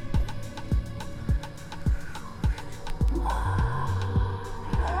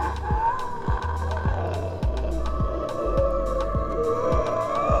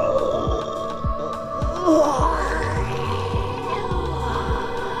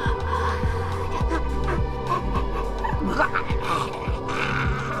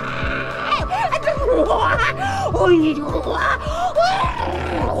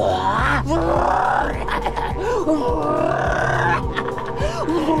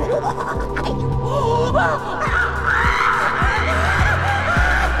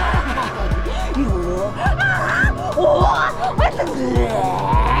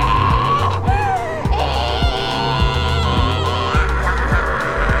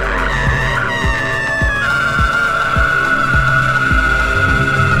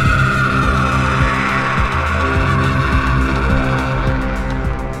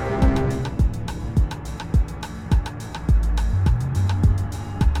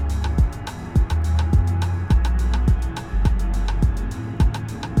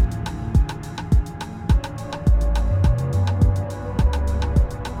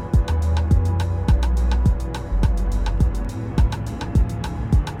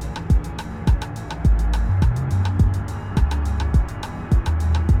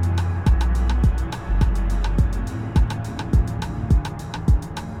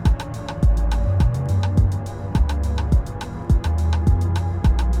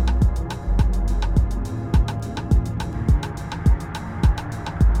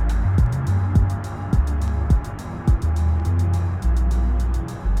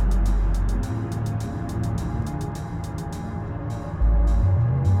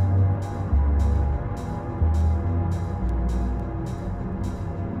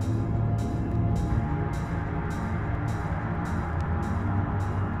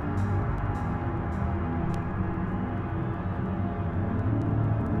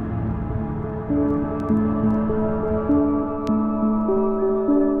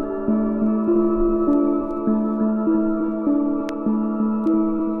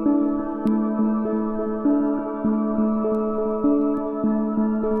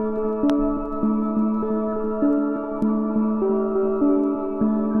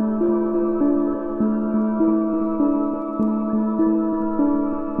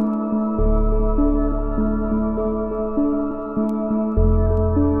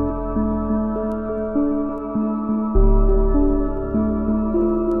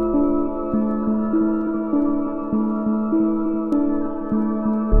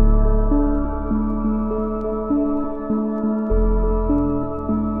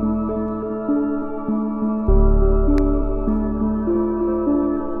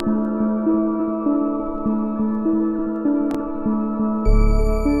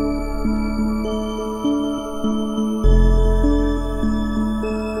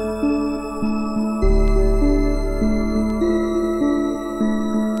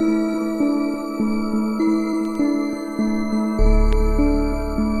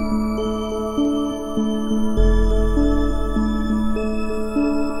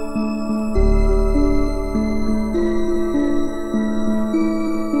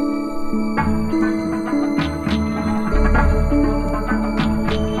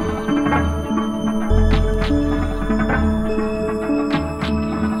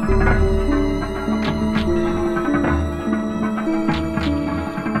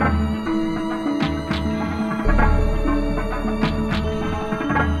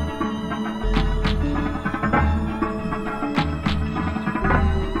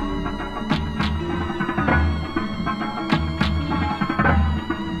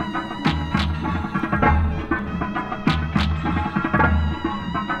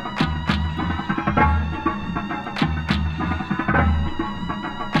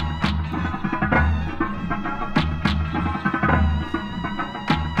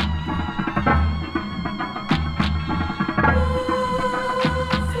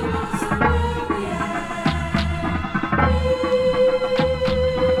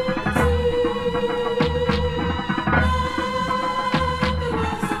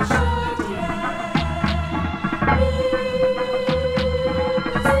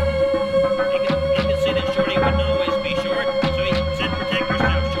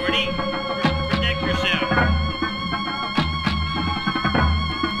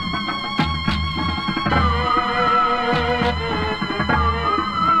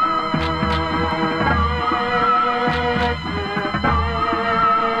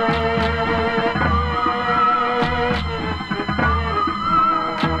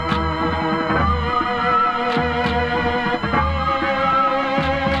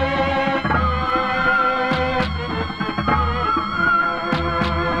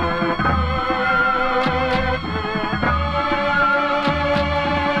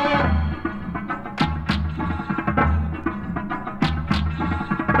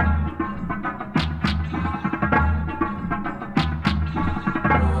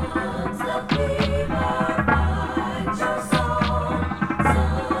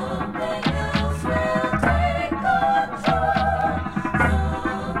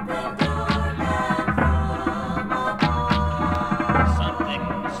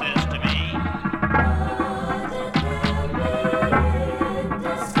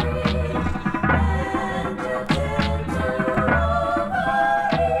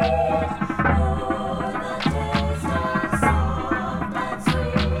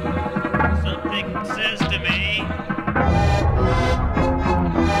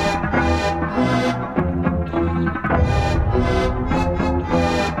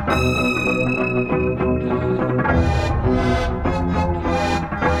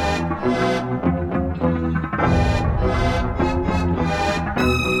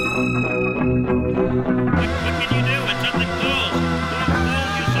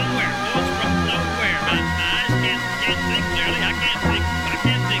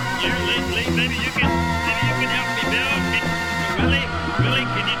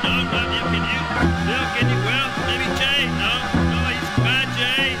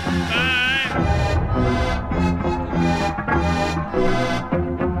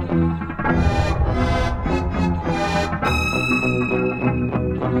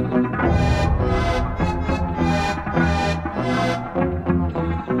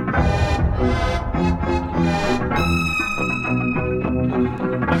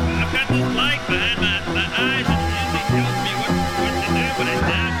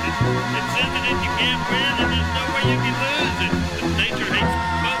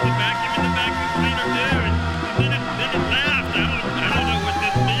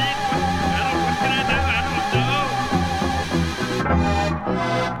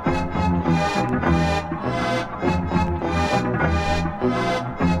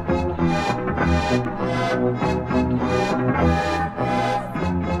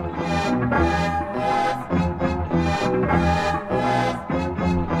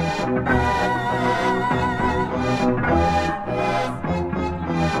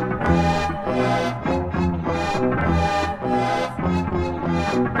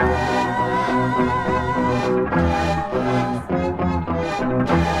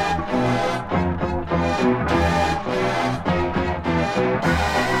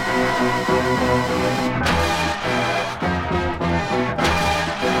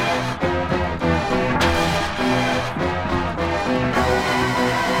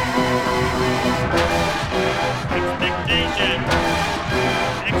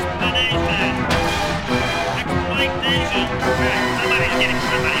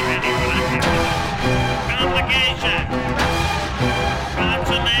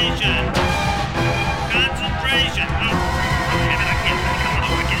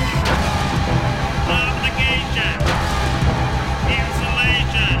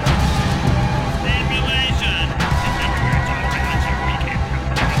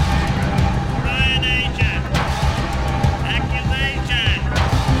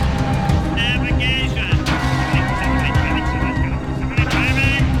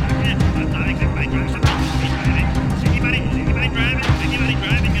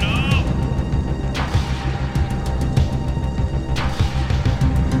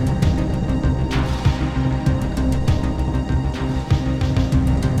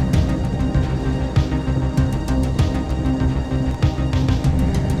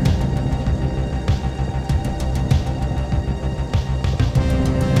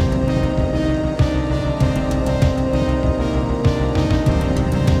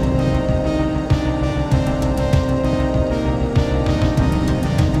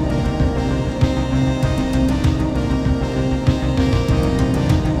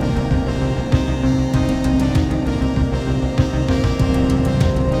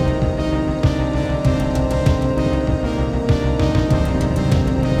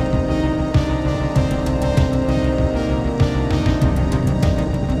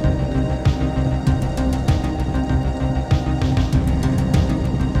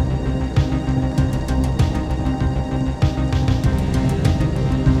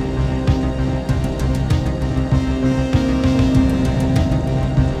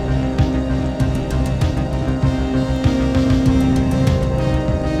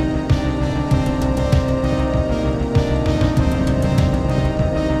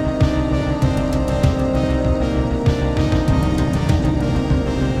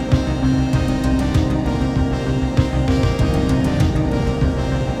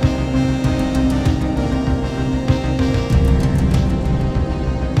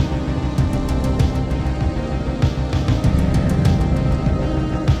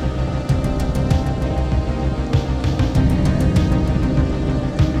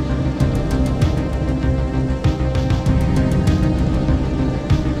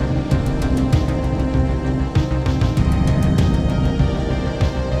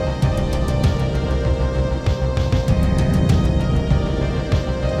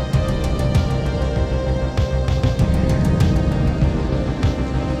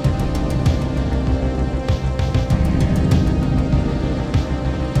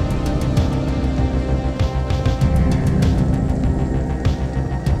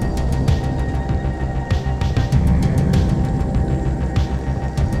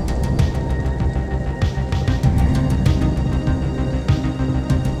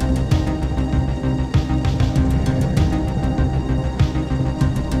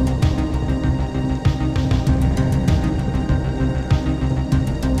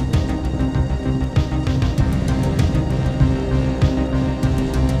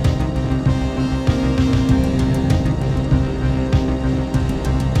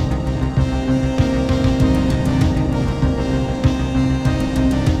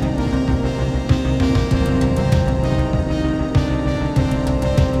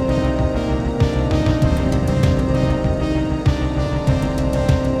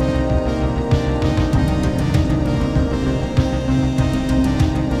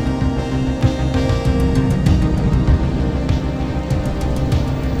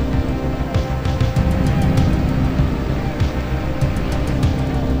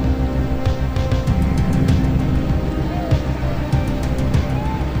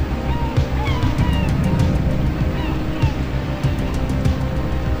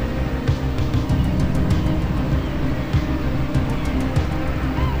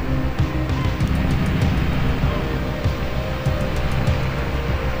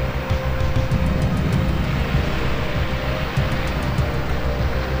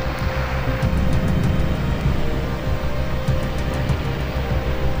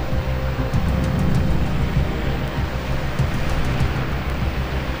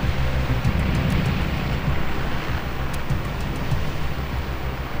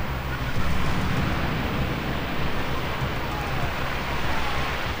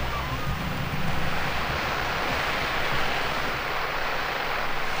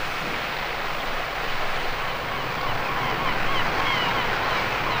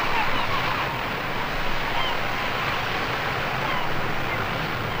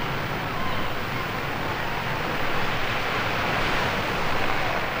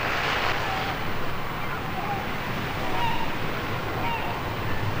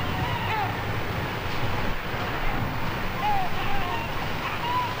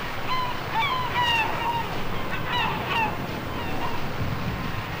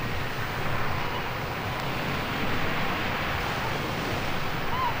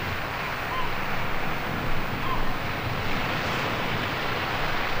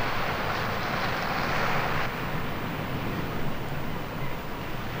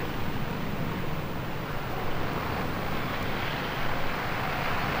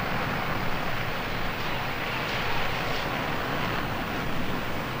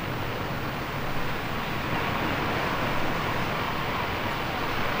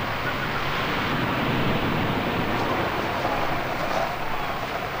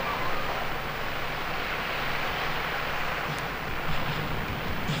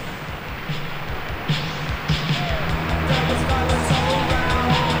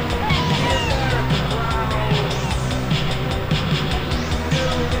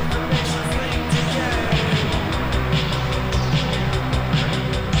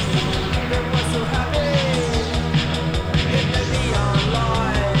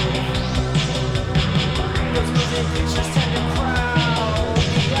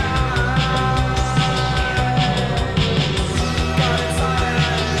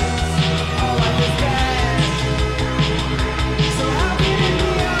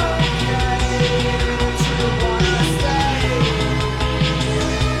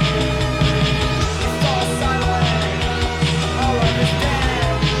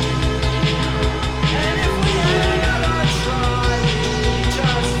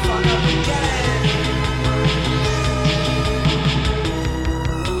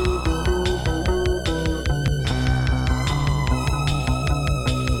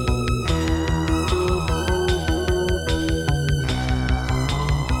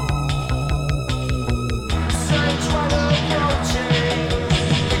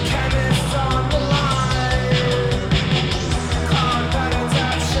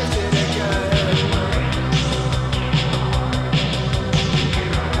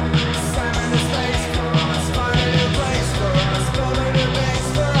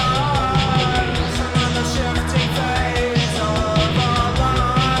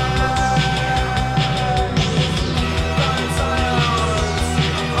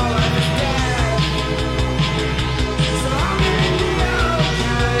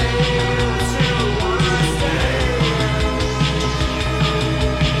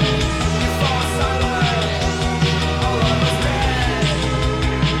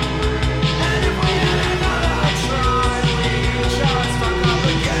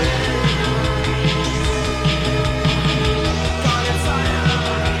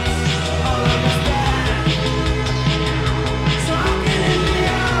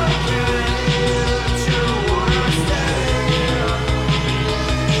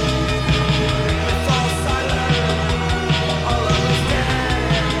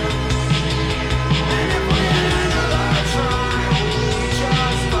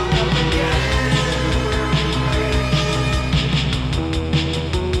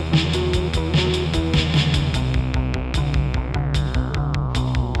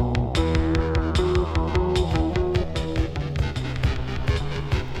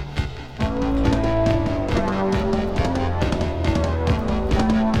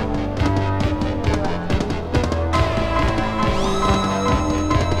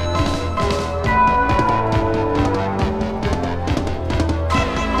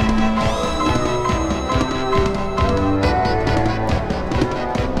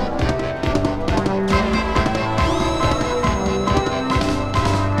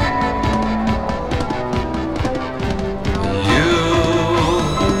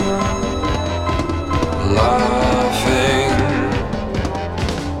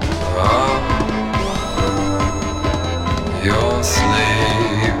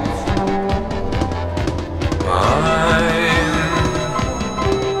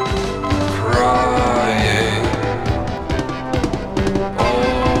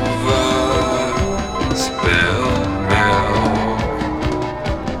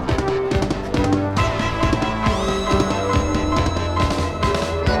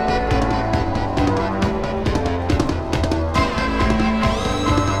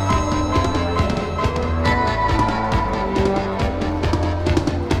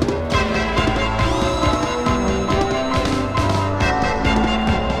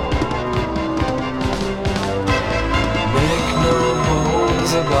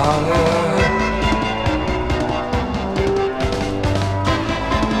 about it.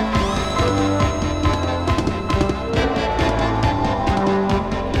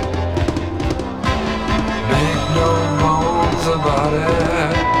 Make no bones about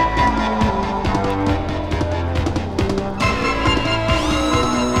it.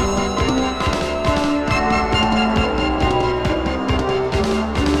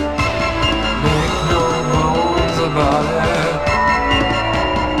 About it.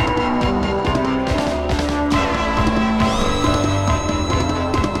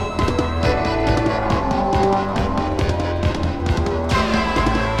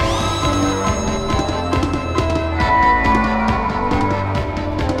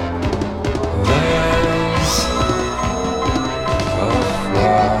 There's a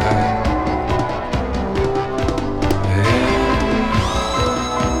fly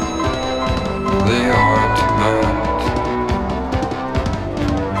in the ointment.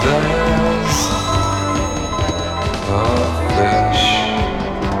 There's a fish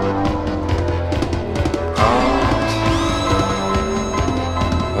out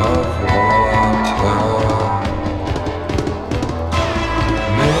of water.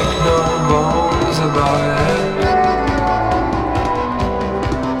 Make no bones about it.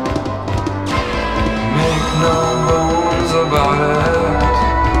 Make no bones about it.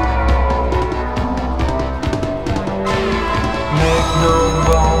 Make no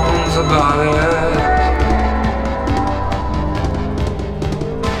bones about it.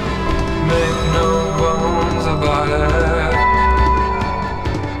 Make no bones about it.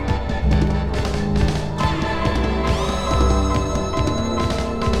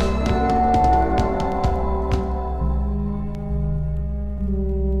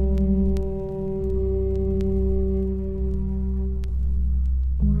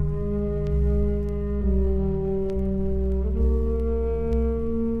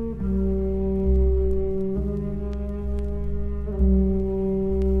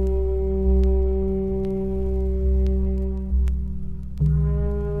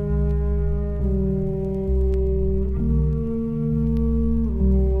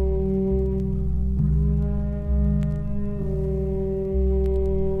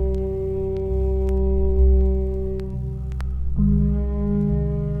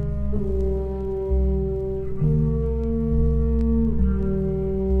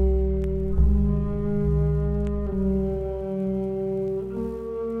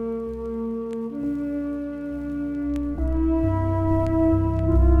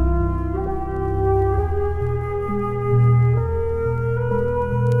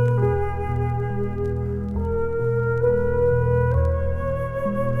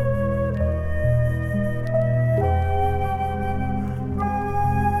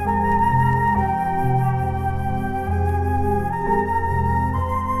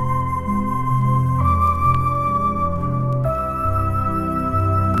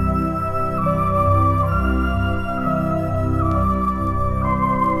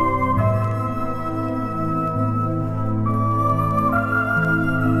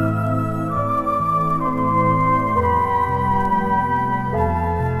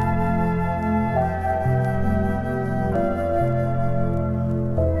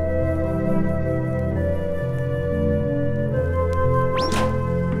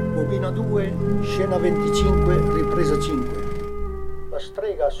 Bobina 2, scena 25, ripresa 5. La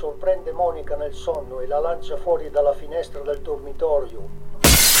strega sorprende Monica nel sonno e la lancia fuori dalla finestra del dormitorio.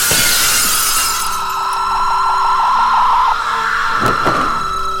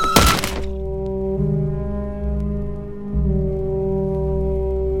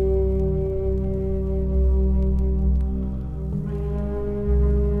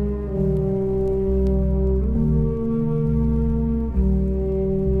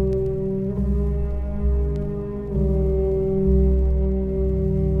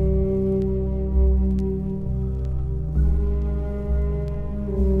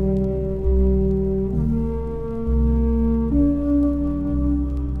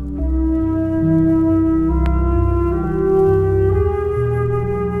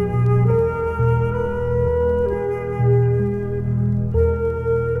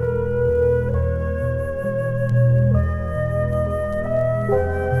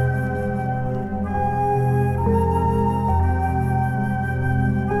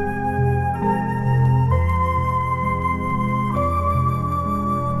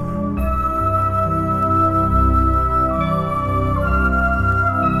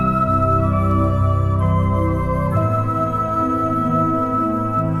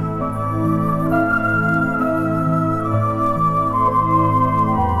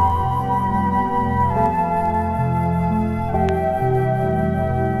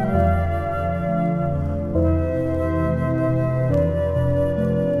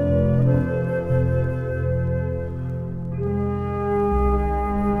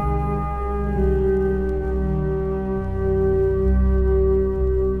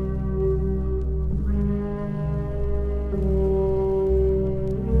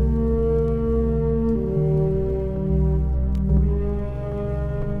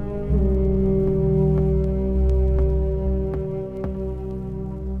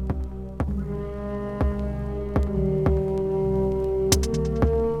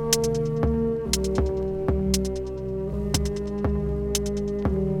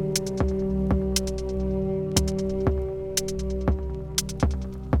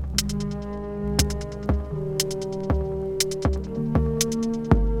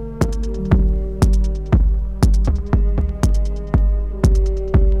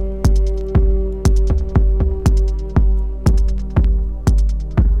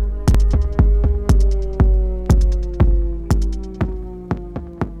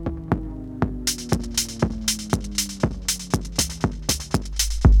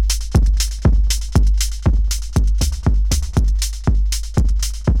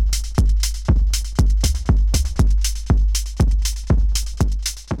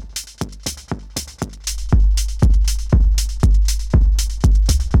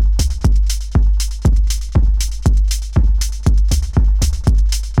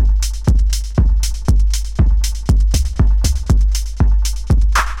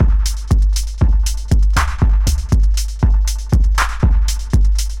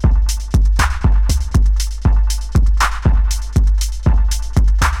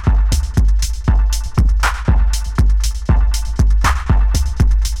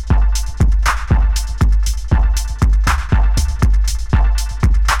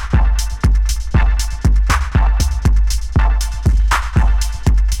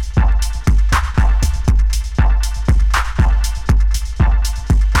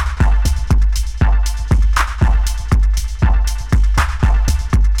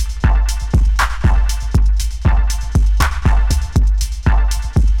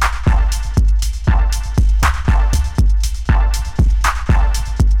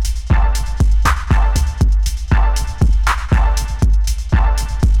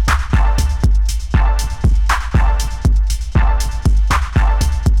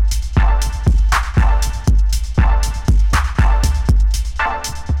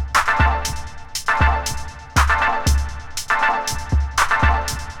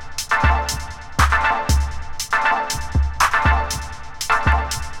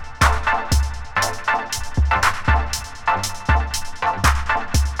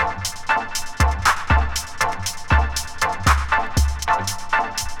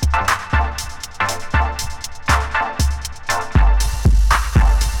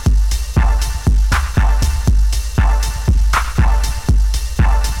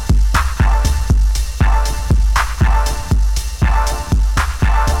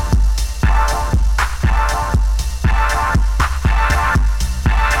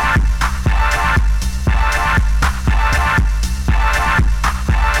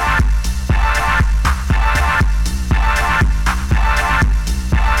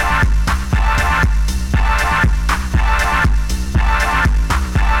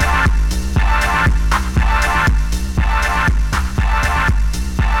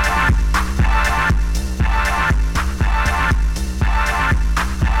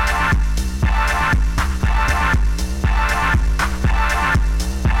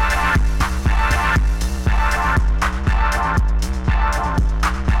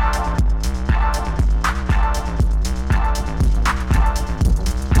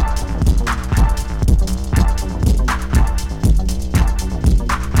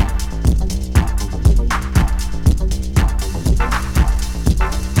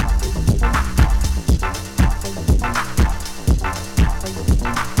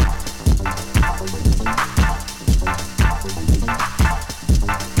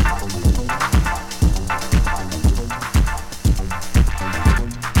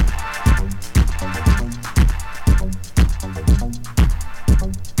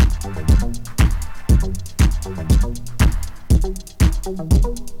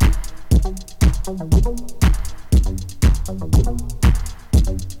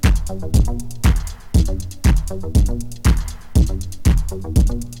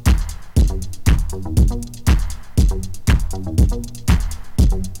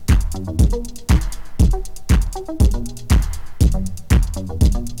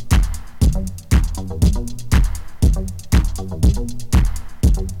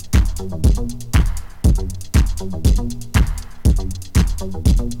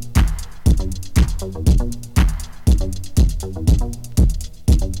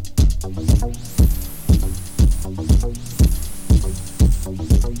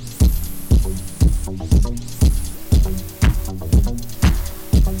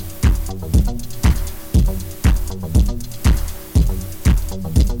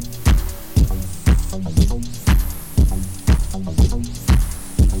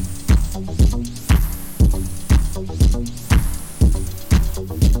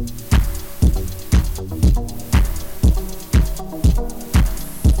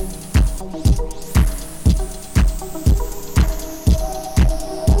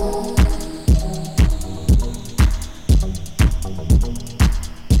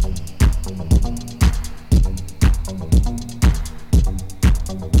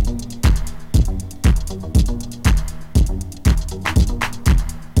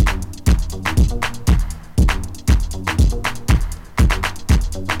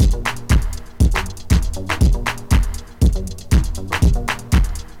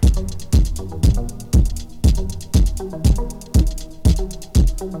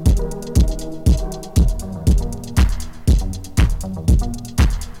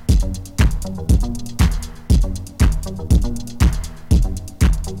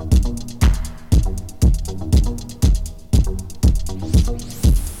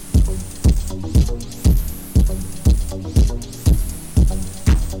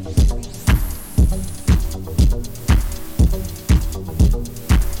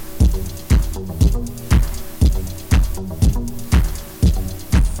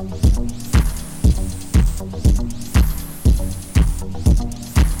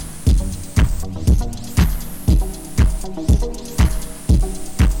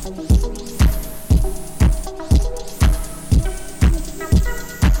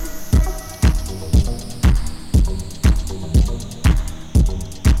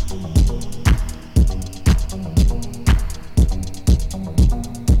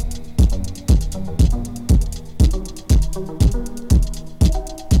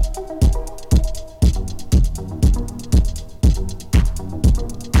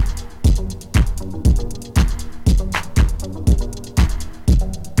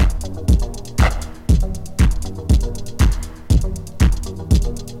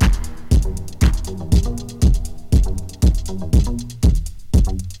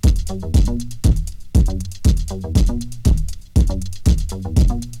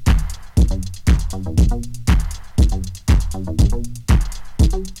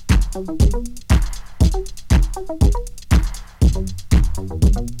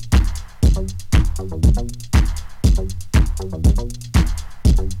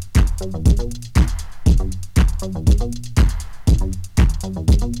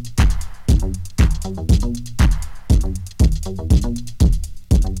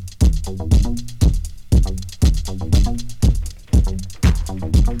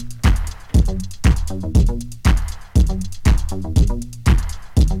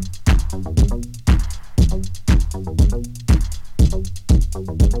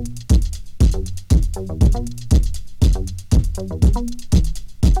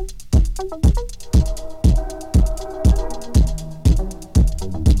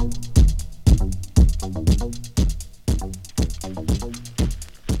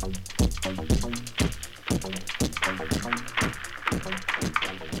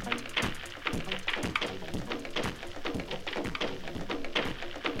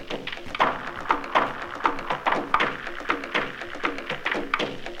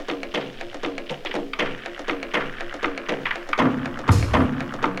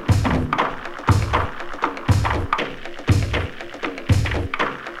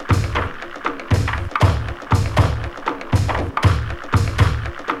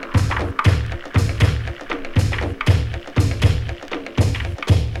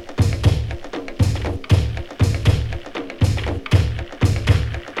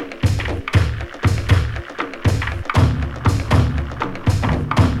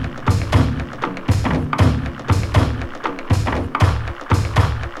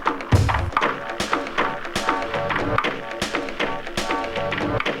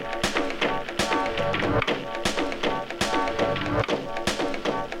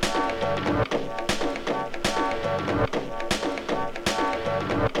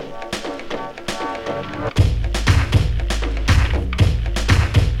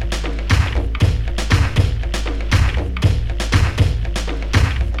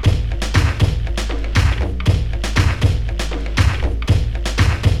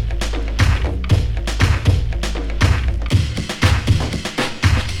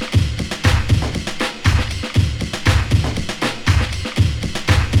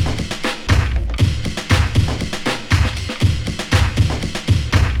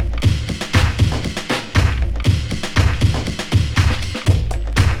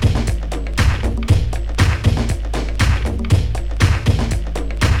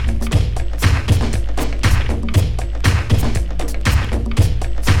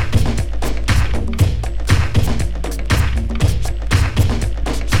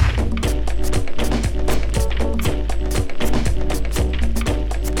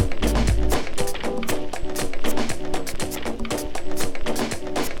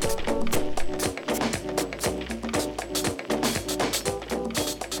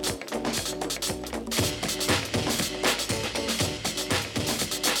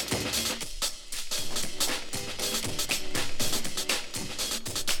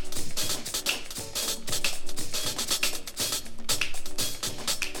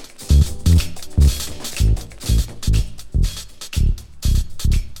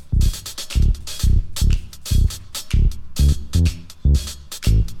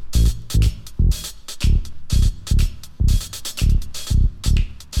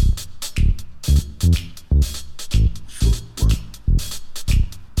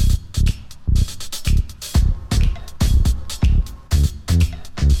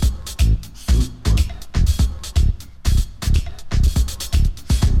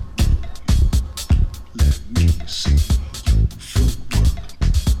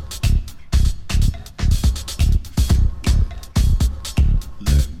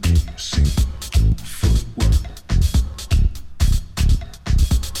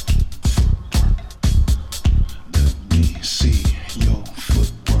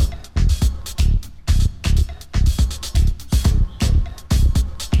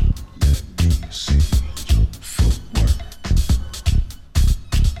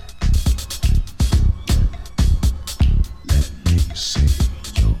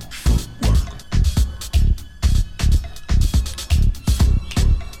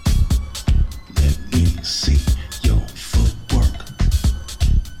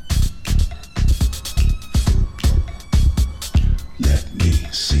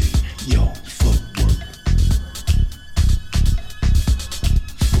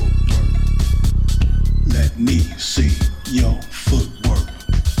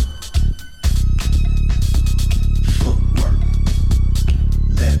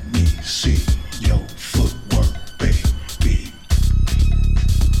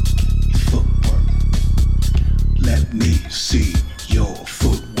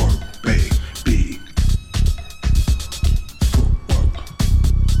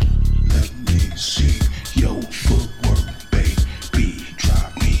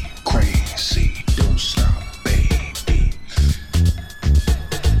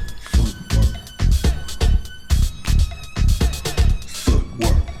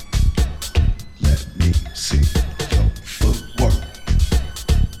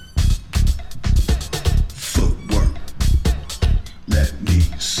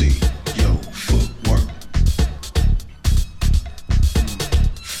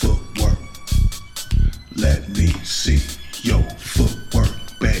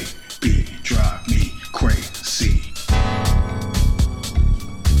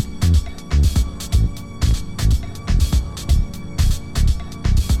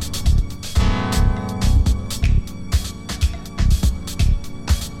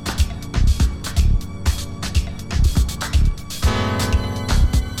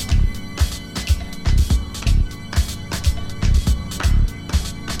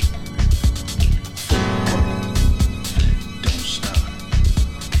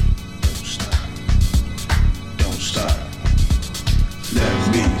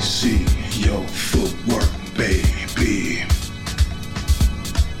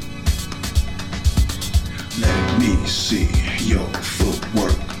 me see your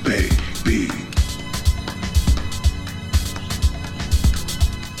footwork, baby.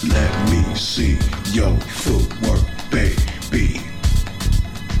 Let me see your footwork, baby.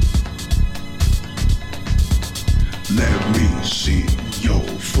 Let me see your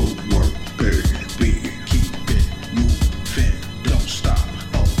footwork, baby. Keep it moving, don't stop,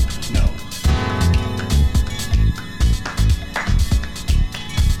 oh no.